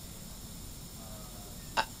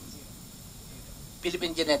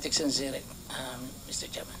 Philippine Genetics and ZREC, Mr.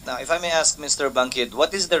 Chairman. Now, if I may ask Mr. Bangkit,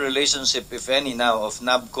 what is the relationship, if any, now of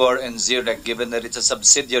NABCOR and ZREC, given that it's a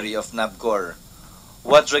subsidiary of NABCOR?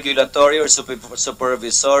 What regulatory or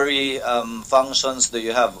supervisory functions do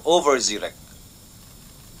you have over ZREC?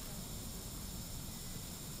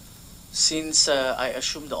 Since I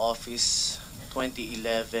assumed the office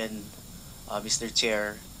 2011, Mr.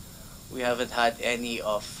 Chair, we haven't had any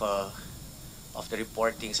of the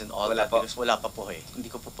reportings and all Wala that po. because wala pa po eh. Hindi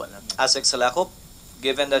ko po alam. Asek Salakop,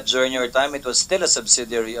 given that during your time it was still a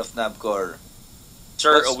subsidiary of NABCOR.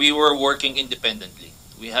 Sir, we were working independendly.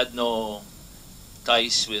 We had no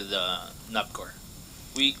ties with NABCOR.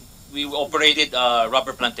 We operated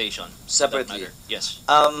rubber plantation. Separately? Yes.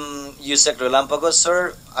 Yusek Relampagos,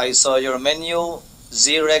 sir, I saw your menu.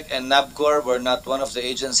 ZREC and NABCOR were not one of the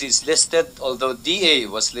agencies listed, although DA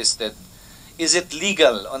was listed is it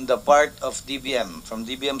legal on the part of DBM, from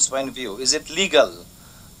DBM's point of view, is it legal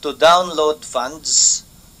to download funds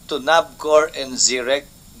to NABCOR and ZIREC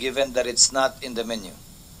given that it's not in the menu?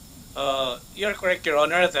 You're correct, Your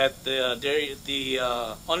Honor, that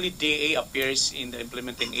only DA appears in the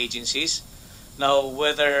implementing agencies. Now,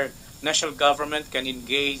 whether national government can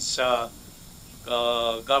engage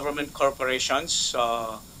government corporations,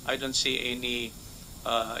 I don't see any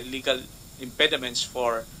legal impediments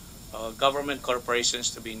for government corporations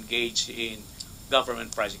to be engaged in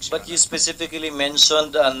government projects. But you specifically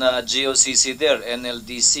mentioned an GOCC there,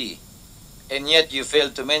 NLDC, and yet you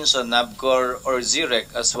failed to mention NABCOR or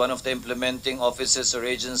ZIREC as one of the implementing offices or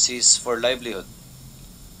agencies for livelihood.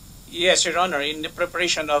 Yes, Your Honor, in the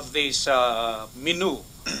preparation of this menu,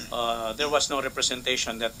 there was no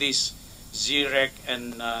representation that this ZIREC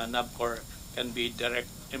and NABCOR can be direct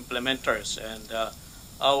implementers, and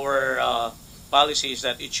our policy is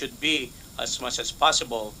that it should be, as much as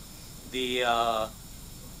possible, the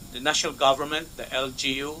national government, the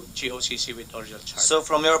LGU, GOCC with original charter. So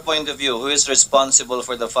from your point of view, who is responsible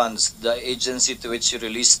for the funds? The agency to which you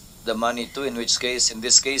released the money to, in this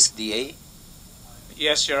case, DA?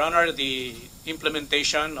 Yes, Your Honor, the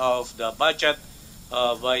implementation of the budget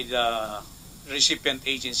by the recipient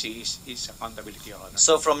agency is accountability, Your Honor.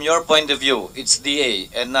 So from your point of view, it's DA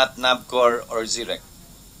and not NABCOR or ZIREC?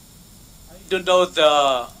 I don't know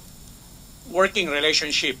the working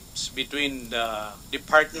relationships between the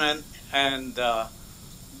department and the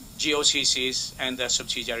GOCCs and the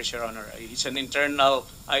subsidiaries, Your Honor. It's an internal,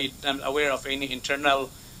 I am aware of any internal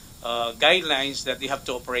guidelines that they have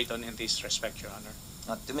to operate on in this respect, Your Honor.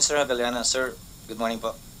 To Mr. Javellana, sir, good morning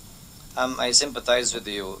po. I sympathize with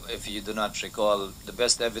you. If you do not recall, the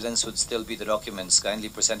best evidence would still be the documents. Kindly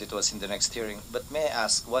present it to us in the next hearing. But may I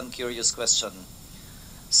ask one curious question?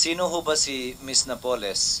 Sino ho ba si Ms.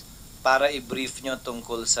 Napoles para i-brief nyo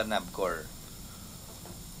tungkol sa NABCOR?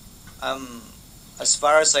 As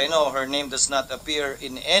far as I know, her name does not appear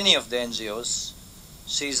in any of the NGOs.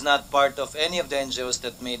 She's not part of any of the NGOs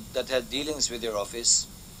that had dealings with your office.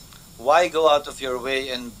 Why go out of your way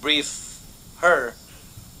and brief her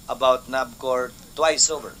about NABCOR twice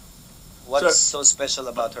over? What's so special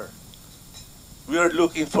about her? We are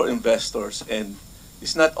looking for investors, and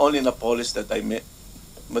it's not only Napoles that I met.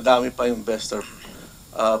 Madami pa investor,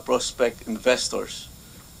 prospect investors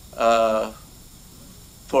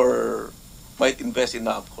might invest in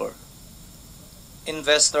NABCOR.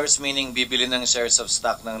 Investors meaning bibili ng shares of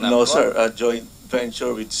stock ng NABCOR? No, sir. A joint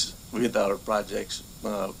venture with our projects,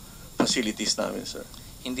 facilities namin, sir.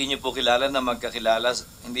 Hindi niyo po kilala na magkakilala,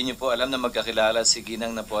 hindi niyo po alam na magkakilala si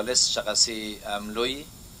Ginang Napoles tsaka si Loy?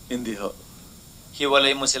 Hindi ho.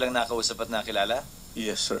 Hiwalay mo silang nakausap at nakilala?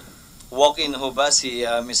 Yes, sir. Walk-in ho ba si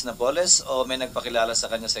Ms. Napoles o may nagpakilala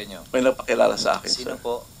sa kanya sa inyo? May nagpakilala sa akin, Sino sir.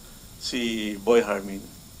 po? Si Boy Harmin.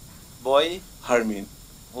 Boy? Harmin.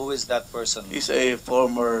 Who is that person? He's a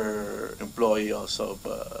former employee also of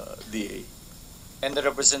DA. And the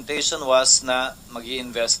representation was na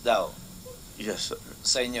mag-i-invest daw? Yes, sir.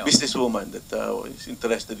 Sa inyo? Businesswoman that is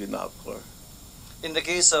interested in NABCOR. In the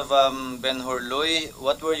case of Ben-Hur Loy,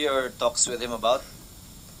 what were your talks with him about?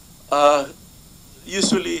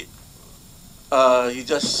 Usually, he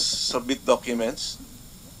just submit documents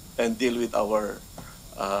and deal with our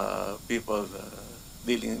people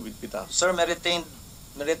dealing with PIDAF. Sir, may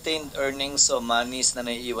retained earnings o monies na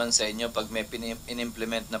naiiwan sa inyo pag may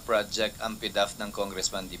in-implement na project ang PIDAF ng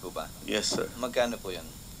congressman, di po ba? Yes, sir. Magkano po yun?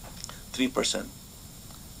 3%.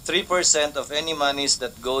 3% of any monies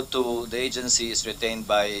that go to the agency is retained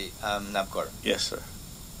by NABCOR? Yes, sir.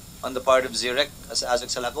 On the part of ZIREC, as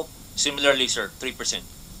Azek Salakop? Similarly, sir, 3%.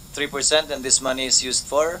 3%, and this money is used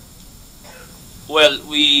for?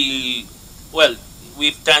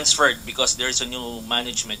 We've transferred because there's a new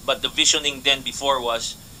management. But the visioning then before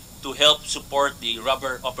was to help support the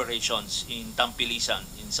rubber operations in Tampilisan,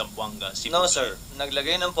 in Zamboanga. No, sir.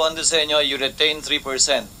 Naglagay ng pondo sa inyo, you retain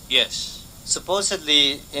 3%. Yes.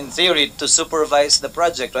 Supposedly, in theory, to supervise the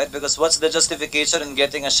project, right? Because what's the justification in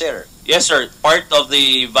getting a share? Yes, sir. Part of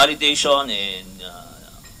the validation and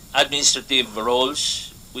administrative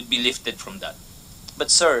roles would be lifted from that. But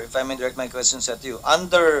sir, if I may direct my questions at you,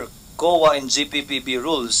 under COA and GPPB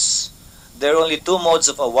rules, there are only two modes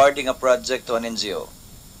of awarding a project to an NGO.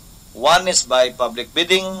 One is by public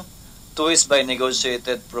bidding, two is by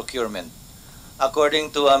negotiated procurement.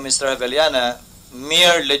 According to Mr. Javellana,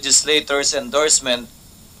 mere legislator's endorsement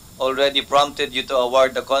already prompted you to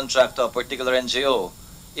award the contract to a particular NGO.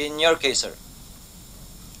 In your case, sir?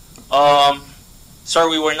 Sir,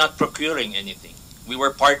 we were not procuring anything. We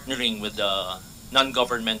were partnering with the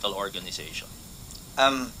non-governmental organization.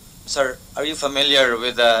 Sir, are you familiar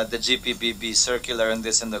with the GPPB circular on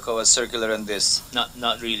this and the COA circular on this?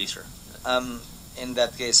 Not really, sir. In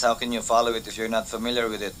that case, how can you follow it if you're not familiar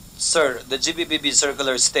with it? Sir, the GPPB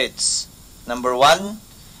circular states, number one,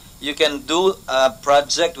 you can do a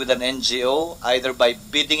project with an NGO either by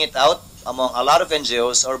bidding it out among a lot of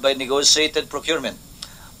NGOs or by negotiated procurement.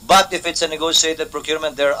 But if it's a negotiated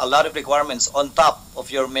procurement, there are a lot of requirements on top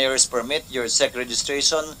of your mayor's permit, your SEC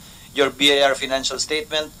registration, your BIR financial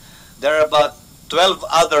statement. There are about 12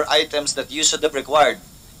 other items that you should have required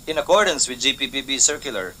in accordance with GPPB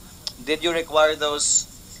circular. Did you require those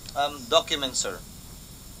documents, sir?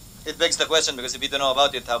 It begs the question, because if you don't know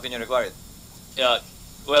about it, how can you require it?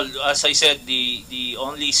 Well, as I said, the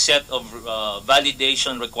only set of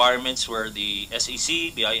validation requirements were the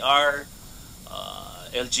SEC, BIR,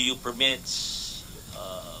 LGU permits,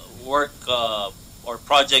 work or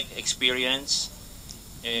project experience,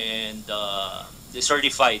 and the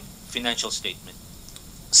certified financial statement.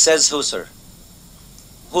 Says who, sir?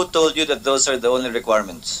 Who told you that those are the only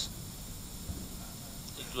requirements?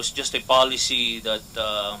 It was just a policy that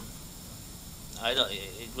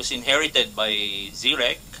it was inherited by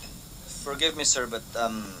ZIREC. Forgive me, sir, but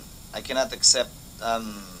I cannot accept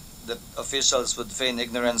that officials would feign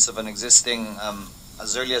ignorance of an existing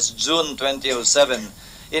as early as June 2007.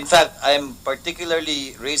 In fact, I'm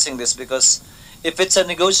particularly raising this because if it's a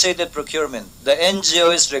negotiated procurement, the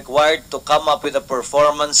NGO is required to come up with a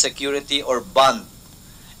performance security or bond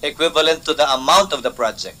equivalent to the amount of the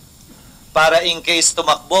project. Para in case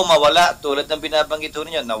tumakbo, mawala, tulad ng binabanggit ho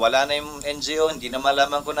ninyo, nawala na yung NGO, hindi na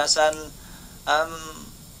malaman kung nasaan,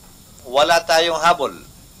 wala tayong habol.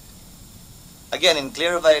 Again, in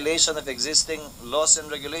clear violation of existing laws and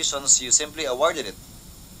regulations, you simply awarded it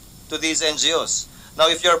to these NGOs. Now,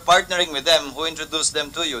 if you're partnering with them, who introduced them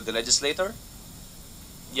to you? The legislator?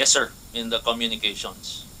 Yes, sir, in the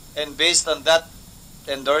communications. And based on that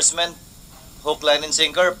endorsement, hook, line, and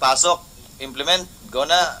sinker, pasok, implement, go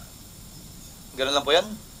na. Ganun lang po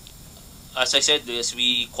yan? As I said, as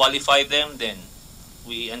we qualify them, then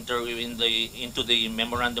we enter into the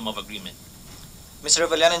memorandum of agreement. Mr.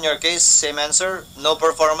 Revelian, in your case, same answer. No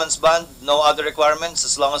performance bond, no other requirements.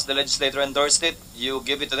 As long as the legislator endorsed it, you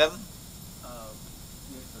give it to them?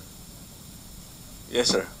 Yes,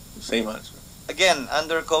 sir. Same answer. Again,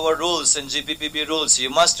 under COA rules and GPPB rules, you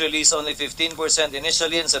must release only 15%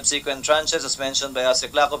 initially, and subsequent tranches, as mentioned by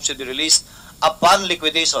ASEC Lacop, should be released upon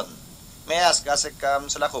liquidation. May I ask, ASEC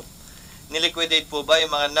Salakop, niliquidate po ba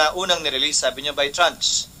yung mga naunang nirelease, sabi nyo by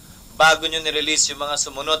tranche, bago nyo nirelease yung mga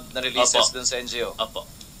sumunod na releases dun sa NGO? Apo.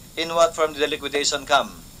 In what form did the liquidation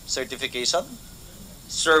come? Certification?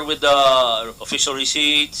 Sir, with the official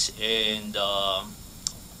receipts, and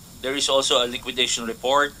there is also a liquidation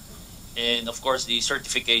report, and of course the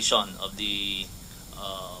certification of the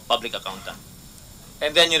public accountant.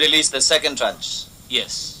 And then you release the second tranche?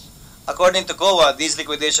 Yes. According to COA, these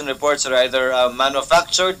liquidation reports are either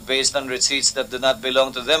manufactured based on receipts that do not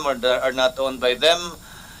belong to them or that are not owned by them,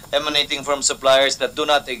 emanating from suppliers that do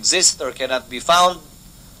not exist or cannot be found.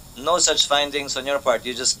 No such findings on your part.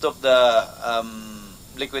 You just took the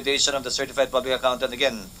liquidation of the certified public accountant,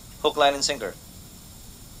 again, hook, line, and sinker.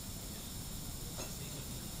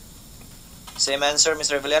 Same answer,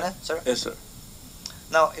 Mr. Reveliana, sir? Yes, sir.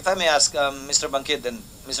 Now, if I may ask, Mr. Bangkid and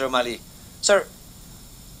Mr. Umali, sir,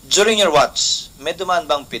 during your watch, may dumaan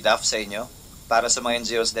bang PDAF sa inyo para sa mga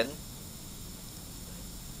NGOs din?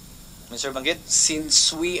 Mr. Bangkid?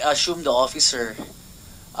 Since we assumed the officer,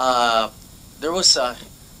 there was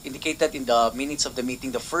indicated in the minutes of the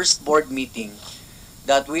meeting, the first board meeting,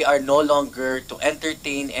 that we are no longer to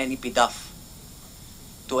entertain any PDAF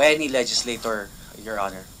to any legislator, Your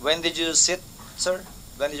Honor. When did you sit, sir?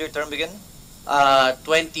 When did your term begin?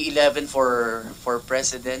 2011 for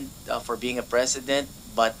president, for being a president,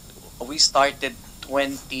 but we started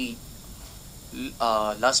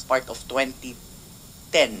last part of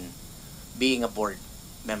 2010 being a board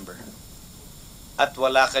member. At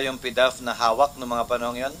wala kayong PDAF na hawak ng mga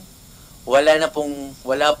panahon yon? Wala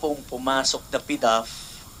pong pumasok na PDAF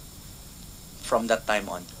from that time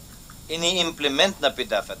on. Ini-implement na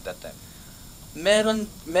PDAF at that time?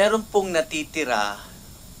 Meron pong natitira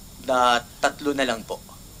na 3 na lang po.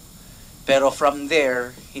 Pero from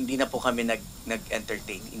there, hindi na po kami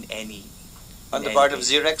nag-entertain in any. On the part of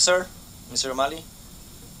ZIREC, sir? Mr. Umali?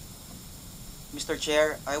 Mr.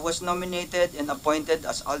 Chair, I was nominated and appointed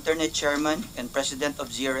as alternate chairman and president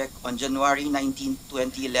of ZIREC on January 19,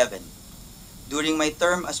 2011. During my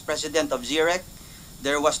term as president of ZIREC,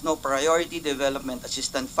 there was no priority development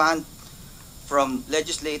assistance fund from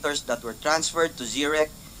legislators that were transferred to ZIREC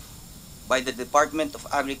by the Department of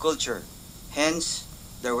Agriculture. Hence,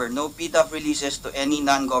 there were no PDAF releases to any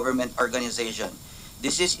non-government organization.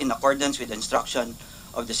 This is in accordance with the instruction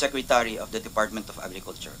of the Secretary of the Department of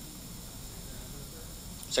Agriculture.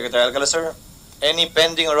 Secretary Alcala, sir, any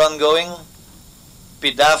pending or ongoing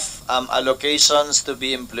PDAF allocations to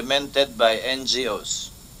be implemented by NGOs?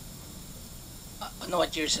 Ano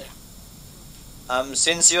what year, sir?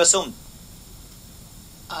 Since you assumed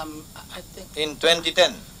I think in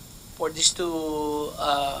 2010, for these two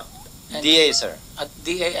DA, sir. At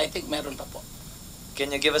DA, I think meron pa po.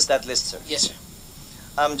 Can you give us that list, sir? Yes, sir.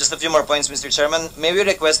 Just a few more points, Mr. Chairman. May we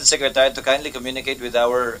request the Secretary to kindly communicate with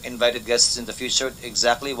our invited guests in the future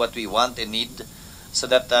exactly what we want and need so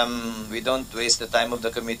that we don't waste the time of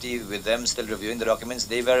the committee with them still reviewing the documents.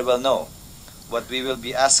 They very well know what we will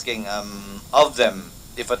be asking of them,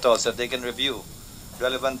 if at all, so that they can review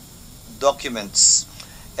relevant documents.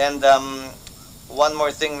 And one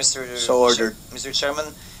more thing, Mr. So ordered. Mr.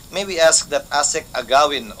 Chairman, may we ask that Asek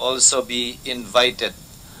Agawin also be invited?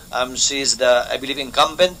 She is the, I believe,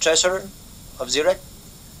 incumbent treasurer of ZIREC.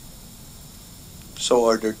 So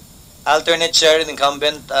ordered. Alternate chair and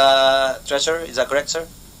incumbent treasurer, is that correct, sir?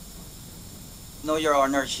 No, Your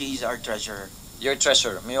Honor, she's our treasurer. Your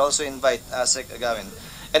treasurer. May you also invite Asek Agawin.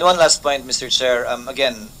 And one last point, Mr. Chair.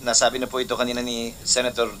 Again, nasabi na po ito kanina ni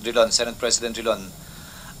Senator Drilon, Senate President Drilon.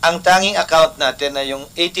 Ang tanging account natin na yung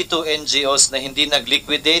 82 NGOs na hindi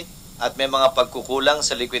nag-liquidate at may mga pagkukulang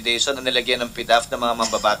sa liquidation na nilagyan ng PDAF ng mga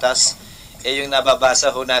mambabatas, yung nababasa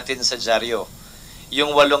ho natin sa dyaryo.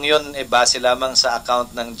 Yung 8 yun, base lamang sa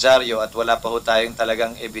account ng dyaryo at wala pa ho tayong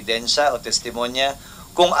talagang ebidensya o testimonya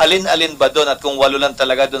kung alin-alin ba doon at kung 8 lang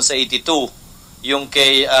talaga doon sa 82, yung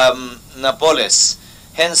kay Napoles.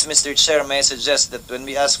 Hence, Mr. Chair, may I suggest that when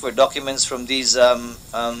we ask for documents from these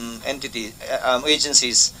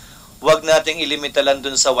agencies, wag nating ilimita lang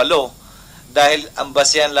doon sa 8 dahil ang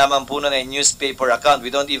basehan lamang po na newspaper account.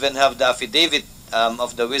 We don't even have the affidavit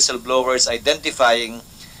of the whistleblowers identifying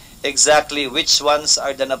exactly which ones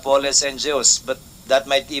are the Napoles NGOs. But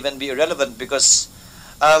that might even be irrelevant because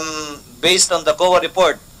based on the COA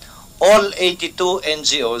report, all 82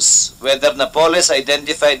 NGOs, whether Napoles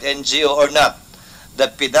identified NGO or not,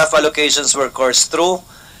 that PDAF allocations were coursed through,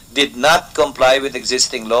 did not comply with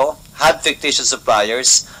existing law, had fictitious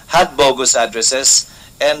suppliers, had bogus addresses,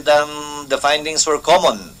 and the findings were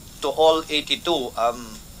common to all 82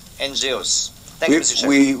 NGOs. Thank you, Mr.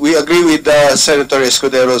 Chair. We agree with Senator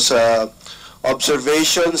Escudero's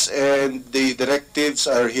observations, and the directives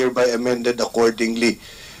are hereby amended accordingly.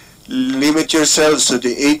 Limit yourselves to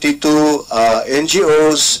the 82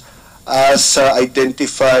 NGOs as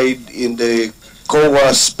identified in the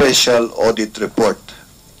COA Special Audit Report.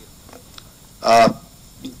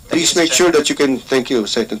 Please make sure that you can, thank you,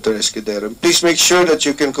 Senator Escudero. Please make sure that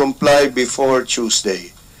you can comply before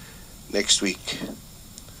Tuesday next week.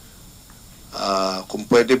 Kung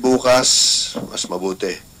pwede bukas, mas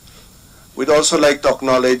mabuti. We'd also like to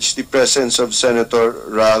acknowledge the presence of Senator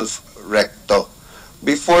Ralph Recto.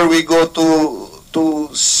 Before we go to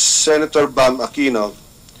Senator Bam Aquino,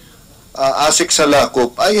 Asik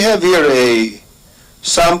Salakop, I have here a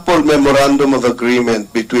sample memorandum of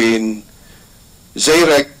agreement between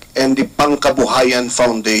ZIREC and the Pangkabuhayan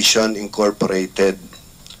Foundation Incorporated.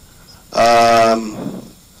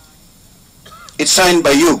 It's signed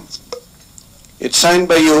by you. It's signed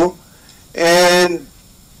by you, and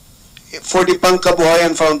for the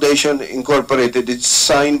Pangkabuhayan Foundation Incorporated, it's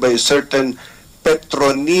signed by a certain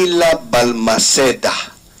Petronila Balmaceda.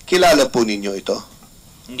 Kilala po ninyo ito?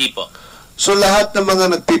 Hindi po. So lahat ng mga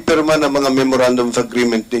nagpipirma ng mga memorandum of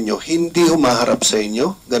agreement ninyo, hindi humaharap sa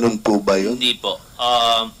inyo? Ganun po ba yun? Hindi po.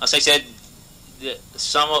 As I said,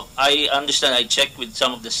 I understand, I checked with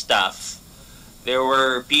some of the staff. There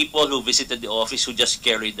were people who visited the office who just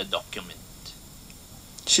carried the document.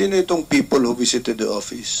 Sino itong people who visited the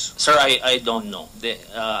office? Sir, I don't know.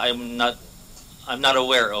 I'm not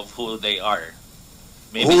aware of who they are.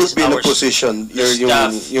 Maybe Who would be in a our position?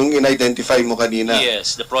 staff. Yung in-identify mo kanina.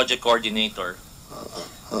 Yes, the project coordinator.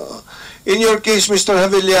 In your case, Mr.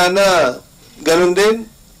 Javellana, ganun din?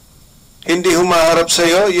 Hindi humaharap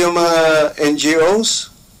sa'yo yung mga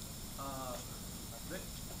NGOs?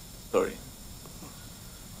 Sorry.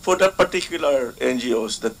 For that particular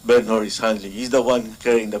NGOs that Ben-Hur is handling, he's the one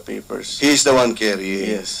carrying the papers. He's the one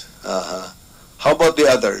carrying? Yes. How about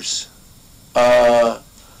the others?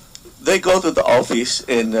 They go to the office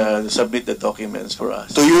and submit the documents for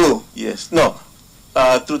us. To you? Yes. No.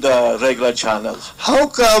 To the regular channels. How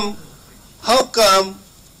come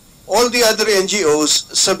all the other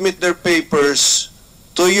NGOs submit their papers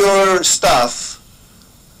to your staff,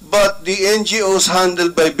 but the NGOs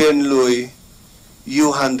handled by Ben Lui,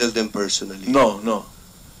 you handle them personally? No, no.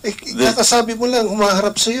 Eh, kakasabi mo lang,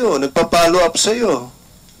 humaharap sa'yo, nagpa-follow up sa'yo.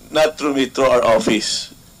 Not through me, through our office.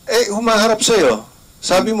 Eh, humaharap sa'yo.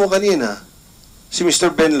 Sabi mo kanina, si Mr.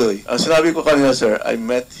 Benloy. Ang sinabi ko kanina, sir, I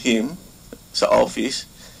met him sa office,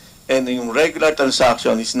 and yung regular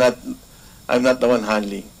transaction is not, I'm not the one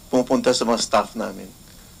handling. Pupunta sa mga staff namin.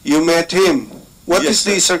 You met him. What Yes, is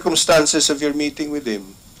the circumstances of your meeting with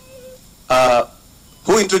him?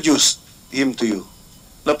 Who introduced him to you?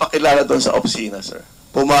 Napakilala doon sa opisina, sir.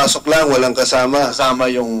 Pumasok lang, walang kasama.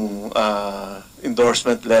 Kasama yung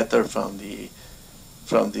endorsement letter from the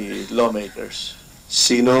lawmakers.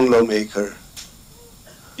 Sinong lawmaker?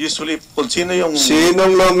 Usually, kung sino yung...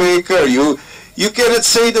 Sinong lawmaker? You cannot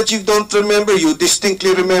say that you don't remember. You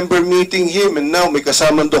distinctly remember meeting him, and now may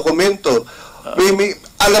kasamang dokumento.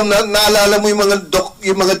 Naalala mo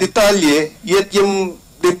yung mga detalye, yet yung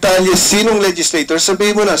detalye, sinong legislator,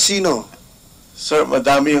 sabihin mo na, sino? Sir,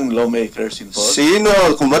 madami yung lawmakers involved. Sino?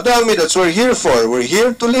 Kung madami, that's what we're here for. We're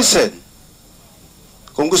here to listen.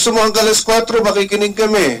 Kung gusto mo hanggang alas 4, makikinig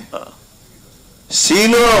kami.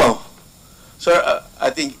 Sino? Sir,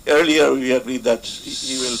 I think earlier we agreed that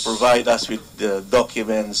he will provide us with the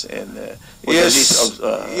documents and with the list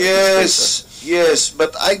of... Yes,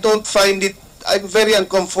 but I don't find it, I'm very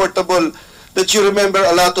uncomfortable that you remember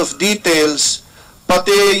a lot of details,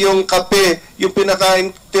 pati yung kape, yung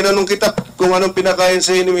pinakain, tinanong kita kung anong pinakain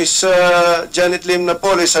sa ni Miss Janet Lim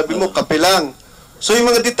Napoles, sabi mo, kape lang. So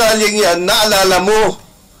yung mga detalyeng yan, naalala mo.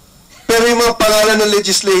 Pero yung mga pangalan ng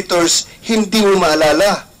legislators, hindi mo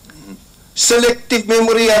maalala. Selective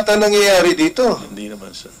memory yata nangyayari dito. Hindi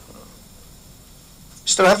naman, sir.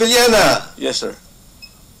 Mr. Javillana. Yes, sir.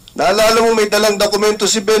 Naalala mo may dalang dokumento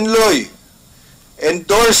si Benloy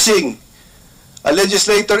endorsing, a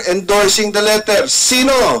legislator endorsing the letter.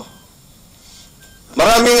 Sino?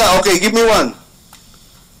 Marami nga. Okay, give me one.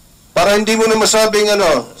 Para hindi mo na masabing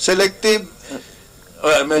selective.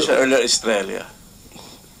 I mentioned earlier Australia.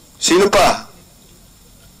 Sino pa?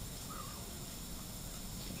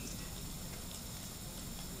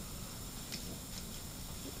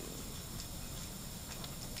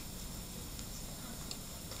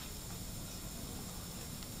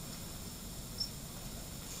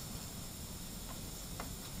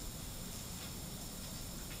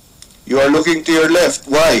 You are looking to your left.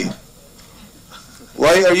 Why?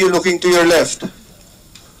 Why are you looking to your left?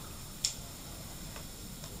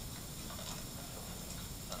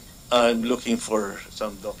 I'm looking for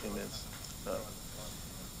some documents.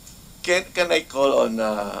 Can I call on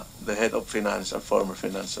the head of finance or former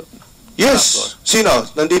finance? Yes. Sino?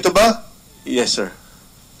 Nandito ba? Yes, sir.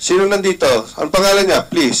 Sino nandito? Ang pangalan niya,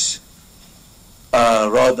 please?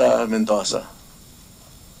 Rhoda Mendoza.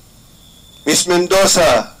 Miss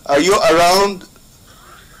Mendoza, are you around?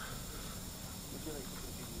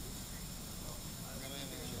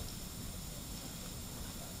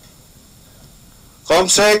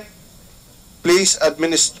 Comsec, please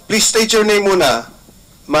state your name muna,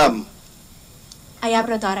 ma'am. I am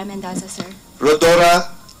Rodora Mendoza, sir. Rodora,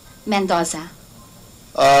 Mendoza.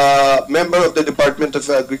 member of the Department of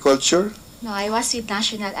Agriculture? No, I was with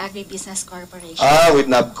National Agribusiness Corporation. With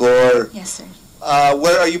NABCOR. Yes, sir.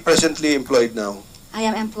 Where are you presently employed now? I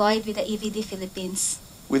am employed with the EVD Philippines.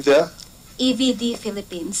 With the? EVD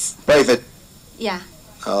Philippines. Private? Yeah.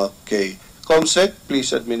 Okay. Comsec,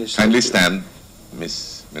 please administer. Kindly stand,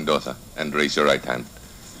 Ms. Mendoza, and raise your right hand.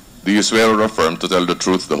 Do you swear or affirm to tell the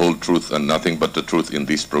truth, the whole truth, and nothing but the truth in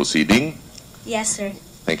this proceeding? Yes, sir.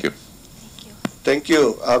 Thank you. Thank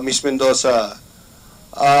you, Ms. Mendoza.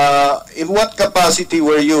 In what capacity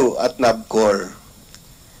were you at NABCOR?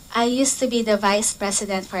 I used to be the Vice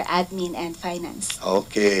President for Admin and Finance.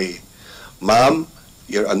 Okay. Ma'am,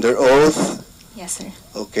 you're under oath. Yes, sir.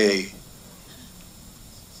 Okay.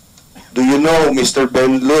 Do you know Mr.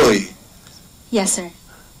 Ben Loy? Yes, sir.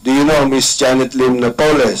 Do you know Miss Janet Lim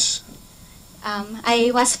Napoles?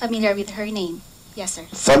 I was familiar with her name. Yes, sir.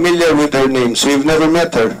 Familiar with her name, so you've never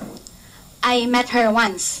met her? I met her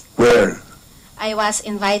once. Where? I was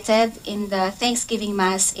invited in the Thanksgiving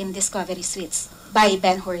Mass in Discovery Suites by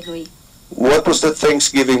Ben Horluy. What was the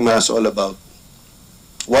Thanksgiving Mass all about?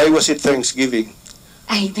 Why was it Thanksgiving?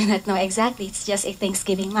 I do not know exactly. It's just a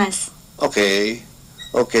Thanksgiving Mass. Okay.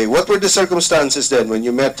 Okay. What were the circumstances then when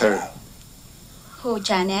you met her? Who,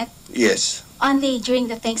 Janet? Yes. Only during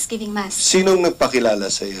the Thanksgiving Mass. Sinong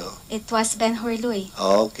nagpakilala sa iyo? It was Ben Horluy.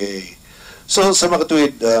 Okay. So, sa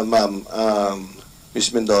makatuwid, ma'am,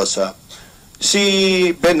 Ms. Mendoza,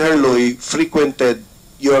 si Ben Horluy frequented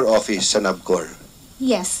your office sa NABCOR?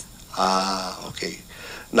 Yes. Okay.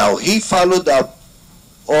 Now, he followed up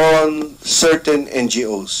on certain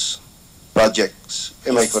NGOs, projects.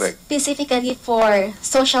 Am I correct? Specifically for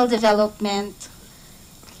social development,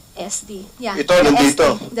 SD. Yeah. Ito, the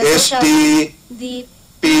nandito. SD, the social, the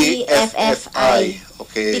PFFI.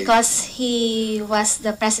 Okay. Because he was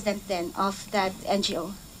the president then of that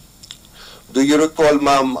NGO. Do you recall,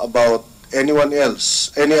 ma'am, about anyone else,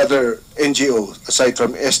 any other NGO aside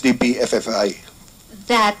from SDP FFI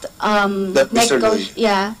That that Mr. Loy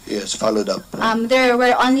yeah. yes, followed up? There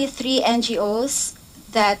were only 3 NGOs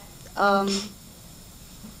that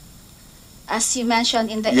as you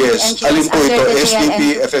mentioned in the Yes, NGOs alin po under ito? the SDP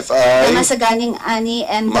JLN, FFI, the Masaganing Ani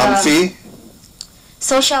and MAMFI,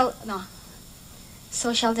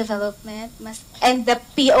 social development and the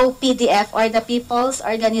POPDF, or the People's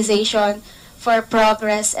Organization for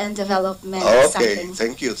Progress and Development. Okay,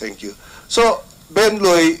 something. thank you. So, Ben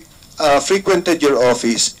Loy frequented your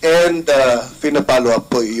office and pinapollow up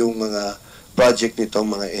po yung mga project nitong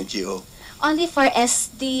mga NGO. Only for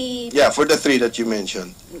SD. Yeah, for the 3 that you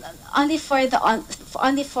mentioned. Only for one.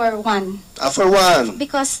 For one.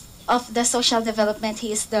 Because of the social development,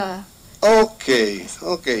 he is the. Okay.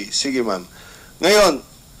 Sige, ma'am. Ngayon,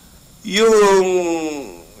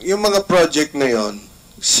 yung mga project na yon,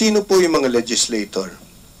 sino po yung mga legislator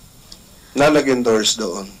na nag-endorse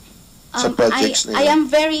doon sa projects na I yun? am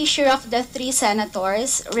very sure of the 3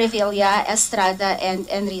 senators, Revilla, Estrada, and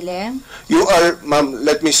Enrile. You are, ma'am,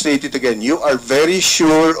 let me state it again. You are very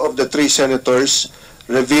sure of the 3 senators,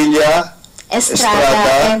 Revilla,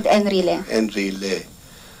 Estrada, and Enrile. Enrile.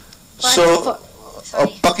 So,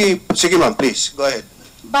 sige ma'am, please, go ahead.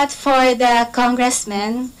 But for the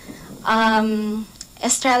congressmen,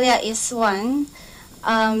 Estrella is one.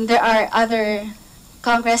 There are other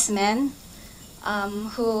congressmen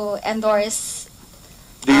who endorse.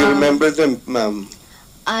 Do you remember them, ma'am?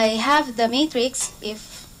 I have the matrix.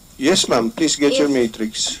 If Yes, ma'am. Please get your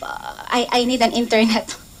matrix. I need an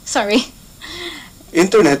internet. Sorry.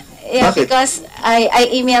 Internet? Yeah, Bakit? because I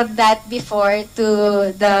emailed that before to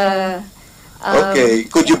the. Okay.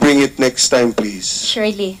 Could you bring it next time, please?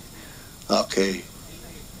 Surely. Okay.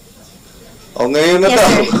 O, ngayon na Yes, daw.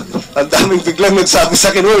 sir. Ang daming biglang nagsabi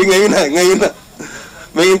sa akin, "Uy, ngayon na.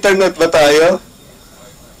 May internet ba tayo?"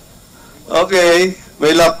 Okay.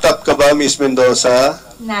 May laptop ka ba, Miss Mendoza?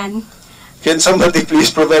 None. Can somebody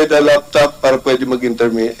please provide a laptop para pwede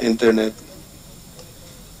mag-internet?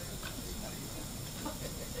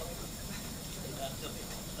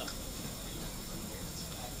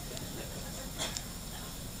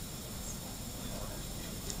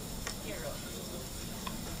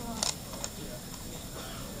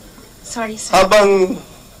 Sorry, sir.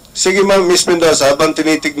 Sige ma'am, Miss Mendoza, habang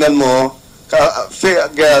tinitignan mo,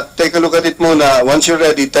 take a look at it muna. Once you're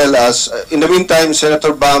ready, tell us. In the meantime,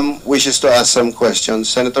 Senator Bam wishes to ask some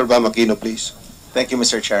questions. Senator Bam Aquino, please. Thank you,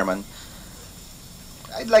 Mr. Chairman.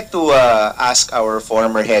 I'd like to ask our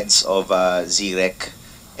former heads of ZREC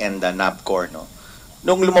and NABCOR, no?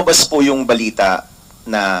 Nung lumabas po yung balita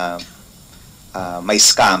na may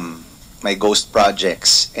scam, may ghost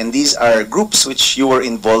projects, and these are groups which you were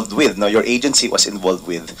involved with, no? Your agency was involved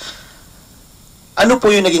with. Ano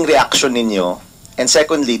po yung naging reaction ninyo? And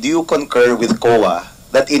secondly, do you concur with COA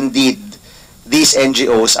that indeed these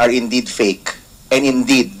NGOs are indeed fake and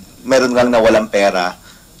indeed meron lang nawalang pera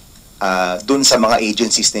dun sa mga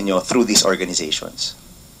agencies ninyo through these organizations?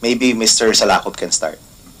 Maybe Mr. Salakot can start.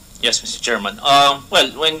 Yes, Mr. Chairman.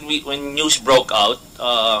 Well, when news broke out,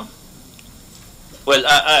 well,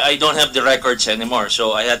 I don't have the records anymore,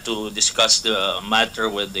 so I had to discuss the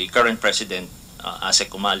matter with the current president,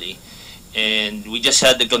 Asek Umali, and we just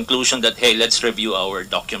had the conclusion that, hey, let's review our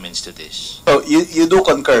documents to this. So you do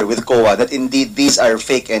concur with COA that indeed these are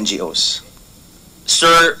fake NGOs?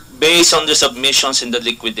 Sir, based on the submissions and the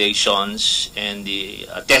liquidations and the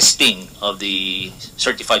testing of the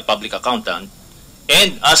certified public accountant,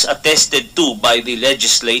 and as attested to by the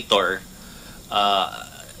legislator,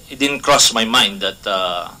 it didn't cross my mind that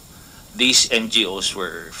these NGOs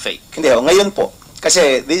were fake. Hindi, ngayon po.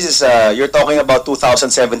 Kasi this is, you're talking about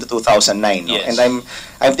 2007 to 2009. No? Yes. And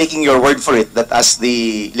I'm taking your word for it that as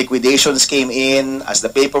the liquidations came in, as the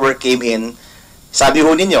paperwork came in, sabi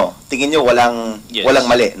ho ninyo, tingin nyo walang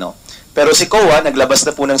mali. No? Pero si COA, naglabas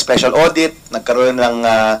na po ng special audit, nagkaroon ng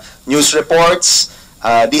news reports.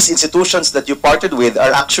 These institutions that you partnered with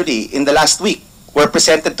are actually, in the last week, were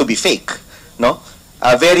presented to be fake. No?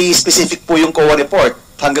 Very specific po yung COA report.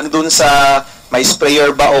 Hanggang dun sa may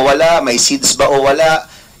sprayer ba o wala, may seeds ba o wala,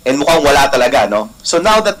 and mukhang wala talaga, no? So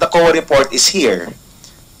now that the COA report is here,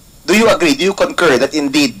 do you agree, do you concur that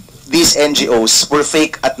indeed these NGOs were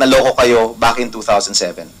fake at naloko kayo back in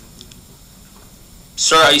 2007?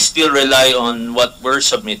 Sir, I still rely on what were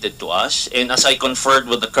submitted to us, and as I conferred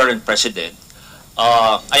with the current president,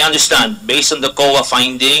 I understand, based on the COA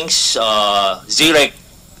findings, ZIREC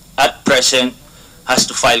at present has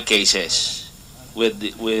to file cases with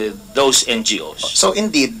those NGOs. So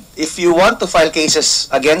indeed, if you want to file cases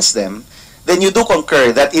against them, then you do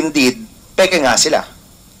concur that indeed, peke nga sila.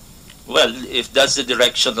 Well, if that's the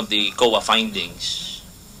direction of the COA findings,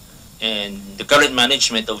 and the current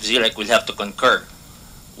management of ZIREC will have to concur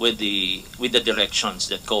with the directions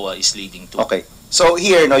that COA is leading to. Okay. So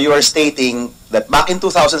here, no, you are stating that back in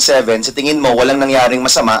 2007, sa tingin mo, walang nangyaring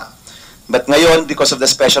masama, but ngayon, because of the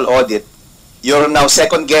special audit, you're now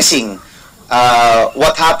second-guessing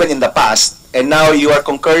what happened in the past, and now you are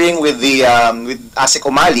concurring with the with ASEC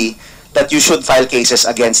Umali that you should file cases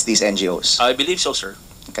against these NGOs. I believe so, sir.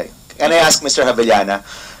 Okay. Can I ask Mr. Javellana,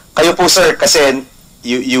 kayo po, sir, kasi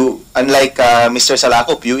you unlike Mr.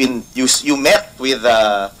 Salakop, you met with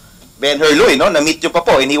Ben Herluy, no? Na-meet nyo pa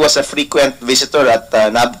po, and he was a frequent visitor at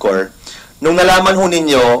NABCOR. Nung nalaman ho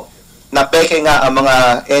ninyo na peke nga ang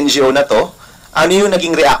mga NGO na to, ano yung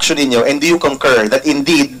naging reaction ninyo, and do you concur that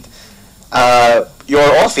indeed your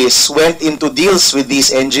office went into deals with these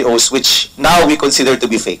NGOs which now we consider to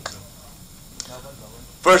be fake?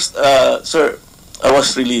 First, sir, I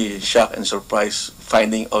was really shocked and surprised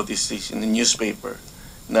finding all these things in the newspaper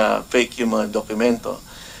na fake yung mga dokumento.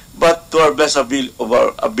 But to our best of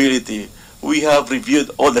our ability, we have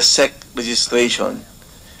reviewed all the SEC registration,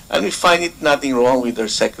 and we find it nothing wrong with their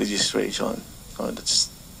SEC registration.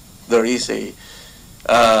 There is a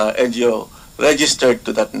NGO registered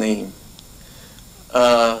to that name.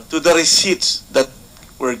 To the receipts that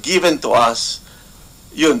were given to us,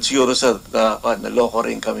 yun, siguro sir, naloko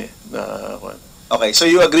rin kami. Okay, so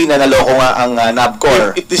you agree na naloko nga ang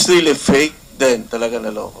NABCOR? If it is really fake, then talaga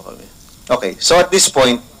naloko kami. Okay, so at this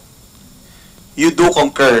point, you do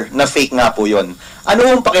concur na fake nga po yun. Ano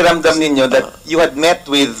yung pakiramdam ninyo that you had met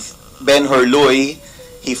with Ben Herluy,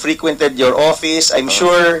 he frequented your office, I'm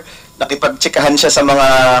sure nakipag-checkahan siya sa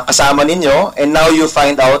mga kasama ninyo, and now you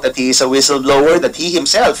find out that he is a whistleblower, that he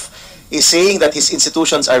himself is saying that his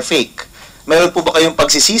institutions are fake. Meron po ba kayong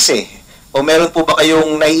pagsisisi? O meron po ba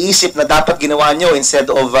kayong naiisip na dapat ginawa nyo instead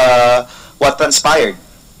of what transpired?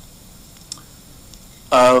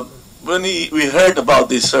 When we heard about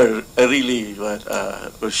this, sir, I really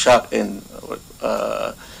was shocked and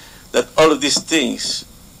that all of these things,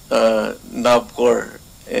 NABCOR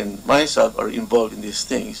and myself are involved in these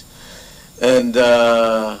things. And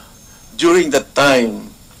during that time,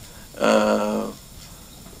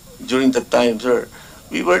 sir,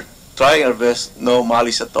 we were trying our best, no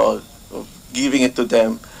malice at all, of giving it to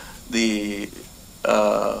them,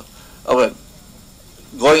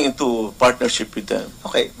 going into partnership with them.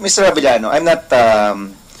 Okay, Mr. Avellano, I'm not,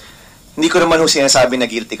 hindi ko naman sinasabi na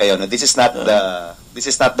guilty kayo, no? This is not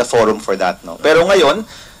the forum for that, no? Pero ngayon,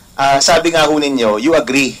 sabi nga ho ninyo, you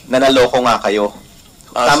agree na naloko nga kayo.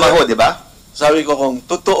 Tama ho, di ba? Sabi ko, kung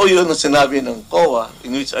totoo yun ang sinabi ng COA,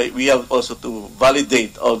 in which we have also to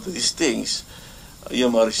validate all these things,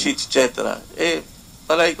 yung mga receipts, etc.,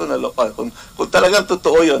 palagi ko naloko. Kung talagang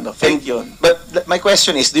totoo yun, na fake yun. But my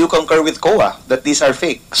question is, do you concur with COA that these are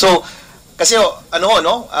fake? So, kasi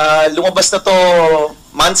lumabas na to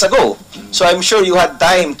months ago. So I'm sure you had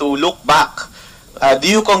time to look back. Do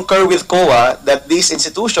you concur with COA that these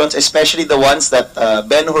institutions, especially the ones that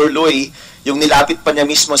Ben Herluy, yung nilapit pa niya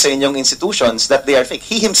mismo sa inyong institutions, that they are fake?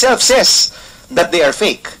 He himself says that they are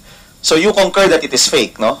fake. So you concur that it is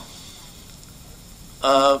fake, no?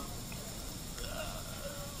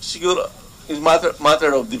 Siguro, in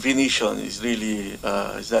matter of definition is really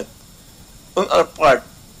is that on our part,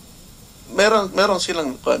 meron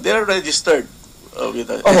silang, they are registered with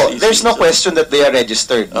the SEC. There's no question that they are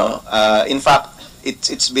registered. No? In fact,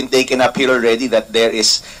 it's been taken up here already that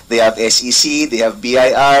they have SEC, they have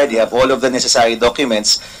BIR, they have all of the necessary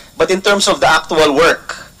documents. But in terms of the actual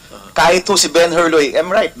work, kahit si Ben Herluy,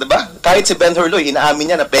 I'm right, diba? Kahit si Ben Herluy, inaamin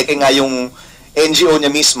niya na peke nga yung NGO niya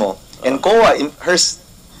mismo. And COA,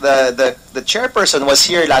 the chairperson was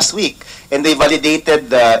here last week, and they validated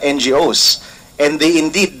the NGOs, and they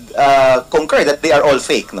indeed concur that they are all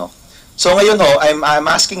fake, no? So ngayon ho, I'm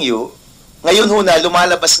asking you, ngayon ho na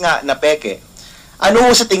lumalabas nga na peke, ano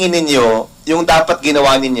ho sa tingin ninyo yung dapat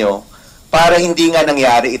ginawa ninyo para hindi nga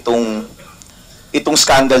nangyari itong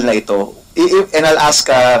scandal na ito? And I'll ask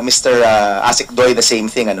Mr. Asik Doy the same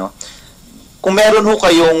thing, ano? Kung meron ho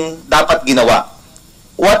kayong dapat ginawa,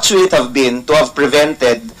 what should it have been to have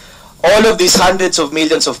prevented all of these hundreds of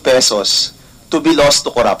millions of pesos to be lost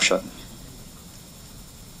to corruption?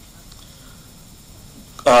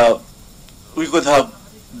 We could have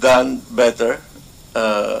done better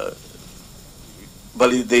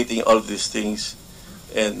validating all these things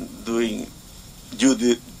and doing due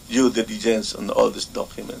diligence on all these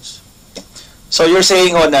documents. So you're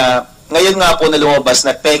saying ho na ngayon nga po na lumabas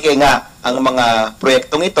na peke nga ang mga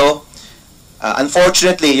proyektong ito,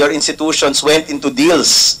 unfortunately, your institutions went into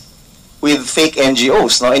deals with fake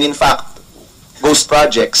NGOs, no? And in fact, ghost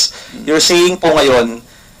projects. You're saying po ngayon,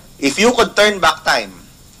 if you could turn back time,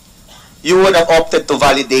 you would have opted to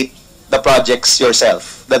validate the projects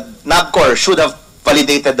yourself. That NABCOR should have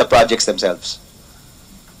validated the projects themselves.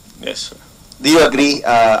 Yes, sir. Do you agree,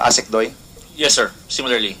 Asik Doy? Yes, sir.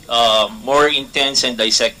 Similarly, more intense and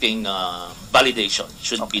dissecting validation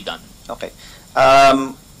should be done. Okay.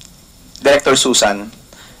 Director Susan,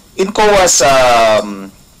 in COA's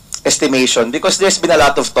estimation, because there's been a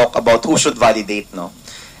lot of talk about who should validate, no?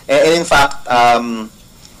 And in fact,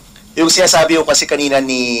 yung sinasabi ko kasi kanina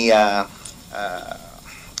ni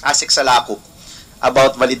Asik Salakop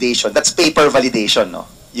about validation, that's paper validation, no?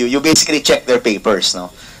 You basically check their papers,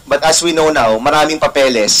 no? But as we know now, maraming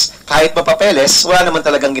papeles, kahit papeles, wala naman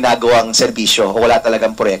talagang ginagawang serbisyo, wala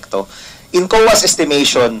talagang proyekto. In COA's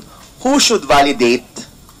estimation, who should validate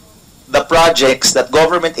the projects that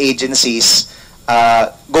government agencies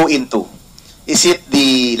go into? Is it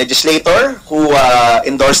the legislator who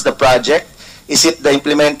endorsed the project? Is it the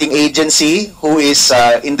implementing agency who is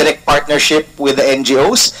in direct partnership with the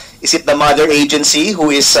NGOs? Is it the mother agency who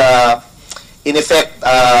is, in effect,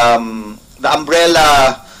 the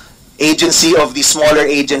umbrella agency of the smaller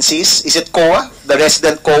agencies? Is it COA, the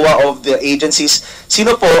resident COA of the agencies?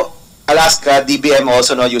 Sino po, Alaska, DBM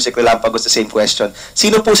also, no, Yusek Relampagos, the same question.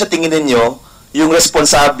 Sino po sa tingin ninyo yung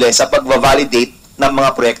responsable sa pag-validate ng mga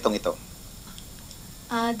proyektong ito?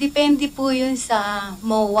 Depende po yun sa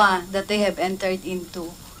MOA that they have entered into.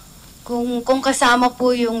 Kung kasama po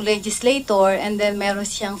yung legislator and then meron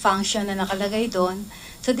siyang function na nakalagay doon,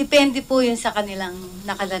 so depende po yun sa kanilang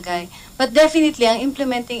nakalagay. But definitely, ang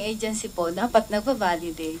implementing agency po dapat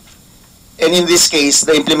nagpa-validate. And in this case,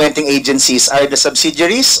 the implementing agencies are the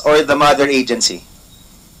subsidiaries or the mother agency?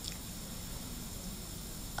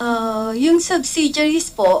 Yung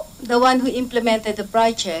subsidiaries po, the one who implemented the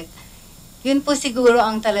project, yun po siguro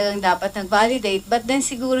ang talagang dapat nag-validate. But then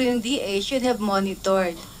siguro yung DA should have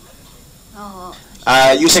monitored.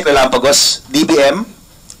 Yusek Relampagos, DBM?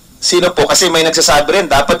 Sino po? Kasi may nagsasabi rin,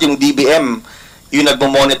 dapat yung DBM yung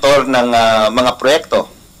nagmo-monitor ng mga proyekto.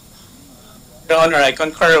 Your Honor, I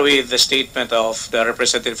concur with the statement of the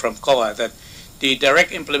representative from COA that the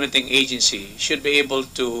direct implementing agency should be able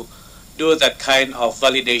to do that kind of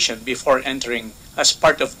validation before entering as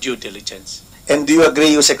part of due diligence. And do you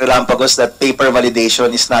agree, Yusek Relampagos, that paper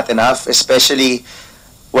validation is not enough, especially,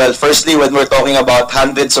 well, firstly, when we're talking about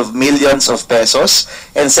hundreds of millions of pesos,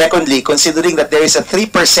 and secondly, considering that there is a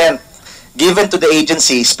 3% given to the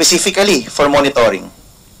agency specifically for monitoring?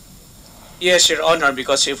 Yes, Your Honor,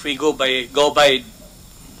 because if we go by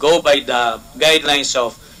the guidelines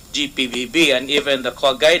of GPBB and even the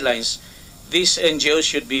COA guidelines, these NGOs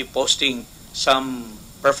should be posting some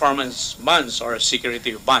performance bonds or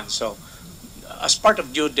security bonds. So, as part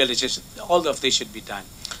of due diligence, all of this should be done.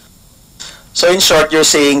 So in short, you're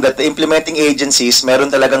saying that the implementing agencies meron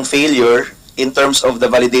talagang failure in terms of the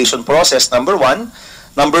validation process, number one.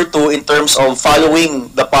 Number two, in terms of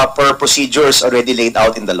following the proper procedures already laid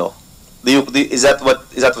out in the law. Is that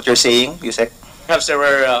what you're saying, Yusek? Perhaps there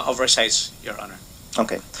were oversights, Your Honor.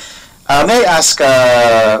 Okay. May I ask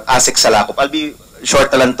Asik Salakop? I'll be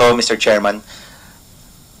short na lang to, Mr. Chairman.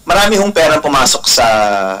 Marami hong perang pumasok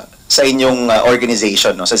sa inyong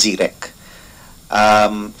organization, no, sa ZIREC.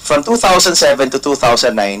 From 2007 to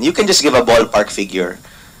 2009, you can just give a ballpark figure.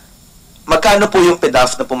 Magkano po yung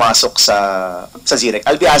PDAF na pumasok sa ZIREC?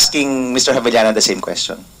 I'll be asking Mr. Javellana the same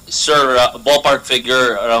question. Sir, ballpark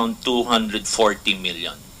figure around 240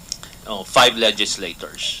 million. 5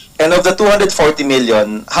 legislators. And of the 240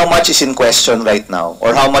 million, how much is in question right now?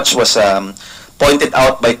 Or how much was pointed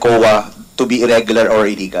out by COA to be irregular or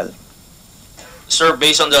illegal? Sir,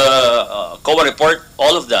 based on the COA report,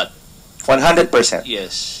 all of that. 100%?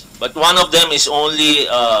 Yes. But one of them is only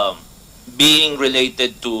being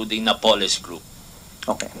related to the Napoles group.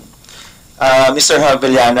 Okay. Mr.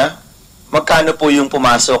 Javellana, magkano po yung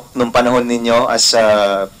pumasok nung panahon ninyo as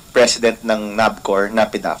president ng NABCOR na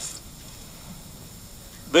PDAF?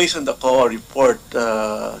 Based on the COA report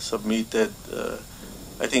submitted,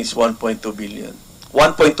 I think it's 1.2 billion.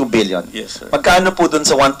 1.2 billion? Yes, sir. Magkano po dun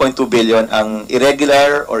sa 1.2 billion ang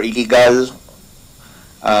irregular or illegal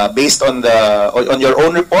based on your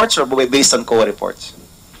own reports or based on COA reports?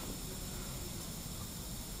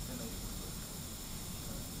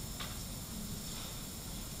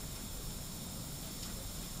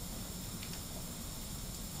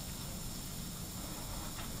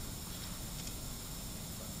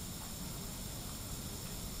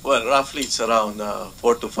 Well, roughly it's around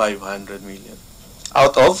 400 to 500 million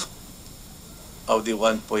Out of? of the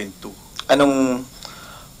 1.2. Anong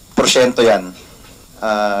porsyento yan?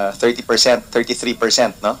 30%,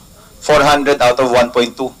 33%, no? 400 out of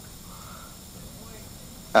 1.2.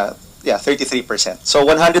 Yeah, 33%. So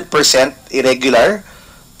 100% irregular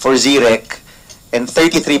for ZREC and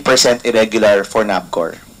 33% irregular for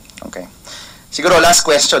NABCOR. Okay. Siguro last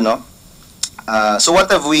question, no? So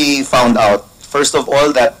what have we found out? First of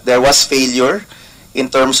all, that there was failure in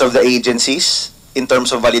terms of the agencies, in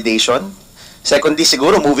terms of validation. Secondly,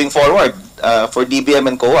 siguro moving forward, for DBM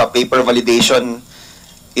and COA, paper validation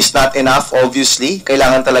is not enough, obviously.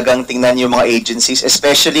 Kailangan talagang tingnan yung mga agencies,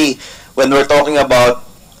 especially when we're talking about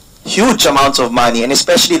huge amounts of money, and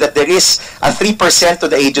especially that there is a 3% to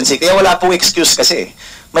the agency. Kaya wala pong excuse kasi.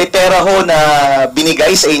 May pera ho na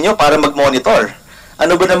binigay sa inyo para mag-monitor.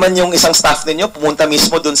 Ano ba naman yung isang staff ninyo pumunta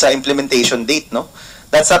mismo dun sa implementation date, no?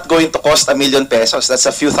 That's not going to cost 1 million pesos. That's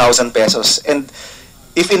a few thousand pesos. And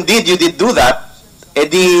if indeed you did do that,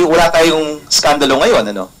 edi wala tayong skandalo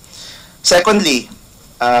ngayon, ano? Secondly,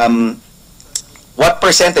 what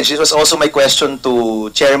percentage? This was also my question to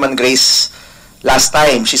Chairman Grace last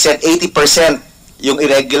time. She said 80% yung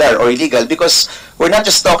irregular or illegal, because we're not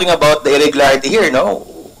just talking about the irregularity here, no?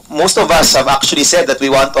 Most of us have actually said that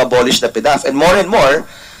we want to abolish the PDAF, and more,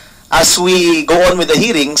 as we go on with the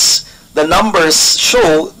hearings, the numbers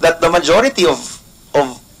show that the majority of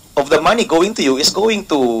the money going to you is going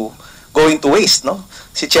to waste, no?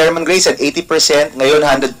 Si Chairman Grace said 80%, ngayon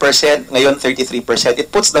 100%, ngayon 33%.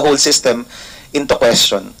 It puts the whole system into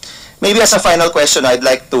question. Maybe as a final question, I'd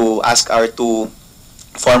like to ask our two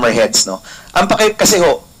former heads, no? Ang kasi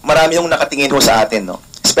ho, marami yung nakatingin ho sa atin, no?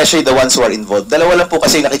 Especially the ones who are involved. Dalawa lang po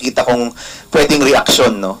kasi nakikita kong pwedeng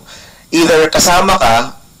reaksyon, no? Either kasama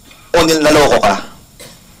ka o naloko ka.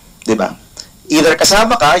 Diba? Either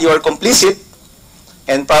kasama ka, you are complicit,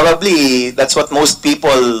 and probably that's what most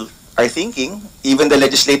people are thinking, even the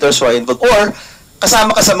legislators who are involved, or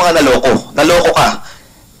kasama ka sa mga naloko ka.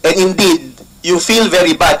 And indeed, you feel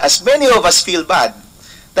very bad, as many of us feel bad,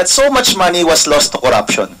 that so much money was lost to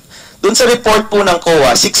corruption. Doon sa report po ng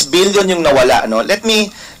COA, 6 billion yung nawala, no?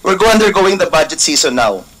 We're undergoing the budget season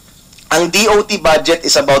now. Ang DOT budget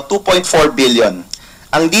is about 2.4 billion.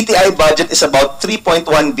 Ang DTI budget is about 3.1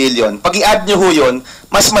 billion. Pag i-add nyo ho yun,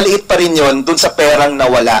 mas maliit pa rin yun dun sa perang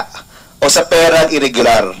nawala o sa perang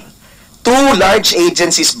irregular. Two large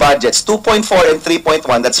agencies' budgets, 2.4 and 3.1,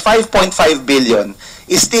 that's 5.5 billion,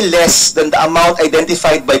 is still less than the amount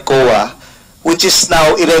identified by COA, which is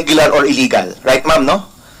now irregular or illegal. Right, ma'am, no?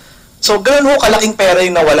 So, ganun ho kalaking pera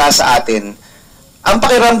yung nawala sa atin. Ang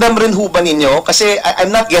pakiramdam rin ho ba ninyo, kasi I'm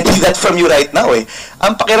not getting that from you right now, eh.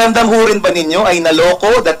 Ang pakiramdam ho rin ba ninyo ay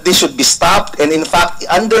naloko, that this should be stopped, and in fact,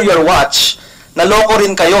 under your watch, naloko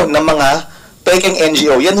rin kayo ng mga peking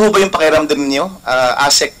NGO. Yan ho ba yung pakiramdam ninyo,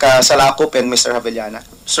 ASEC Salacop and Mr. Javellana?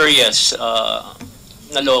 Sir, yes.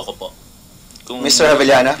 Naloko po. Kung Mr.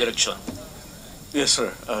 Javellana? Direksyon. Yes, sir.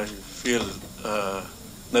 I feel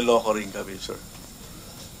naloko rin kami, sir.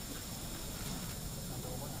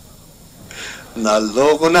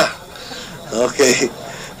 Naloko na. Okay.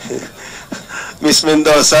 Ms.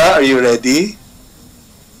 Mendoza, are you ready?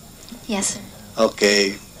 Yes, sir.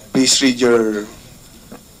 Okay. Please read your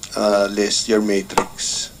list, your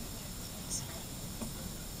matrix.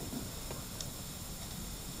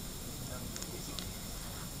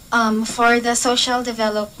 For the Social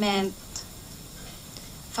Development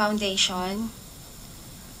Foundation,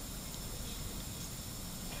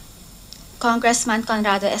 Congressman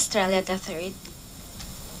Conrado Estrella III,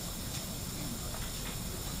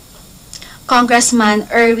 Congressman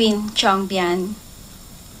Erwin Chongbian,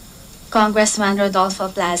 Congressman Rodolfo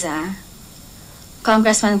Plaza,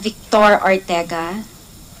 Congressman Victor Ortega,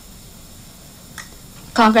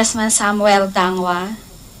 Congressman Samuel Dangwa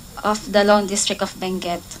of the Lone District of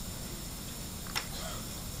Benguet,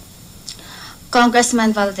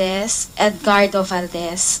 Congressman Valdez, Edgardo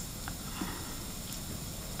Valdez,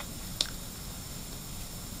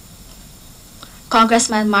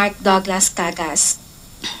 Congressman Mark Douglas Cagas,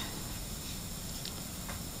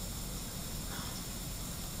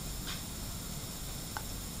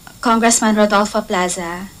 Congressman Rodolfo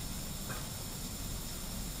Plaza.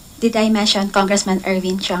 Did I mention Congressman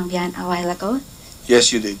Erwin Chongbian a while ago?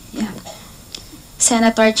 Yes, you did. Yeah.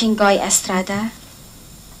 Senator Chingoy Estrada,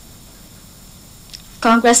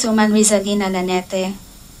 Congresswoman Rizalina Lanete,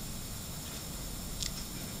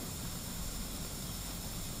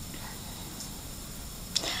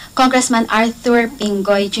 Congressman Arthur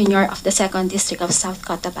Pingoy Jr. of the 2nd District of South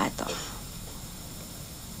Cotabato,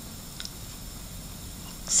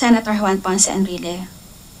 Senator Juan Ponce Enrile,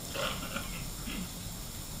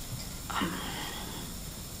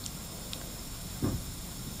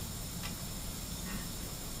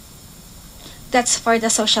 That's for the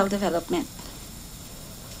social development.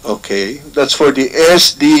 Okay, that's for the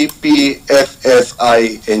SDPFFI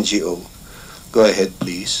NGO. Go ahead,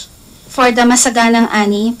 please. For the Masaganang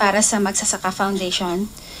Ani para sa Magsasaka Foundation,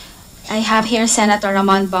 I have here Senator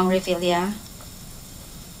Ramon Bong Revilla.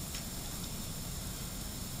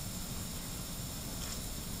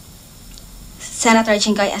 Senator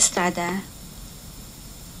Jinggoy Estrada.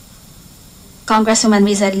 Congresswoman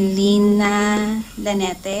Rizalina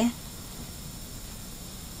Lanete.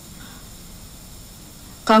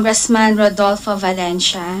 Congressman Rodolfo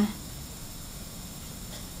Valencia.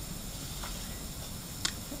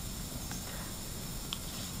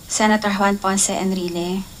 Senator Juan Ponce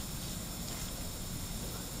Enrile.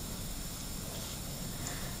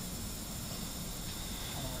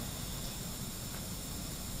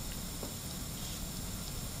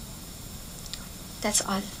 That's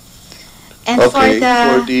all. And Okay,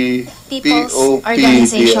 for the People's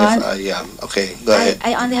Organization, POPDFI, yeah. Okay, go ahead.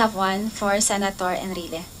 I only have one for Senator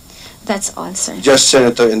Enrile. That's all, sir. Just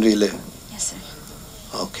Senator Enrile. Yes, sir.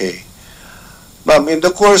 Okay. Ma'am, in the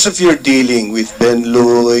course of your dealing with Ben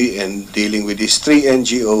Luy and dealing with these three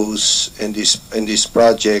NGOs and these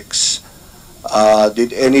projects,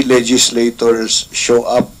 did any legislators show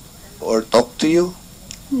up or talk to you?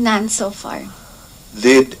 None so far.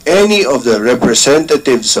 Did any of the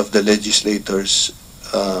representatives of the legislators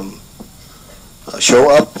show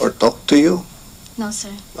up or talk to you? No,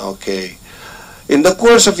 sir. Okay. In the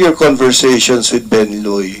course of your conversations with Ben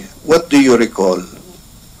Luy, what do you recall?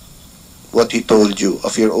 What he told you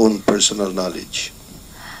of your own personal knowledge?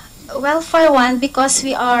 Well, for one, because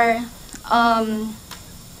we are,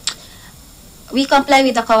 we comply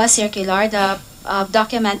with the COA circular, the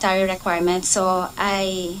documentary requirements. So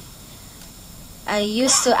I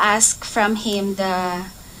used to ask from him the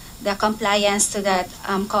compliance to that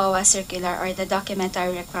COA circular or the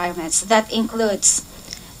documentary requirements. That includes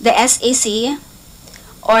the SEC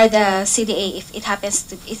or the CDA if it happens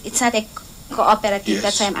to, it's not a cooperative, Yes.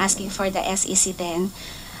 that's why I'm asking for the SEC then.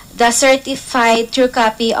 The certified true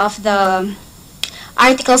copy of the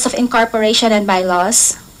articles of incorporation and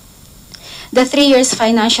bylaws, the 3 years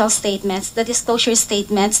financial statements, the disclosure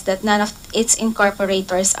statements that none of its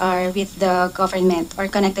incorporators are with the government or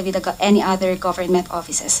connected with any other government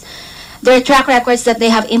offices. Their track records that they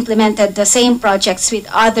have implemented the same projects with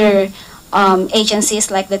other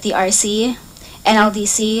agencies like the TRC,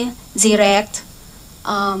 NLDC, ZIRECT,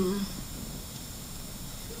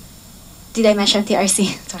 did I mention TRC?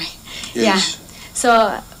 Sorry. Yes. Yeah. So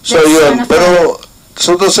So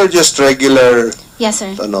so those are just regular, yes,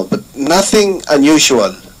 sir. but nothing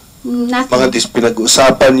unusual. Nothing. Mga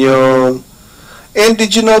pinag-usapan yun. And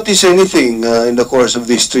did you notice anything in the course of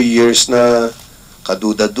these 3 years na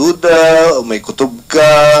kaduda-duda, o may kutob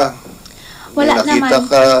ka, may Wala nakita naman.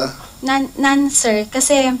 ka? None, sir.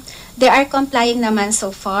 Kasi they are complying naman so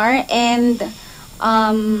far. And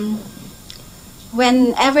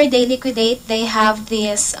whenever they liquidate, they have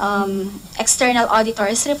this external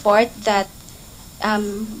auditor's report that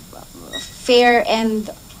fair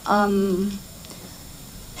and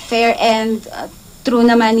true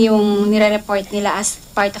naman yung nire-report nila as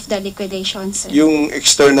part of the liquidation, sir. Yung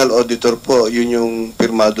external auditor po, yun yung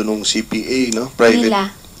pirmado ng CPA, no? Private.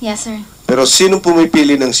 Nila. Yes, sir. Pero sino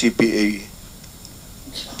pumipili ng CPA?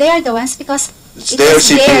 They are the ones because It's it their is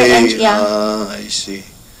CPA. their and, yeah. I see.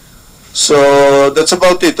 So, that's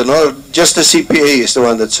about it, no? Just the CPA is the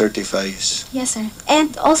one that certifies. Yes, sir.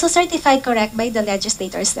 And also certified correct by the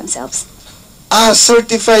legislators themselves.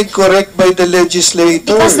 Certified correct by the legislators.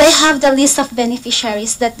 Because they have the list of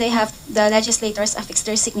beneficiaries that they have, the legislators affix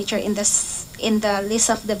their signature in the list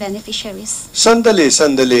of the beneficiaries. Sandali,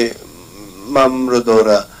 Ma'am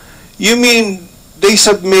Rodora. You mean they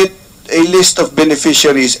submit a list of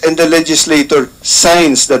beneficiaries and the legislator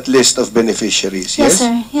signs that list of beneficiaries, yes? Yes,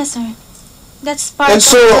 sir. Yes, sir. That's part And of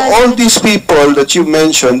so all these people that you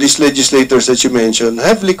mentioned, these legislators that you mentioned,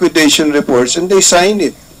 have liquidation reports and they sign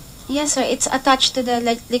it. Yes, sir. It's attached to the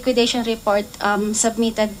liquidation report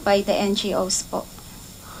submitted by the NGOs po.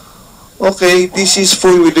 Okay, this is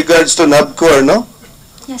full with regards to NABCOR, no?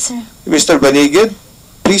 Yes, sir. Mr. Banigid,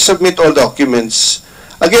 please submit all documents.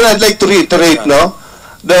 Again, I'd like to reiterate, no,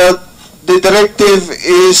 that the directive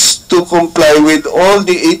is to comply with all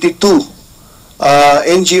the 82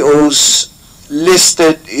 NGOs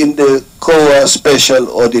listed in the COA Special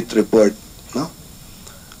Audit Report, no?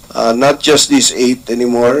 Not just these 8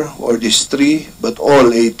 anymore, or these 3, but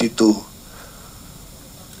all 82.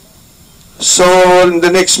 So, in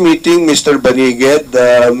the next meeting, Mr. Banigid,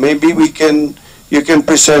 maybe you can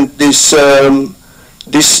present this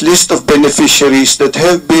this list of beneficiaries that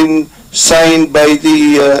have been signed by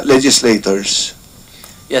the legislators?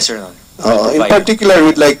 Yes, Your Honor. In particular, I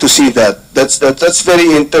would like to see that. That's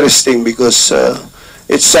very interesting because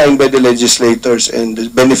it's signed by the legislators and the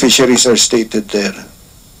beneficiaries are stated there.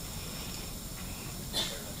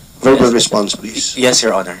 Verbal response, please. Yes,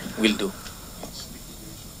 Your Honor. Will do.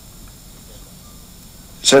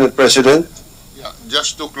 Senate President? Yeah,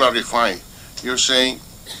 just to clarify, you're saying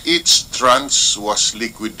each tranche was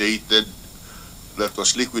liquidated,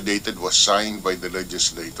 was signed by the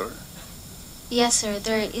legislator? Yes, sir.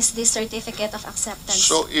 There is the certificate of acceptance.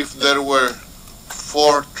 So if there were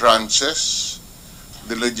 4 tranches,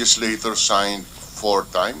 the legislator signed 4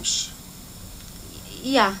 times?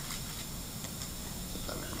 Yeah.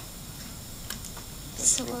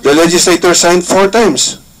 So, The legislator signed 4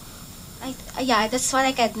 times? yeah, that's what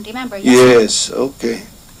I can remember. Yes, okay.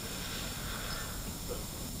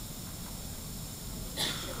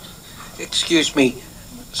 Excuse me.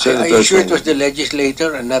 Are Senator you sure it Sonia. was the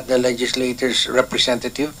legislator and not the legislator's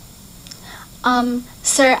representative?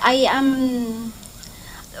 Sir, I am...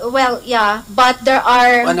 Well, yeah, but there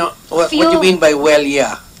are Ano, what do few... you mean by well,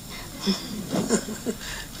 yeah?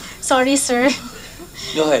 Sorry, sir.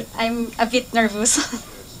 Go ahead. I'm a bit nervous.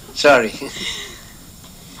 Sorry.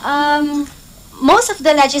 Most of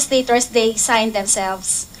the legislators, they sign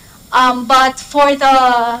themselves. But for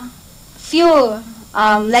the few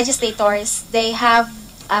legislators, they have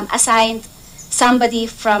assigned somebody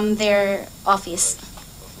from their office.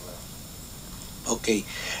 Okay.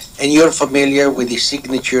 And you're familiar with the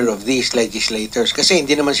signature of these legislators? Kasi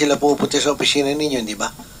hindi naman sila pupunta sa opisina ninyo, di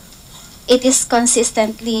ba? It is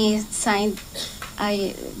consistently signed.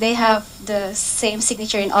 They have the same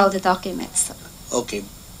signature in all the documents. Okay.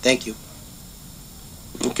 Thank you.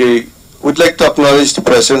 Okay. Would like to acknowledge the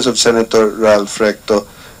presence of Senator Ralph Recto.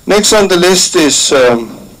 Next on the list is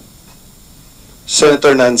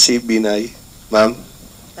Senator Nancy Binay. Ma'am.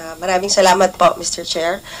 Maraming salamat po, Mr.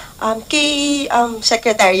 Chair. Kay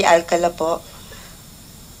Secretary Alcala po,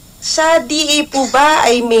 sa DA po ba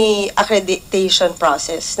ay may accreditation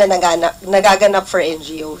process na nagaganap for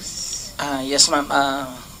NGOs? Yes, ma'am.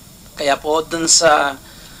 Kaya po dun sa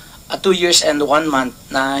 2 years and 1 month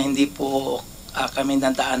na hindi po kami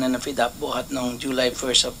nadaanan ng FIDAP buhat noong July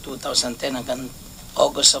 1st of 2010 hanggang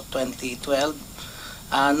August of 2012.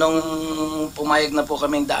 Nung pumayag na po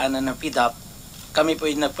kaming daanan ng FIDAP, kami po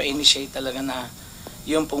yung nagpa-initiate talaga na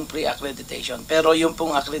yung pong pre-accreditation. Pero yung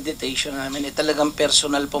pong accreditation namin, talagang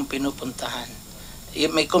personal pong pinupuntahan.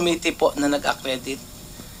 May committee po na nag-accredit.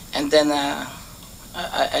 And then,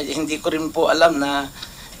 hindi ko rin po alam na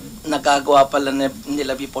nagagawa pala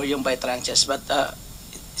nila before yung by tranches. But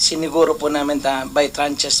siniguro po namin na by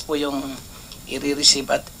tranches po yung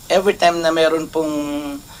i-receive. At every time na meron pong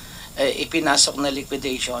ipinasok na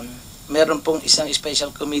liquidation, meron pong isang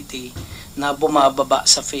special committee na bumababa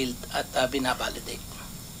sa field at binabalidate.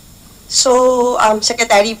 So,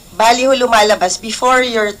 Secretary, bali ho lumalabas, before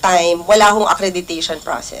your time, wala hong accreditation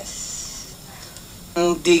process?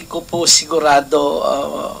 Hindi ko po sigurado,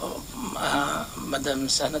 Madam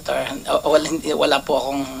Senator, wala po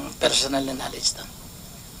akong personal knowledge doon.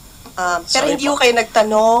 Pero hindi ho kayo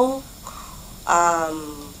nagtanong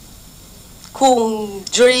kung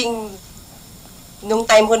during nung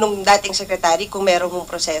time ko nung dating secretary kung meron mong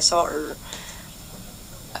proseso or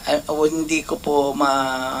hindi ko po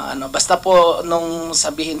basta po nung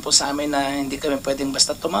sabihin po sa amin na hindi kami pwedeng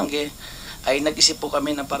basta tumanggi, ay nag-isip po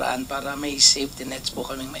kami ng paraan para may safety nets po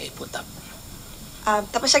kaming maiputap.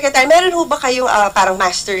 Tapos Secretary, meron ho ba kayong parang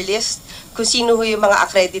master list kung sino ho yung mga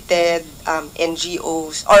accredited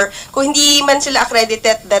NGOs or kung hindi man sila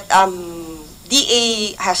accredited that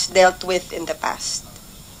DA has dealt with in the past?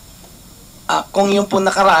 Kung yung po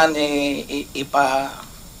nakaraan,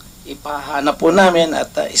 ipahanap po namin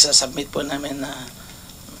at isasubmit po namin na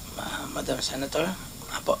Madam Senator.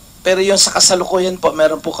 Pero yung sa kasalukuyan po,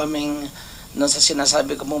 meron po kaming, nung sa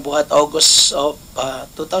sinasabi ko mong buhat August of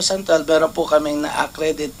 2012, meron po kaming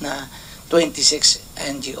na-accredit na 26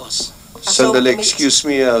 NGOs. Sandali, excuse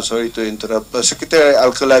me, sorry to interrupt. Secretary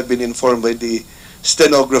Alcala, I've been informed by the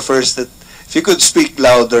stenographers that if you could speak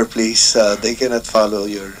louder, please. They cannot follow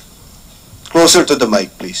your... Closer to the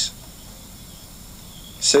mic, please.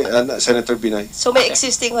 Senator Binay. So may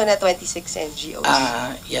existing ho na 26 NGOs?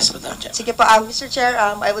 Yes, Madam Chair. Sige po, Mr. Chair,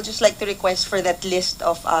 I would just like to request for that list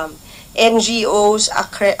of NGOs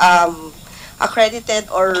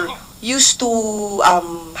accredited or used to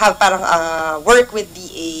have parang work with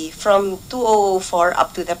DA from 2004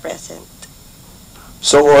 up to the present.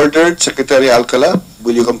 So ordered, Secretary Alcala,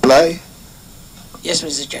 will you comply? Yes,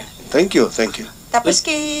 Mr. Chair. Thank you, thank you. Tapos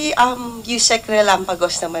kay Yusek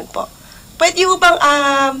Relampagos naman po. Pwede ho bang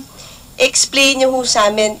explain niyo ho sa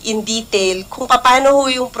amin in detail kung paano ho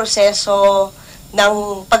yung proseso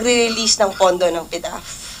ng pagre-release ng pondo ng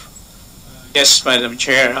PDAF. Yes, Madam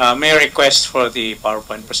Chair. May I request for the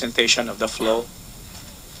PowerPoint presentation of the flow?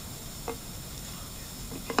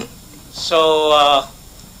 So,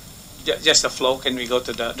 just the flow. Can we go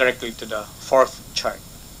to directly to the fourth chart?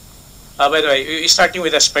 By the way, we're starting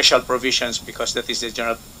with the special provisions because that is the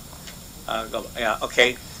general. Yeah.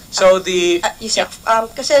 Okay. So the Yusek,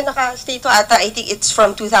 kasi naka-state ata, I think it's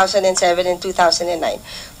from 2007 and 2009.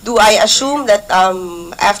 Do I assume that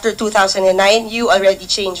after 2009 you already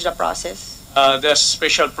changed the process? The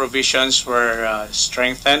special provisions were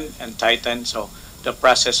strengthened and tightened, so the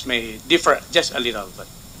process may differ just a little bit.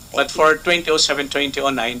 But for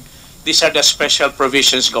 2007-2009, these are the special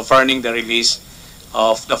provisions governing the release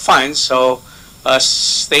of the funds. So,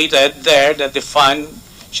 stated there that the fund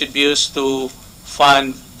should be used to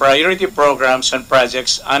fund priority programs and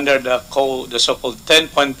projects under the so-called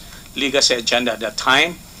 10-point legacy agenda at that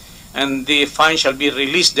time, and the fund shall be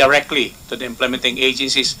released directly to the implementing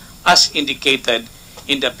agencies as indicated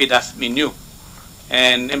in the PDAF menu.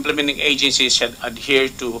 And implementing agencies should adhere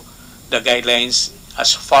to the guidelines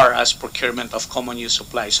as far as procurement of common use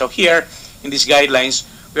supplies. So here, in these guidelines,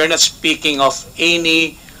 we are not speaking of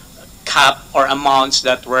any cap or amounts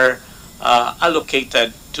that were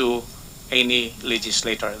allocated to any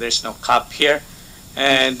legislator. There's no cap here.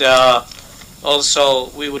 And also,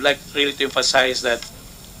 we would like really to emphasize that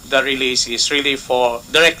the release is really for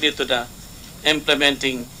directly to the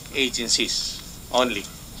implementing agencies only.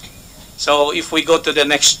 So if we go to the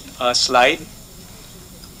next slide,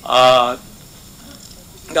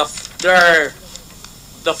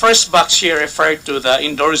 the first box here referred to the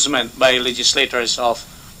endorsement by legislators of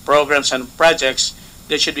programs and projects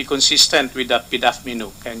that should be consistent with the PDAF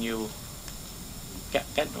menu. Can you,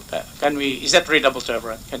 can we, is that readable to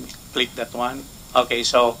everyone? Can we click that one? Okay,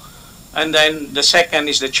 so, and then the second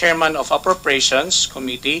is the chairman of appropriations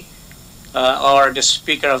committee or the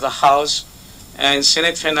speaker of the House and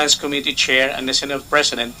Senate Finance Committee chair and the Senate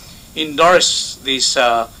President endorse these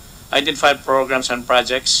identified programs and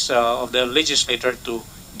projects of the legislator to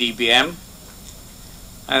DBM.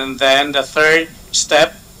 And then the third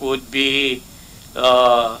step would be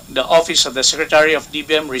the office of the Secretary of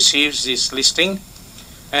DBM receives this listing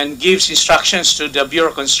and gives instructions to the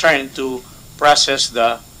Bureau concerned to process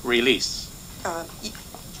the release.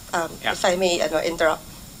 If I may interrupt.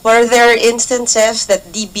 Were there instances that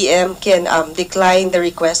DBM can decline the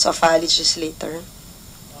request of a legislator?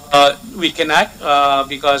 We cannot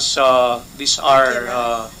because these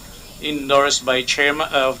are endorsed by chairman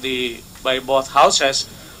of by both houses.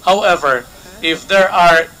 However, if there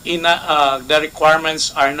are the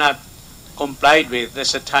requirements are not complied with,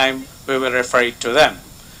 there's a time we will refer it to them.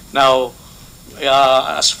 Now,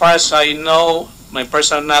 as far as I know, my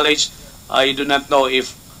personal knowledge, I do not know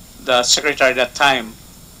if the secretary at that time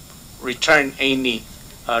returned any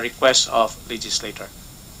request of legislator.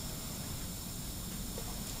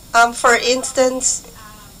 For instance,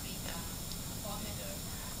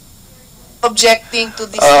 objecting to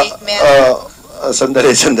the statement.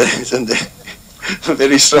 Sandali.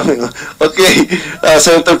 Very strong. Okay,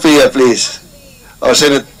 Senator Pia, please. Or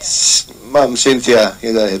Ma'am Cynthia,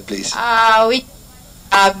 you go ahead, please.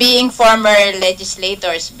 Being former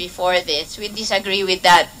legislators before this, we disagree with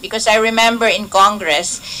that because I remember in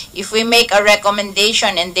Congress, if we make a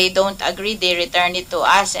recommendation and they don't agree, they return it to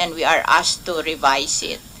us and we are asked to revise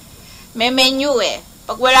it. May menu eh.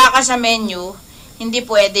 Pag wala ka sa menu, hindi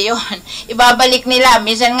pwede yun. Ibabalik nila.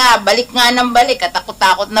 Minsan nga, balik nga ng balik.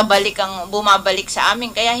 Katakot-takot na balik ang bumabalik sa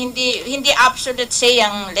amin. Kaya hindi absolute say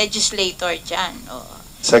ang legislator dyan.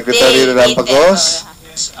 Secretary Rampagos?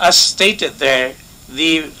 As stated there,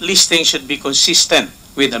 the listing should be consistent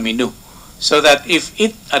with the menu. So that if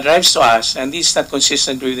it arrives to us and it's not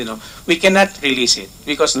consistent with, we cannot release it.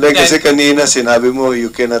 Because kasi kanina sinabi mo, you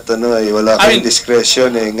cannot, wala kang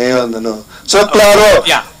discretion eh. Ngayon, So, klaro,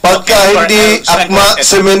 pagka hindi akma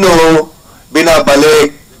sa menu,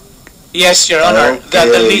 binabalik. Yes, Your Honor.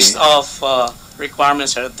 The list of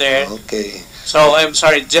requirements are there. Okay. So, I'm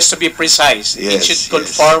sorry, just to be precise, it should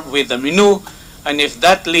conform with the menu. And if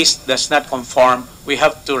that list does not conform, we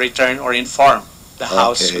have to return or inform the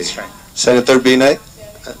House concerned. Senator Binay?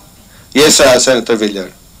 Yes, Senator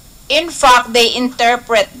Villar. In fact, they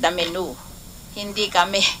interpret the menu. Hindi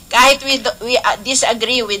kami. Kahit we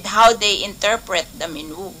disagree with how they interpret the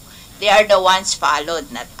menu, they are the ones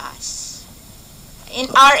followed, not us.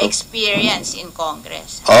 In our experience in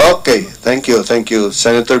Congress. Okay, thank you.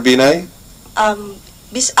 Senator Binay?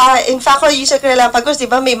 In fact, Yusek Relampagos, di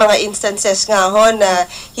ba may mga instances nga ho na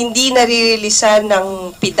hindi nare-releasean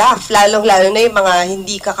ng PDAF, lalong-lalo na yung mga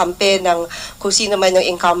hindi kakampi ng kung sino man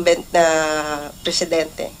yung incumbent na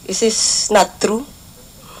presidente. Is this not true?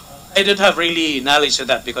 I don't have really knowledge of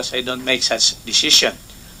that because I don't make such decision.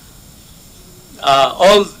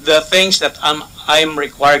 All the things that I'm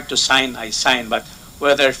required to sign, I sign, but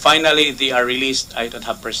whether finally they are released, I don't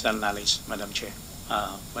have personal knowledge, Madam Chair,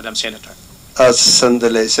 Madam Senator.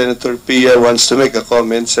 Sandali, Senator Pia wants to make a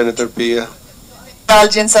comment. Senator Pia.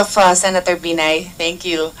 Indulgence of Senator Binay. Thank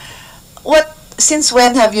you. Since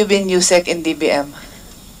when have you been USEC in DBM?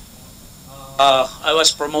 I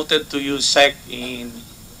was promoted to USEC in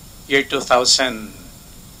year 2000.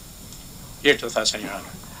 Year 2000, Your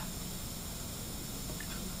Honor.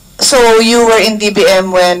 So you were in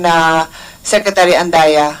DBM when Secretary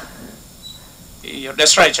Andaya.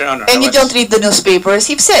 That's right, Your Honor. And you don't read the newspapers.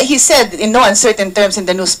 He said in no uncertain terms in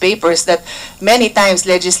the newspapers that many times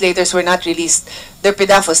legislators were not released, their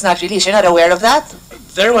PDAF was not released. You're not aware of that?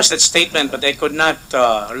 There was that statement, but I could not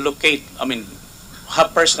locate,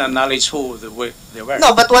 have personal knowledge who they were.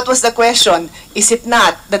 No, but what was the question? Is it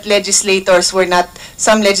not that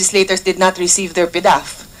some legislators did not receive their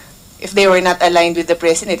PDAF if they were not aligned with the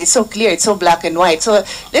president? It's so clear, it's so black and white. So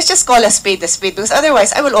let's just call a spade, because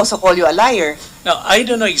otherwise I will also call you a liar. No, I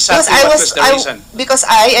don't know exactly what was the reason. Because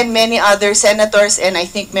I and many other senators and I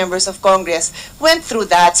think members of Congress went through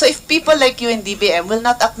that. So if people like you in DBM will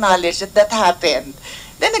not acknowledge that that happened,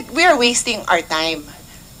 then we are wasting our time.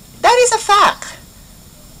 That is a fact.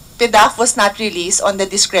 PDAF was not released on the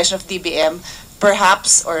discretion of DBM,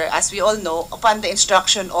 perhaps, or as we all know, upon the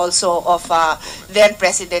instruction also of then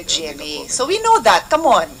President GMA. So we know that. Come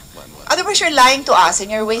on. Otherwise, you're lying to us and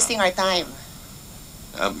you're wasting our time.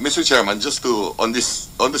 Mr. Chairman, just on the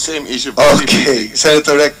same issue. Okay,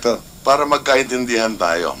 Senator Recto. Para magkaintindihan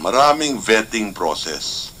tayo, maraming vetting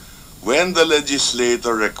process. When the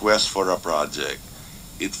legislator requests for a project,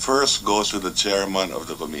 it first goes to the chairman of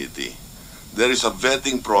the committee. There is a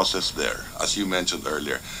vetting process there, as you mentioned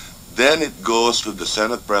earlier. Then it goes to the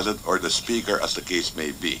Senate President or the Speaker, as the case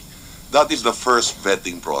may be. That is the first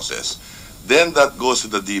vetting process. Then that goes to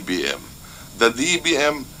the DBM. The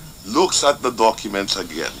DBM looks at the documents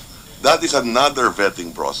again. That is another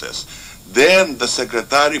vetting process. Then the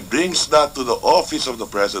Secretary brings that to the office of the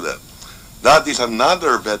President. That is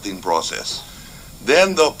another vetting process.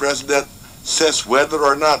 Then the President says whether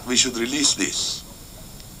or not we should release this.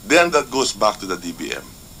 Then that goes back to the DBM.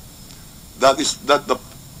 That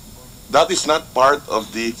is not part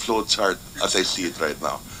of the flow chart as I see it right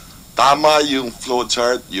now. Tama yung flow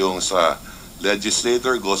chart, yung sa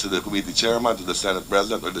legislator goes to the committee chairman, to the Senate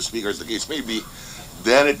President, or the Speaker, as the case may be.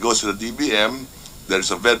 Then it goes to the DBM. There's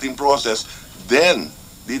a vetting process. Then,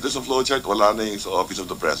 dito sa flow chart, wala na yung sa office of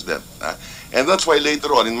the President. And that's why later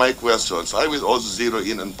on in my questions, I will also zero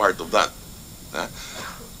in on part of that.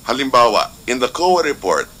 Halimbawa, in the COA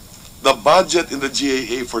report, the budget in the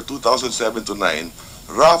GAA for 2007 to 9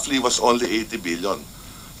 roughly was only 80 billion.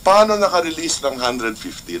 Paano naka-release ng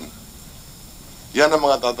 115? Yan ang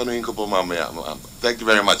mga tatanungin ko po mamaya. Thank you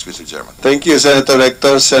very much, Mr. Chairman. Thank you, Senator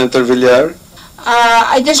Rector. Senator Villar.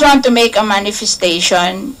 I just want to make a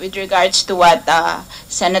manifestation with regards to what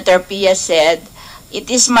Senator Pia said. It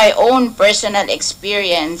is my own personal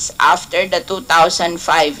experience after the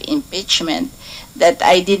 2005 impeachment that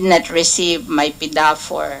I did not receive my PDAF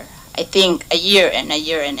for, I think, a year and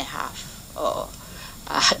a half.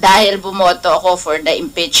 Dahil bumoto ako for the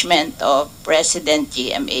impeachment of President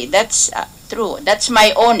GMA. That's true. That's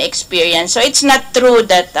my own experience. So it's not true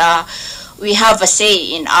that we have a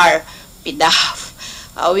say in our PDAF.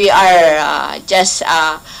 We are just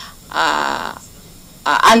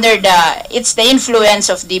under it's the influence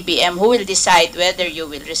of DBM who will decide whether you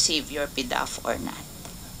will receive your PDAF or not.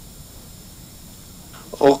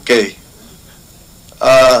 Okay.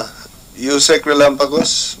 Yusek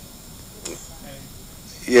Relampagos.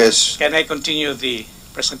 Yes. Can I continue the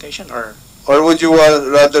presentation or would you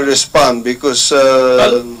rather respond? Because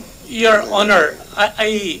well, Your Honor,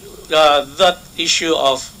 that issue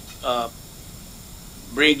of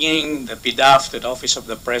bringing the PDAF to the office of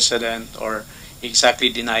the President or exactly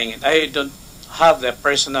denying it, I don't have the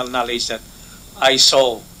personal knowledge that I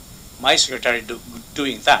saw my secretary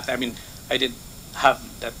doing that. I mean, I didn't have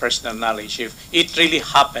that personal knowledge. If it really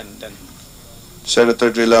happened, then Senator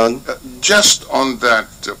Drilon. Just on that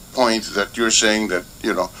point that you're saying that,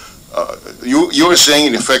 you are saying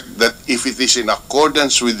in effect that if it is in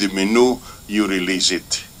accordance with the menu, you release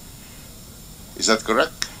it. Is that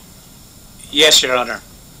correct? Yes, Your Honor.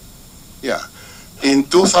 Yeah. In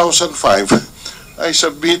 2005, I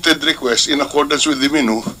submitted request in accordance with the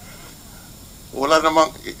menu. Wala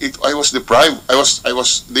namang, I was deprived.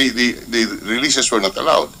 The releases were not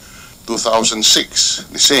allowed. 2006,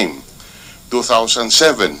 the same.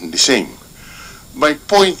 2007, the same. My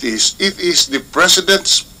point is, it is the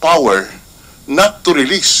President's power not to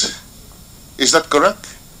release. Is that correct?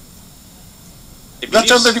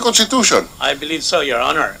 That's under the Constitution. I believe so, Your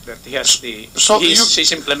Honor, that he has the, So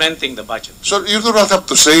he's implementing the budget. So you do not have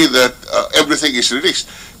to say that everything is released,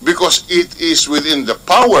 because it is within the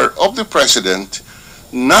power of the President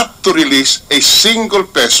not to release a single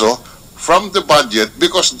peso from the budget,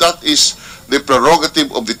 because that is the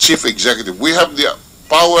prerogative of the Chief Executive. We have the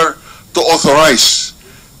power to authorize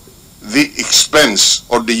the expense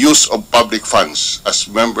or the use of public funds as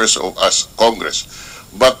members of as Congress,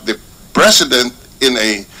 but the President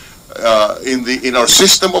in our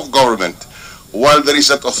system of government, while there is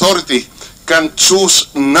that authority, can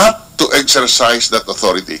choose not to exercise that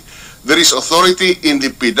authority. There is authority in the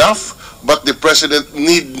PDAF, but the President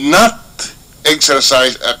need not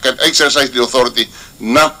exercise, can exercise the authority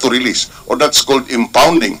not to release, or that's called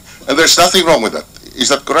impounding, and there's nothing wrong with that. Is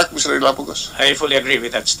that correct, Mr. Ilapagos? I fully agree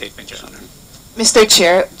with that statement, Your Honor. Mr.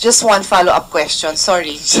 Chair, just one follow-up question.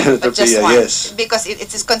 Sorry, Senator but just Pia, one, yes. because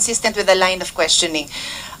it is consistent with the line of questioning.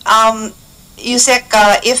 Yusek,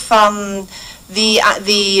 if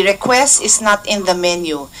the request is not in the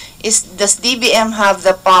menu, does DBM have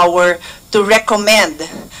the power to recommend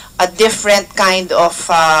a different kind of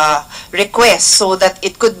request so that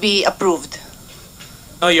it could be approved?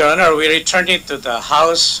 No, Your Honor, we return it to the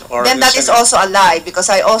House or Then the that is Senate. also a lie, because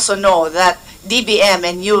I also know that DBM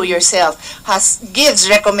and you yourself gives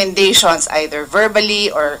recommendations either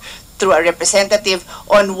verbally or through a representative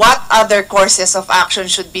on what other courses of action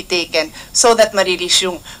should be taken so that ma-release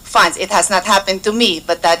yung funds. It has not happened to me,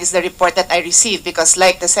 but that is the report that I received, because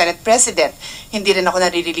like the Senate President, hindi rin ako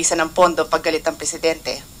nare-releasean ng pondo pag galit ang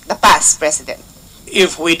Presidente, the past President.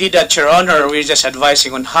 If we did that, Your Honor, we're just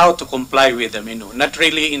advising on how to comply with the menu, not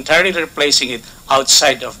really entirely replacing it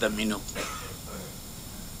outside of the menu.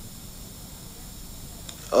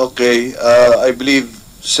 Okay, I believe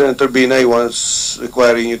Senator Binay was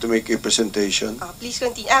requiring you to make a presentation. Please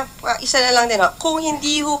continue. Isa na lang din. Kung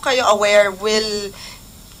hindi ho kayo aware, will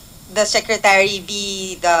the Secretary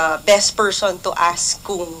be the best person to ask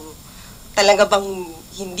kung talaga bang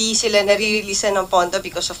hindi sila nare-release ng pondo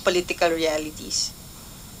because of political realities?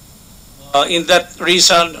 For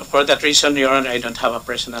that reason, Your Honor, I don't have a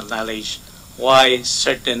personal knowledge why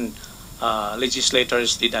certain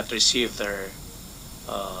legislators did not receive their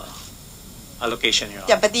allocation, Your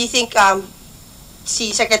Honor. Yeah, but do you think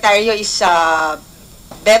si Secretary is a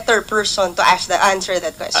better person to answer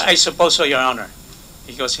that question? I suppose so, Your Honor,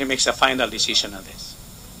 because he makes the final decision on this.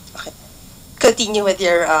 Okay. Continue with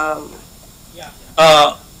your...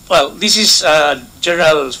 Well, this is a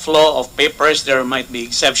general flow of papers. There might be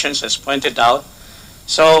exceptions, as pointed out.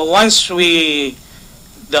 So once the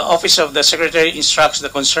Office of the Secretary instructs the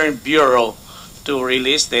concerned Bureau to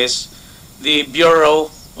release this, the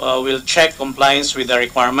Bureau will check compliance with the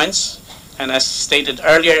requirements. And as stated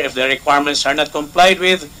earlier, if the requirements are not complied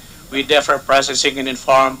with, we defer processing and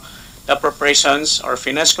inform the Appropriations or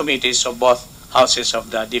Finance Committees of both houses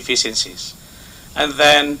of the deficiencies. And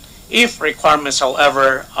then, if requirements,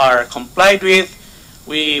 however, are complied with,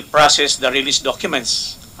 we process the release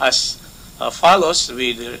documents as follows.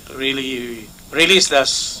 We really release the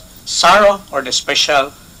SARO, or the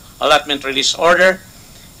Special Allotment Release Order,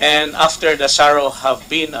 and after the SARO have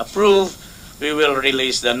been approved, we will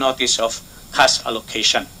release the Notice of Cash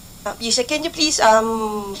Allocation. Yusek, can you please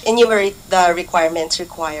enumerate the requirements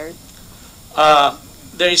required?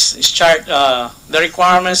 There is chart, the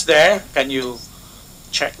requirements there. Can you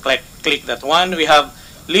check, click that one? We have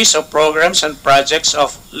list of programs and projects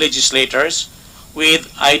of legislators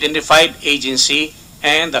with identified agency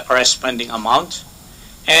and the corresponding amount,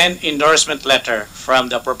 and endorsement letter from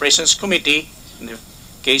the Appropriations Committee in the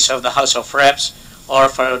case of the House of Reps, or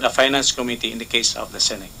for the Finance Committee in the case of the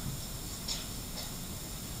Senate.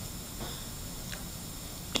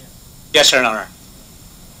 Yes, Your Honor.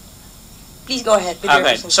 Please go ahead with your Okay,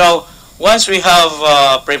 presentation. so once we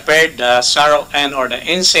have prepared the SARO and or the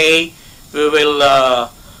NSA, we will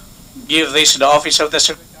give this to the Office of the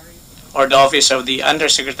Secretary or the Office of the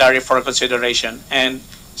Undersecretary for consideration and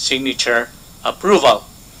signature approval.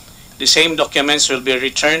 The same documents will be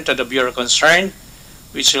returned to the Bureau concerned,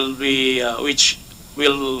 which will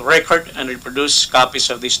record and reproduce copies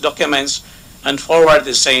of these documents and forward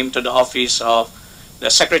the same to the Office of the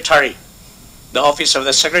Secretary. The Office of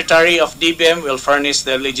the Secretary of DBM will furnish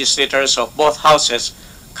the legislators of both houses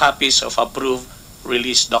copies of approved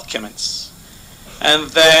release documents. and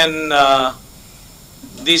then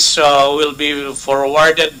this will be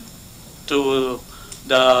forwarded to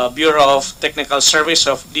the Bureau of Technical Service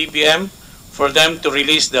of DBM for them to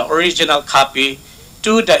release the original copy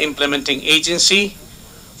to the implementing agency,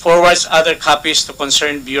 forwards other copies to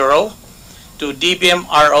concerned bureau, to DBM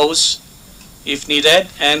ROs if needed,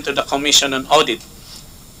 and to the Commission on Audit.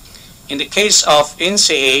 In the case of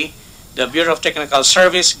NCA, the Bureau of Technical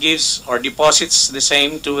Service gives or deposits the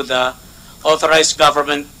same to the authorized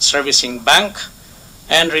government servicing bank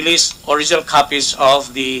and release original copies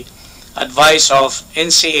of the advice of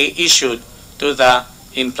NCA issued to the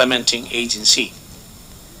implementing agency.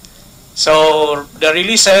 So the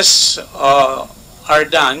releases are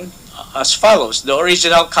done as follows. The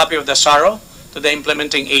original copy of the SARO to the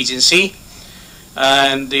implementing agency,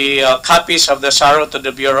 and the copies of the SARO to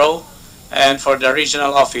the Bureau and for the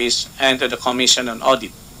regional office and to the Commission on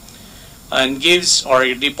Audit, and gives or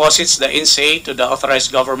deposits the NCA to the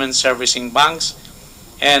authorized government servicing banks,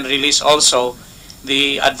 and release also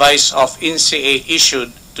the advice of NCA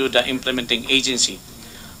issued to the implementing agency.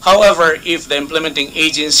 However, if the implementing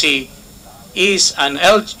agency is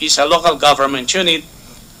a local government unit,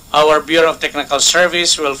 our Bureau of Technical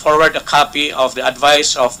Service will forward a copy of the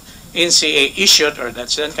advice of NCA issued, or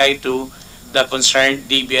that's NCAI, to the concerned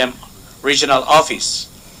DBM regional office.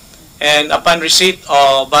 And upon receipt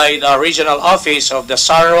by the regional office of the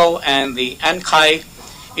SARO and the NCAI,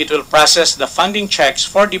 it will process the funding checks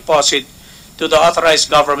for deposit to the authorized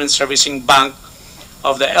government servicing bank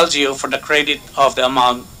of the LGU for the credit of the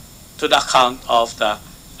amount to the account of the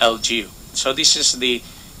LGU. So this is the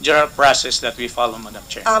general process that we follow, Madam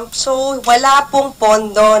Chair. So wala pong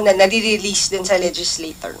pondo na nare-release din sa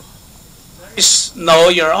legislator? No,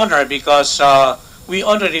 Your Honor, because we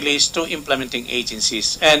only release to implementing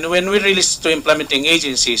agencies. And when we release to implementing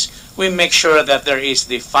agencies, we make sure that there is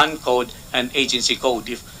the fund code and agency code.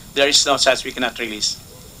 If there is no such, we cannot release.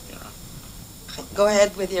 Go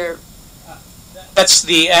ahead with your... That's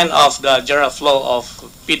the end of the general flow of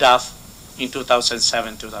PDAF in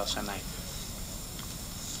 2007-2009.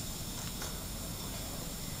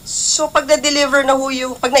 So pag na-deliver na ho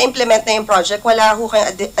yung, pag na-implement na yung project, wala ho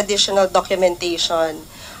kayong additional documentation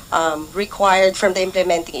required from the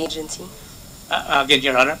implementing agency? Again,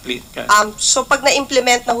 Your Honor, please. So pag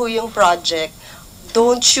na-implement na ho yung project,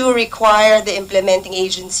 don't you require the implementing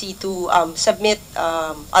agency to submit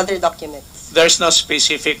other documents? There's no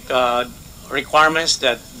specific requirements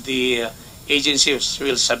that the agencies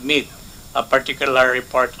will submit a particular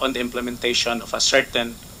report on the implementation of a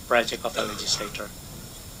certain project of the legislator.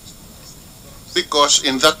 Because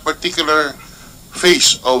in that particular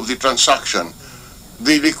phase of the transaction,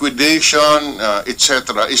 the liquidation,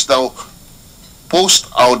 etc., is now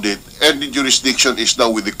post-audit, and the jurisdiction is now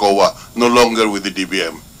with the COA, no longer with the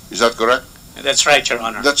DBM. Is that correct? That's right, Your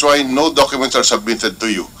Honor. That's why no documents are submitted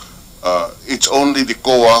to you. It's only the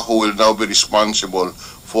COA who will now be responsible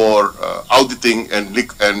for auditing and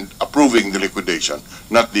approving the liquidation,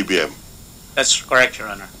 not DBM. That's correct, Your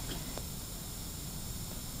Honor.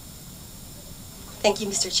 Thank you,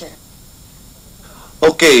 Mr. Chair.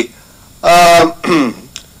 Okay.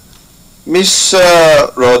 Miss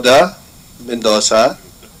Rhoda Mendoza.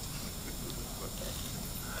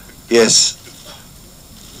 Yes.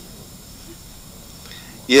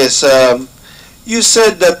 Yes. You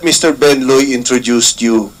said that Mr. Ben Loy introduced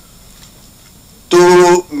you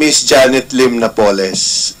to Miss Janet Lim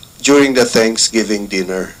Napoles during the Thanksgiving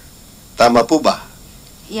dinner. Tama po ba?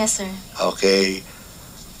 Yes, sir. Okay.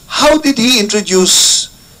 How did he introduce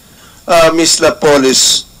Miss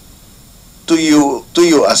Napoles to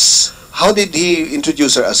you as? How did he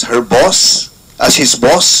introduce her as her boss? As his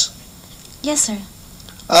boss? Yes, sir.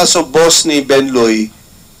 So boss ni Ben Loy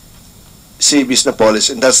si Miss Napoles,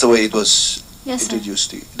 and that's the way it was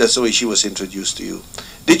introduced to you. That's the way she was introduced to you.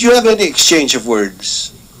 Did you have any exchange of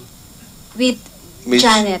words? With Miss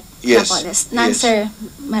Janet Yes, Napoles. None, yes. sir.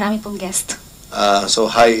 Marami pong guest. So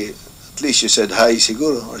hi, at least you said hi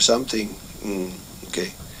siguro or something.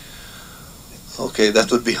 Okay. Okay,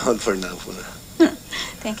 that would be all for now.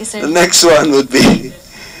 Thank you, sir. The next one would be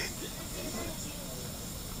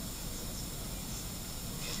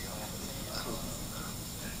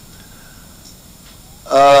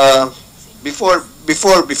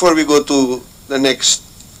before we go to the next,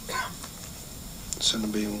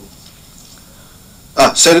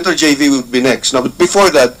 Senator JV would be next. Now, but before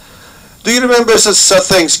that, do you remember sa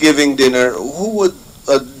Thanksgiving dinner,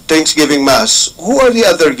 Thanksgiving Mass, who are the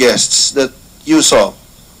other guests that you saw?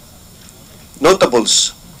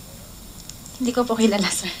 Notables? Hindi ko po kilala,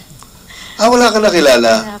 sir. Wala ka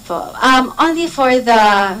nakilala? Wala po. Only for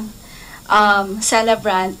the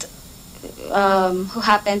celebrant who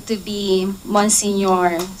happened to be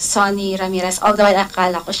Monsignor Sonny Ramirez. Although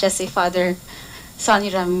akala ko siya si Father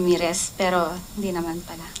Sonny Ramirez, pero hindi naman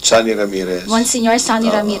pala. Sonny Ramirez. Monsignor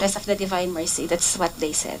Sonny Ramirez of the Divine Mercy. That's what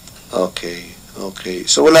they said. Okay. Okay.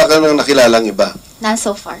 So wala ka nang nakilalang iba? None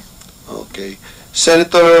so far. Okay.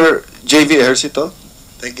 Senator J.V. Ejercito?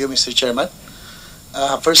 Thank you, Mr. Chairman.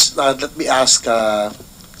 First, let me ask,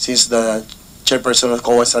 since the chairperson of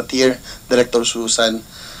COA is not here, Director Susan,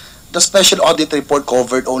 the special audit report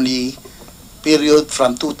covered only period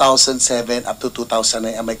from 2007 up to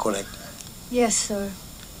 2009, am I correct? Yes, sir.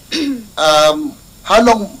 How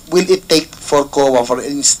long will it take for COA, for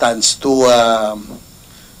instance, to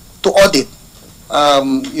audit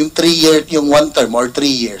yung 3-year, yung 1 term or 3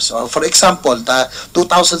 years? For example, the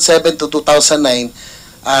 2007 to 2009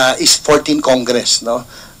 is 14 Congress, no?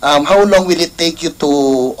 How long will it take you to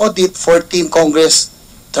audit 14 Congress,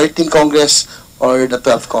 13 Congress, or the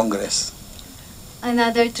 12th Congress?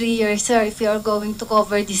 Another 3 years, sir, if you are going to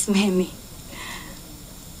cover this many.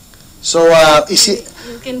 So, is it?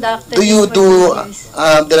 You conducted Do you it for do, 2 years.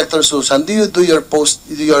 Director Susan? Do you do your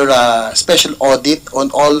special audit on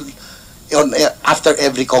all after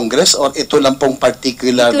every Congress, or ito lang pong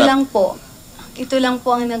particular? Ito lang po. Ito lang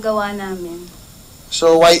po ang nagawa namin.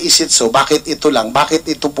 So why is it so? Bakit ito lang? Bakit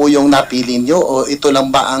ito po yung napili nyo? O ito lang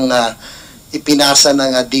ba ang ipinasa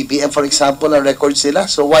ng DBM, for example, ang records nila?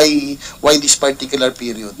 So why this particular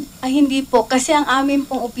period? Ay, hindi po. Kasi ang amin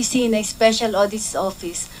pong opisina, Special Audits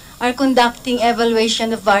Office, are conducting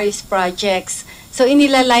evaluation of various projects. So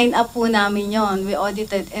inila-line up po namin yon. We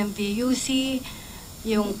audited MVUC,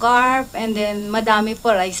 yung CARP, and then madami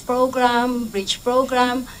po, RICE program, bridge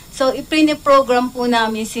program. So iprini-program po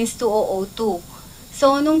namin since 2002.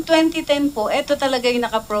 So, nung 2010 po, ito talaga yung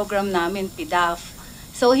nakaprogram namin, PDAF.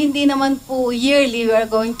 So, hindi naman po yearly we are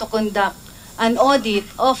going to conduct an audit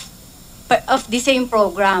of the same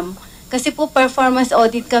program. Kasi po performance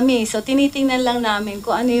audit kami. So, tinitingnan lang namin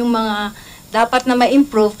kung ano yung mga dapat na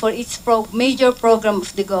ma-improve for each major program of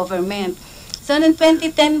the government. So, noong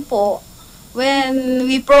 2010 po, when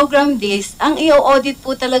we programmed this, ang i-audit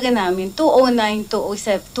po talaga namin, 2009,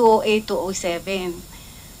 2007, 2008, 2007.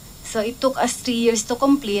 So, it took us 3 years to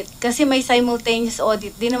complete kasi may simultaneous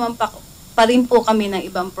audit. Di naman pa rin po kami ng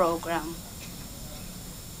ibang program.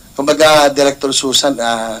 Kumbaga, Director Susan,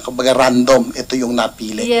 kumbaga random, ito yung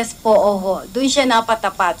napili. Yes po, oho. Doon siya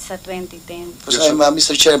napatapat sa 2010. Because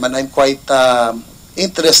Mr. Chairman, I'm quite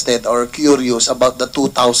interested or curious about the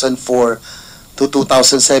 2004 to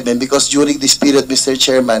 2007 because during this period, Mr.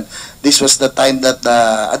 Chairman, this was the time that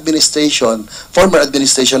the former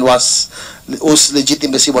administration whose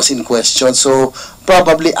legitimacy was in question. So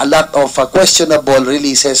probably a lot of questionable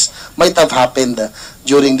releases might have happened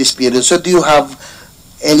during this period. So do you have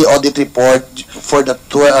any audit report for the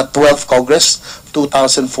 12th Congress,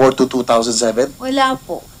 2004 to 2007? Wala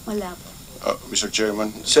po. Wala po. Mr. Chairman,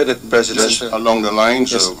 Senate President, just along the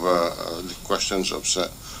lines Yes. of the questions of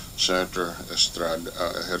Senator Estrada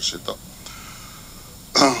Ejercito.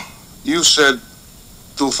 You said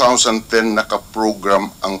 2010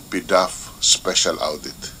 nakaprogram ang PDAF special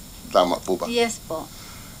audit. Tama po ba? Yes po.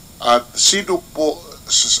 At sino po,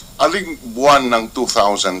 aling buwan ng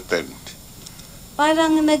 2010?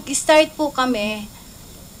 Parang nag-start po kami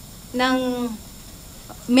ng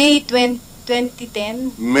May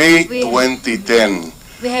 2010. May 2010.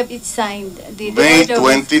 We have it signed. May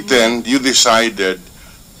 2010, you decided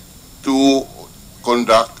to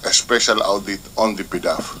conduct a special audit on the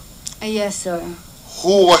PDAF. Yes, sir.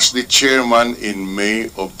 Who was the chairman in May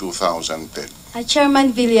of 2010? Chairman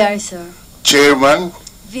Villar, sir. Chairman?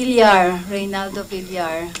 Villar, Reynaldo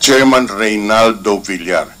Villar. Chairman Reynaldo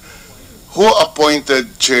Villar. Who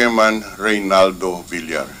appointed Chairman Reynaldo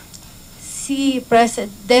Villar? Si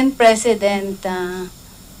then President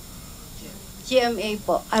GMA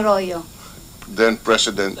po, Arroyo. Then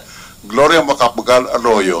President Gloria Macapagal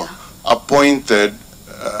Arroyo appointed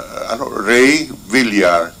Ray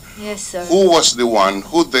Villar, Yes, sir. who was the one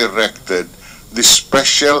who directed the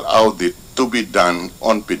special audit to be done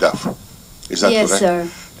on PDAF. Is that Yes, correct? sir.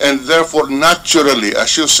 And therefore, naturally,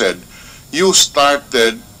 as you said, you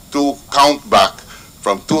started to count back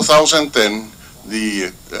from 2010, the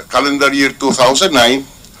calendar year 2009,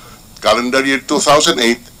 calendar year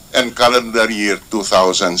 2008, and calendar year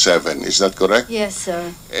 2007. Is that correct? Yes, sir.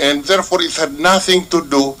 And therefore, it had nothing to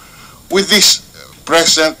do with this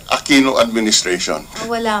present Aquino administration.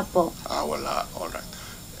 Wala po. Wala. All right.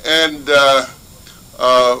 And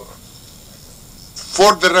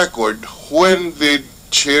for the record, when did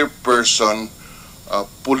Chairperson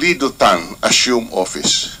Pulido Tan assume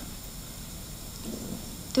office?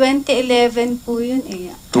 2011 po yun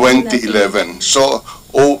eh. 2011. So,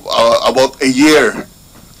 about a year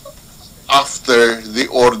after the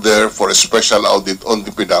order for a special audit on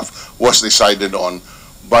the PDAF was decided on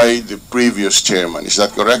by the previous chairman. Is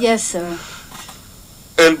that correct? Yes, sir.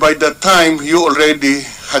 And by that time, you already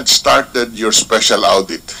had started your special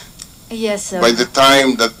audit. Yes, sir. By the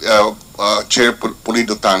time that Chair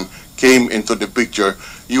Pulido Tan came into the picture,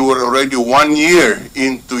 you were already 1 year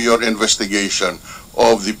into your investigation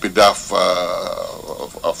of the PDAF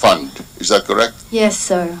fund. Is that correct? Yes,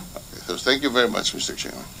 sir. So thank you very much, Mr.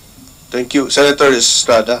 Chairman. Thank you. Senator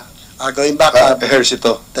Estrada. Going back,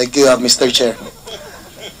 Ejercito. Thank you, Mr. Chair.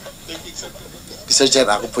 Mr. Chair,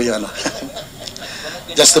 ako po yung ano.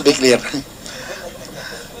 Just to be clear.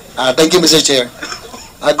 Thank you, Mr. Chair.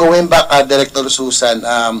 Going back, Director Susan,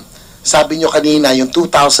 sabi nyo kanina, yung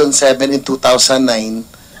 2007 and 2009,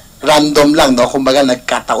 random lang, no? Kumbaga,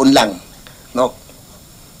 nagkataon lang, no?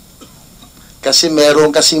 Kasi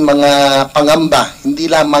meron kasing mga pangamba,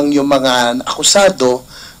 hindi lamang yung mga akusado,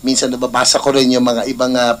 minsan nababasa ko rin yung mga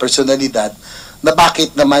ibang personalidad, na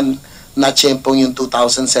bakit naman na-tiyempong yung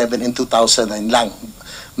 2007 and 2009 lang.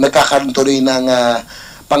 Magkakaroon tuloy ng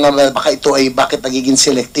pangamba, baka ito ay bakit nagiging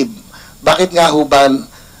selective. Bakit nga ho ba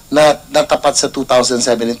natapat sa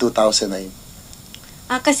 2007 and 2009?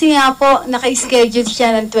 Kasi nga po, naka-schedule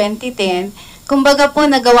siya ng 2010. Kumbaga po,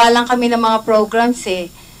 nagawa lang kami ng mga programs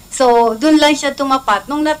eh. So, dun lang siya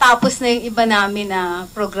tumapat nung natapos na yung iba namin na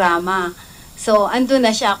programa. So, andun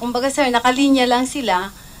na siya. Kumbaga, sir, nakalinya lang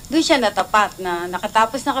sila. Dun siya natapat na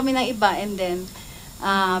nakatapos na kami ng iba and then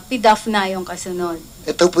PDAF na yung kasunod.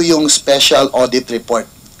 Ito po yung special audit report.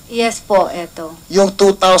 Yes po, eto. Yung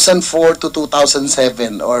 2004 to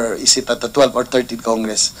 2007 or is it at the 12 or 13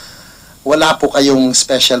 Congress, wala po kayong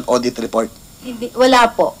special audit report? Hindi,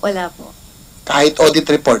 wala po. Kahit audit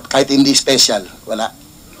report, kahit hindi special, wala?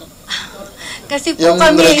 Kasi po yung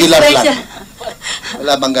kami regular special. lang.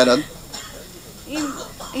 Wala bang ganon?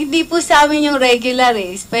 Hindi po sa amin yung regular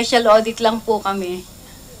eh. Special audit lang po kami.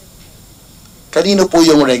 Kanino po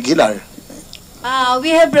yung regular?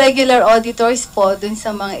 We have regular auditors po dun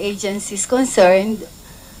sa mga agencies concerned.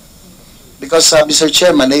 Because, Mr.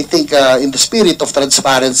 Chairman, I think in the spirit of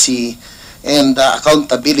transparency and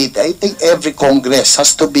accountability, I think every Congress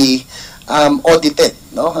has to be audited,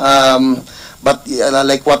 no? But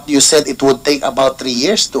like what you said, it would take about 3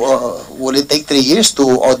 years to, will it take 3 years to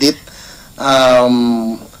audit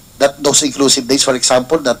those inclusive days, for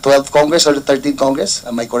example, the 12th Congress or the 13th Congress?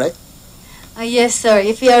 Am I correct? Yes, sir.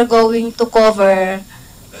 If we are going to cover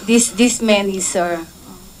this many, sir.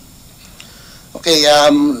 Okay,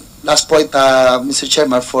 last point, Mr.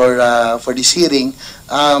 Chairman, for this hearing,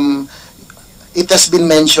 it has been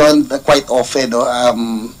mentioned quite often, no?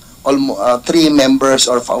 Almost 3 members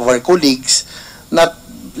of our colleagues, not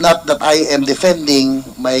that I am defending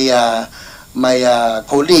my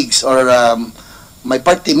colleagues or my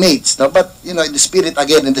party mates, no? But you know, in the spirit,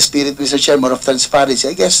 Mr. Chairman, of transparency,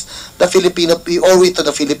 I guess the Filipino, we owe it to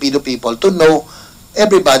the Filipino people to know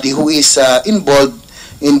everybody who is involved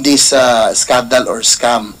in this scandal or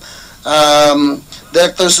scam.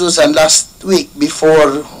 Director Susan, last week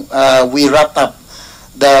before we wrapped up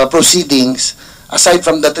the proceedings, aside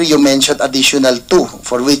from the 3 you mentioned, additional 2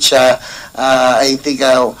 for which I think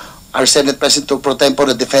our Senate President pro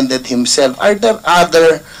tempore defended himself. Are there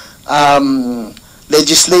other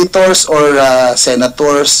legislators or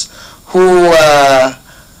senators who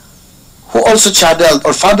also channeled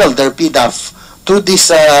or funneled their PDAF through these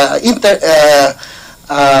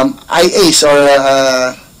IAs or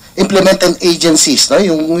implementing agencies, no?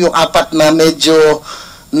 Yung 4 na medyo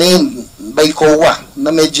named by COA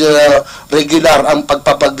na medyo regular ang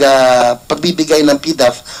pagbibigay ng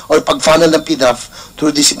PDAF or pag-funnel ng PDAF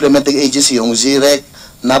through this implementing agency, yung ZIREC,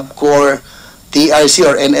 NABCOR, TRC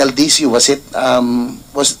or NLDC.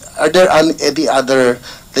 Are there any other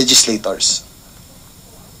legislators?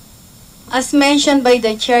 As mentioned by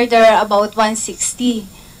the chair, there are about 160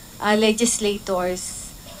 legislators.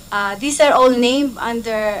 These are all named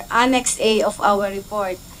under Annex A of our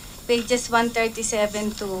report, pages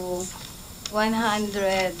 137 to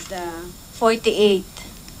 148.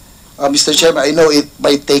 Mr. Chairman, I know it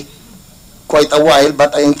might take quite a while,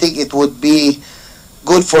 but I think it would be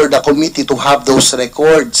good for the committee to have those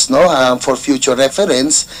records, no, for future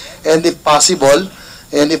reference, and if possible,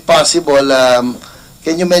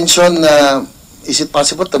 can you mention? Is it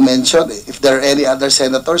possible to mention if there are any other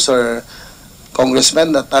senators or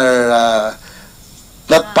congressmen that are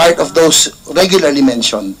not part of those regularly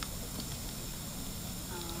mentioned?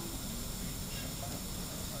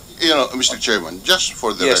 You know, Mr. Chairman, just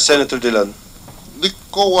for the Yes, record, Senator Dillon. the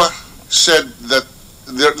COA said that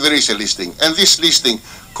there is a listing. And this listing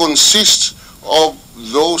consists of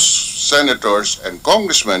those senators and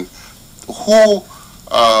congressmen who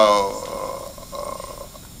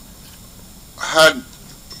had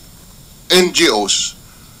NGOs,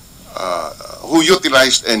 who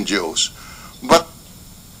utilized NGOs. But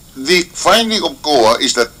the finding of COA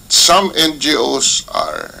is that some NGOs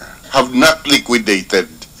have not liquidated.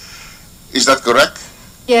 Is that correct?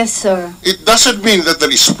 Yes, sir. It doesn't mean that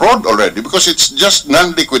there is fraud already, because it's just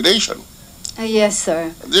non-liquidation. Yes,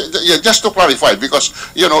 sir. Yeah, just to clarify, because,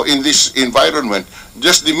 you know, in this environment,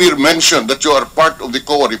 just the mere mention that you are part of the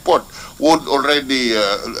COA report would already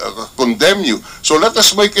condemn you. So let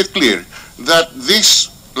us make it clear that these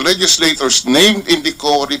legislators named in the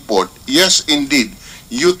COA report, yes, indeed,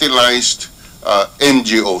 utilized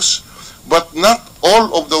NGOs. But not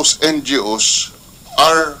all of those NGOs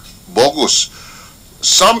are bogus.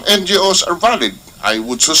 Some NGOs are valid, I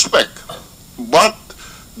would suspect. But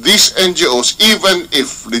these NGOs, even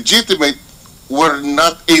if legitimate, were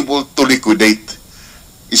not able to liquidate.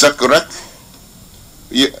 Is that correct?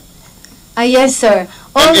 Yeah. Yes, sir.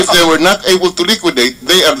 And if they were not able to liquidate,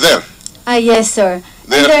 they are there. Yes, sir.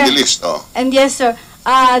 They are in the list. Oh. And yes, sir.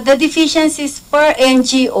 The deficiencies per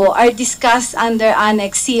NGO are discussed under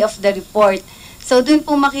Annex C of the report. So, dun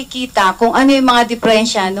po makikita kung ano yung mga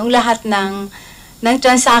diferensya ng lahat ng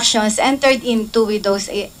transactions entered into with those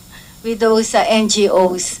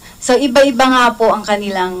NGOs. So, iba-iba nga po ang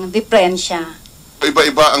kanilang diferensya.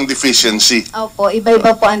 Iba-iba ang deficiency. Opo,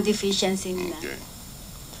 iba-iba po ang deficiency nila.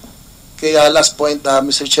 Okay, last point,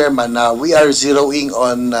 Mr. Chairman, we are zeroing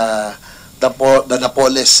on the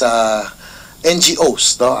Napoles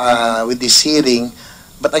NGOs with this hearing.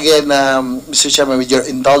 But again, Mr. Chairman, with your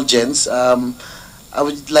indulgence, I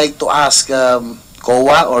would like to ask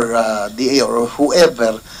COA or DA or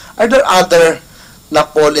whoever, are there other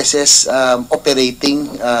Napoleses operating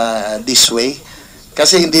this way?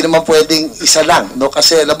 Kasi hindi naman pwedeng isa lang, no?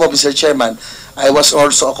 Kasi alam mo, Mr. Chairman, I was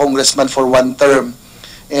also a congressman for one term,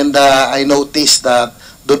 and I noticed that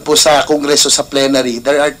doon po sa kongreso sa plenary,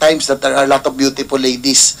 there are times that there are a lot of beautiful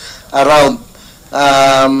ladies around.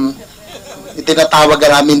 Itinatawag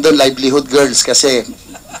namin doon livelihood girls kasi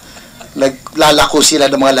naglalako sila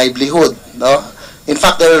ng mga livelihood, no? In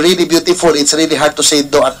fact, they're really beautiful. It's really hard to say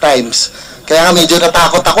no at times. Kaya nga medyo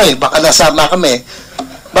natakot ako baka nasama kami.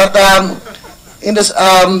 But in this,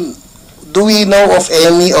 do we know of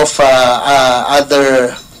any of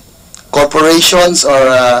other corporations or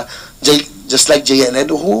just like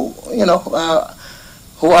JNN who, you know,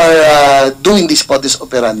 who are doing this modus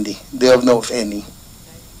operandi? Do you know of any?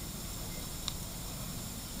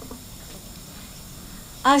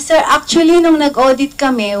 Sir, actually, nung nag-audit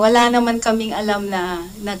kami, wala naman kaming alam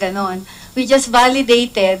na ganon. We just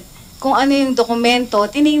validated kung ano yung dokumento,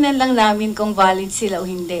 tinignan lang namin kung valid sila o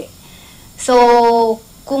hindi. So,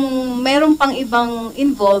 kung meron pang ibang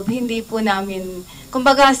involved, hindi po namin,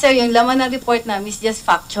 kumbaga sir, yung laman ng report namin is just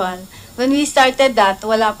factual. When we started that,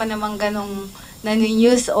 wala pa namang ganong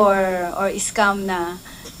news or scam na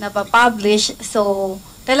napapublish. So,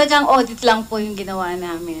 talagang audit lang po yung ginawa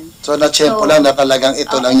namin. So, na-check po lang na talagang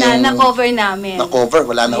ito lang yung... Na-cover namin. Na-cover?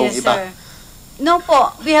 Wala na yes, iba? Sir. No po.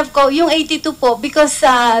 We have yung 82 po because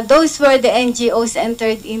those were the NGOs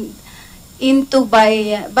entered into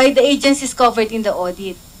by the agencies covered in the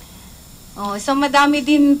audit. So, madami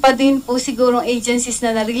din po sigurong agencies na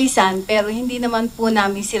narilisan pero hindi naman po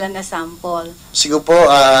namin sila na-sample. Siguro po,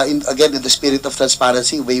 again, in the spirit of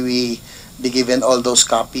transparency, we be given all those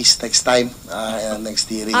copies next time, next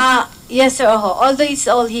hearing. Yes, sir. Although it's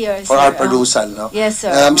all here, for sir, our perusal, no? Yes, sir.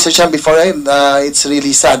 Mr. Chan, before I end, it's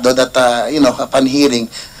really sad, no, that, you know, upon hearing,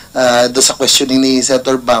 do sa questioning ni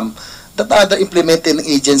Senator Bam, that other implementing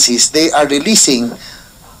agencies, they are releasing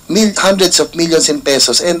hundreds of millions in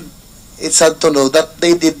pesos, and it's sad to know that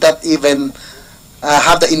they did not even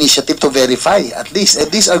have the initiative to verify, at least. And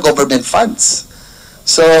these are government funds.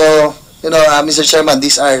 So, you know, Mr. Chairman,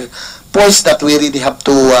 these are points that we really have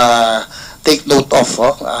to take note of.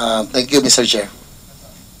 Thank you, Mr. Chair.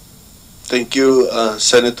 Thank you,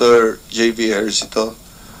 Senator J.V. Ejercito.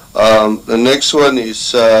 The next one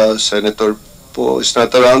is Senator po is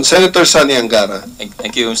not around. Senator Sani Angara.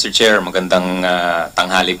 Thank you, Mr. Chair. Magandang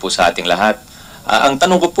tanghali po sa ating lahat. Ang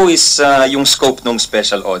tanong ko po is yung scope ng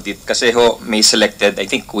special audit. Kasi may selected, I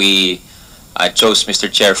think we chose,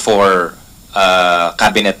 Mr. Chair, 4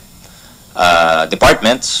 cabinet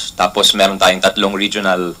departments, tapos meron tayong 3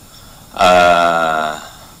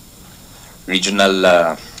 regional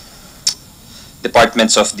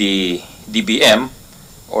departments of the DBM,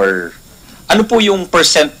 or ano po yung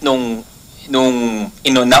percent nung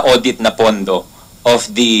na-audit na pondo of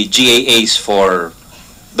the GAAs for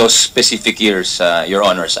those specific years, Your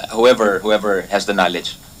Honors, whoever has the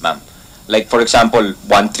knowledge, ma'am. Like for example, 1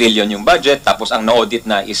 trillion yung budget, tapos ang na-audit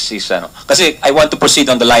na is ano. Kasi I want to proceed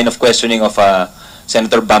on the line of questioning of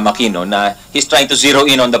Senator Bam Aquino na he's trying to zero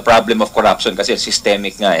in on the problem of corruption kasi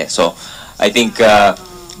systemic nga eh. So, I think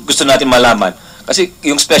gusto natin malaman. Kasi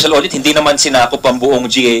yung special audit, hindi naman sinakop ang buong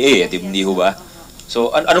GAA eh, hindi ho ba?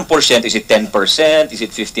 So, anong portion? Is it 10%? Is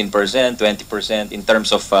it 15%? 20% in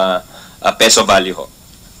terms of peso value ho?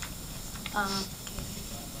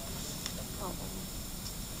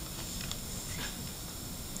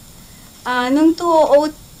 Nung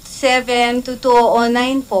 2007 to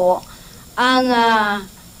 2009 po, ang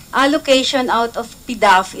allocation out of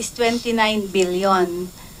PDAF is 29 billion.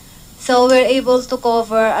 So we're able to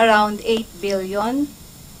cover around 8 billion.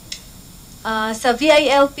 Sa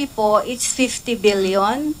VILP po, it's 50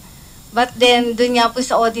 billion. But then, dun nga po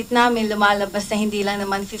sa audit namin, lumalabas na hindi lang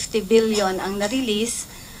naman 50 billion ang na-release.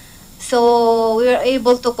 So we're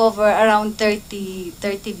able to cover around 30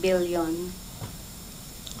 billion.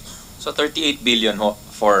 So 38 billion ho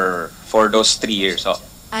for those 3 years ho.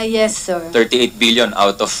 Yes, sir. 38 billion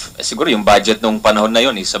out of siguro yung budget nung panahon na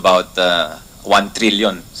yon is about 1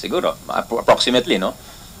 trillion siguro approximately, no?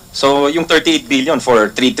 So yung 38 billion for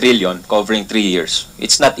 3 trillion covering 3 years.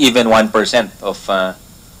 It's not even 1% of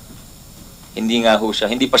hindi nga ho siya,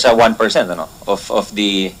 hindi pa siya 1% ano of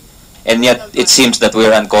the, and yet it seems that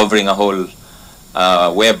we're uncovering a whole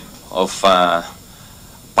web of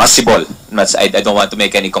possible. I don't want to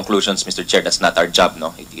make any conclusions, Mr. Chair. That's not our job,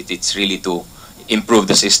 no? It's really to improve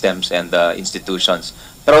the systems and the institutions.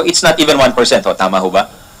 Pero it's not even 1%, ho, tama ho ba?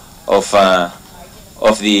 Of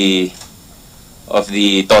the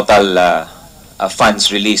total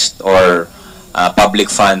funds released or public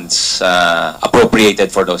funds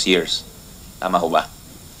appropriated for those years. Tama ho ba?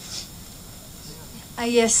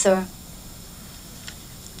 Yes, sir.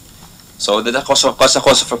 So the cause of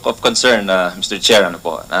concern, Mr. Chair, ano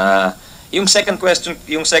po? Yung second question,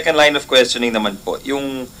 yung second line of questioning naman po,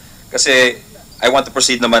 yung kasi I want to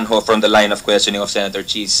proceed naman ho from the line of questioning of Senator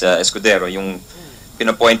Cheese Escudero, yung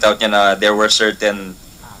pinapoint out niya na there were certain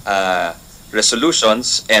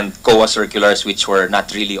resolutions and COA circulars which were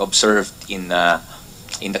not really observed in the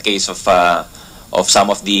case of some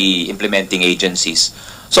of the implementing agencies.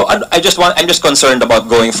 So I'm just concerned about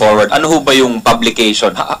going forward. Ano ho ba yung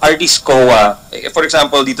publication? Are these COA, for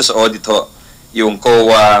example, dito sa audit ho, yung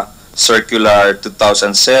COA Circular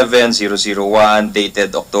 2007-001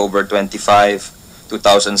 dated October 25,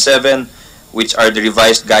 2007, which are the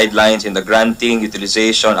revised guidelines in the granting,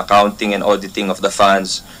 utilization, accounting, and auditing of the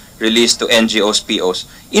funds released to NGOs, POs.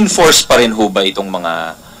 Enforced pa rin ho ba itong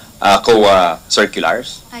mga COA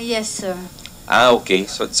circulars? Yes, sir. Okay.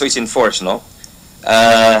 So it's enforced, no?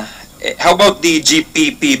 How about the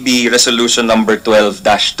GPPB resolution number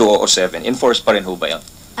 12-2007? Enforced pa rin ho ba yan?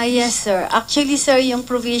 Yes, sir. Actually, sir, yung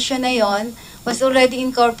provision na yon was already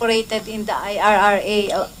incorporated in the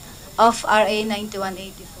IRRA of RA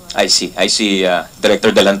 9184. I see Director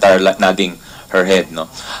Delantar nodding her head, no?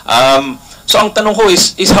 So ang tanong ko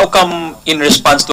is how come in response to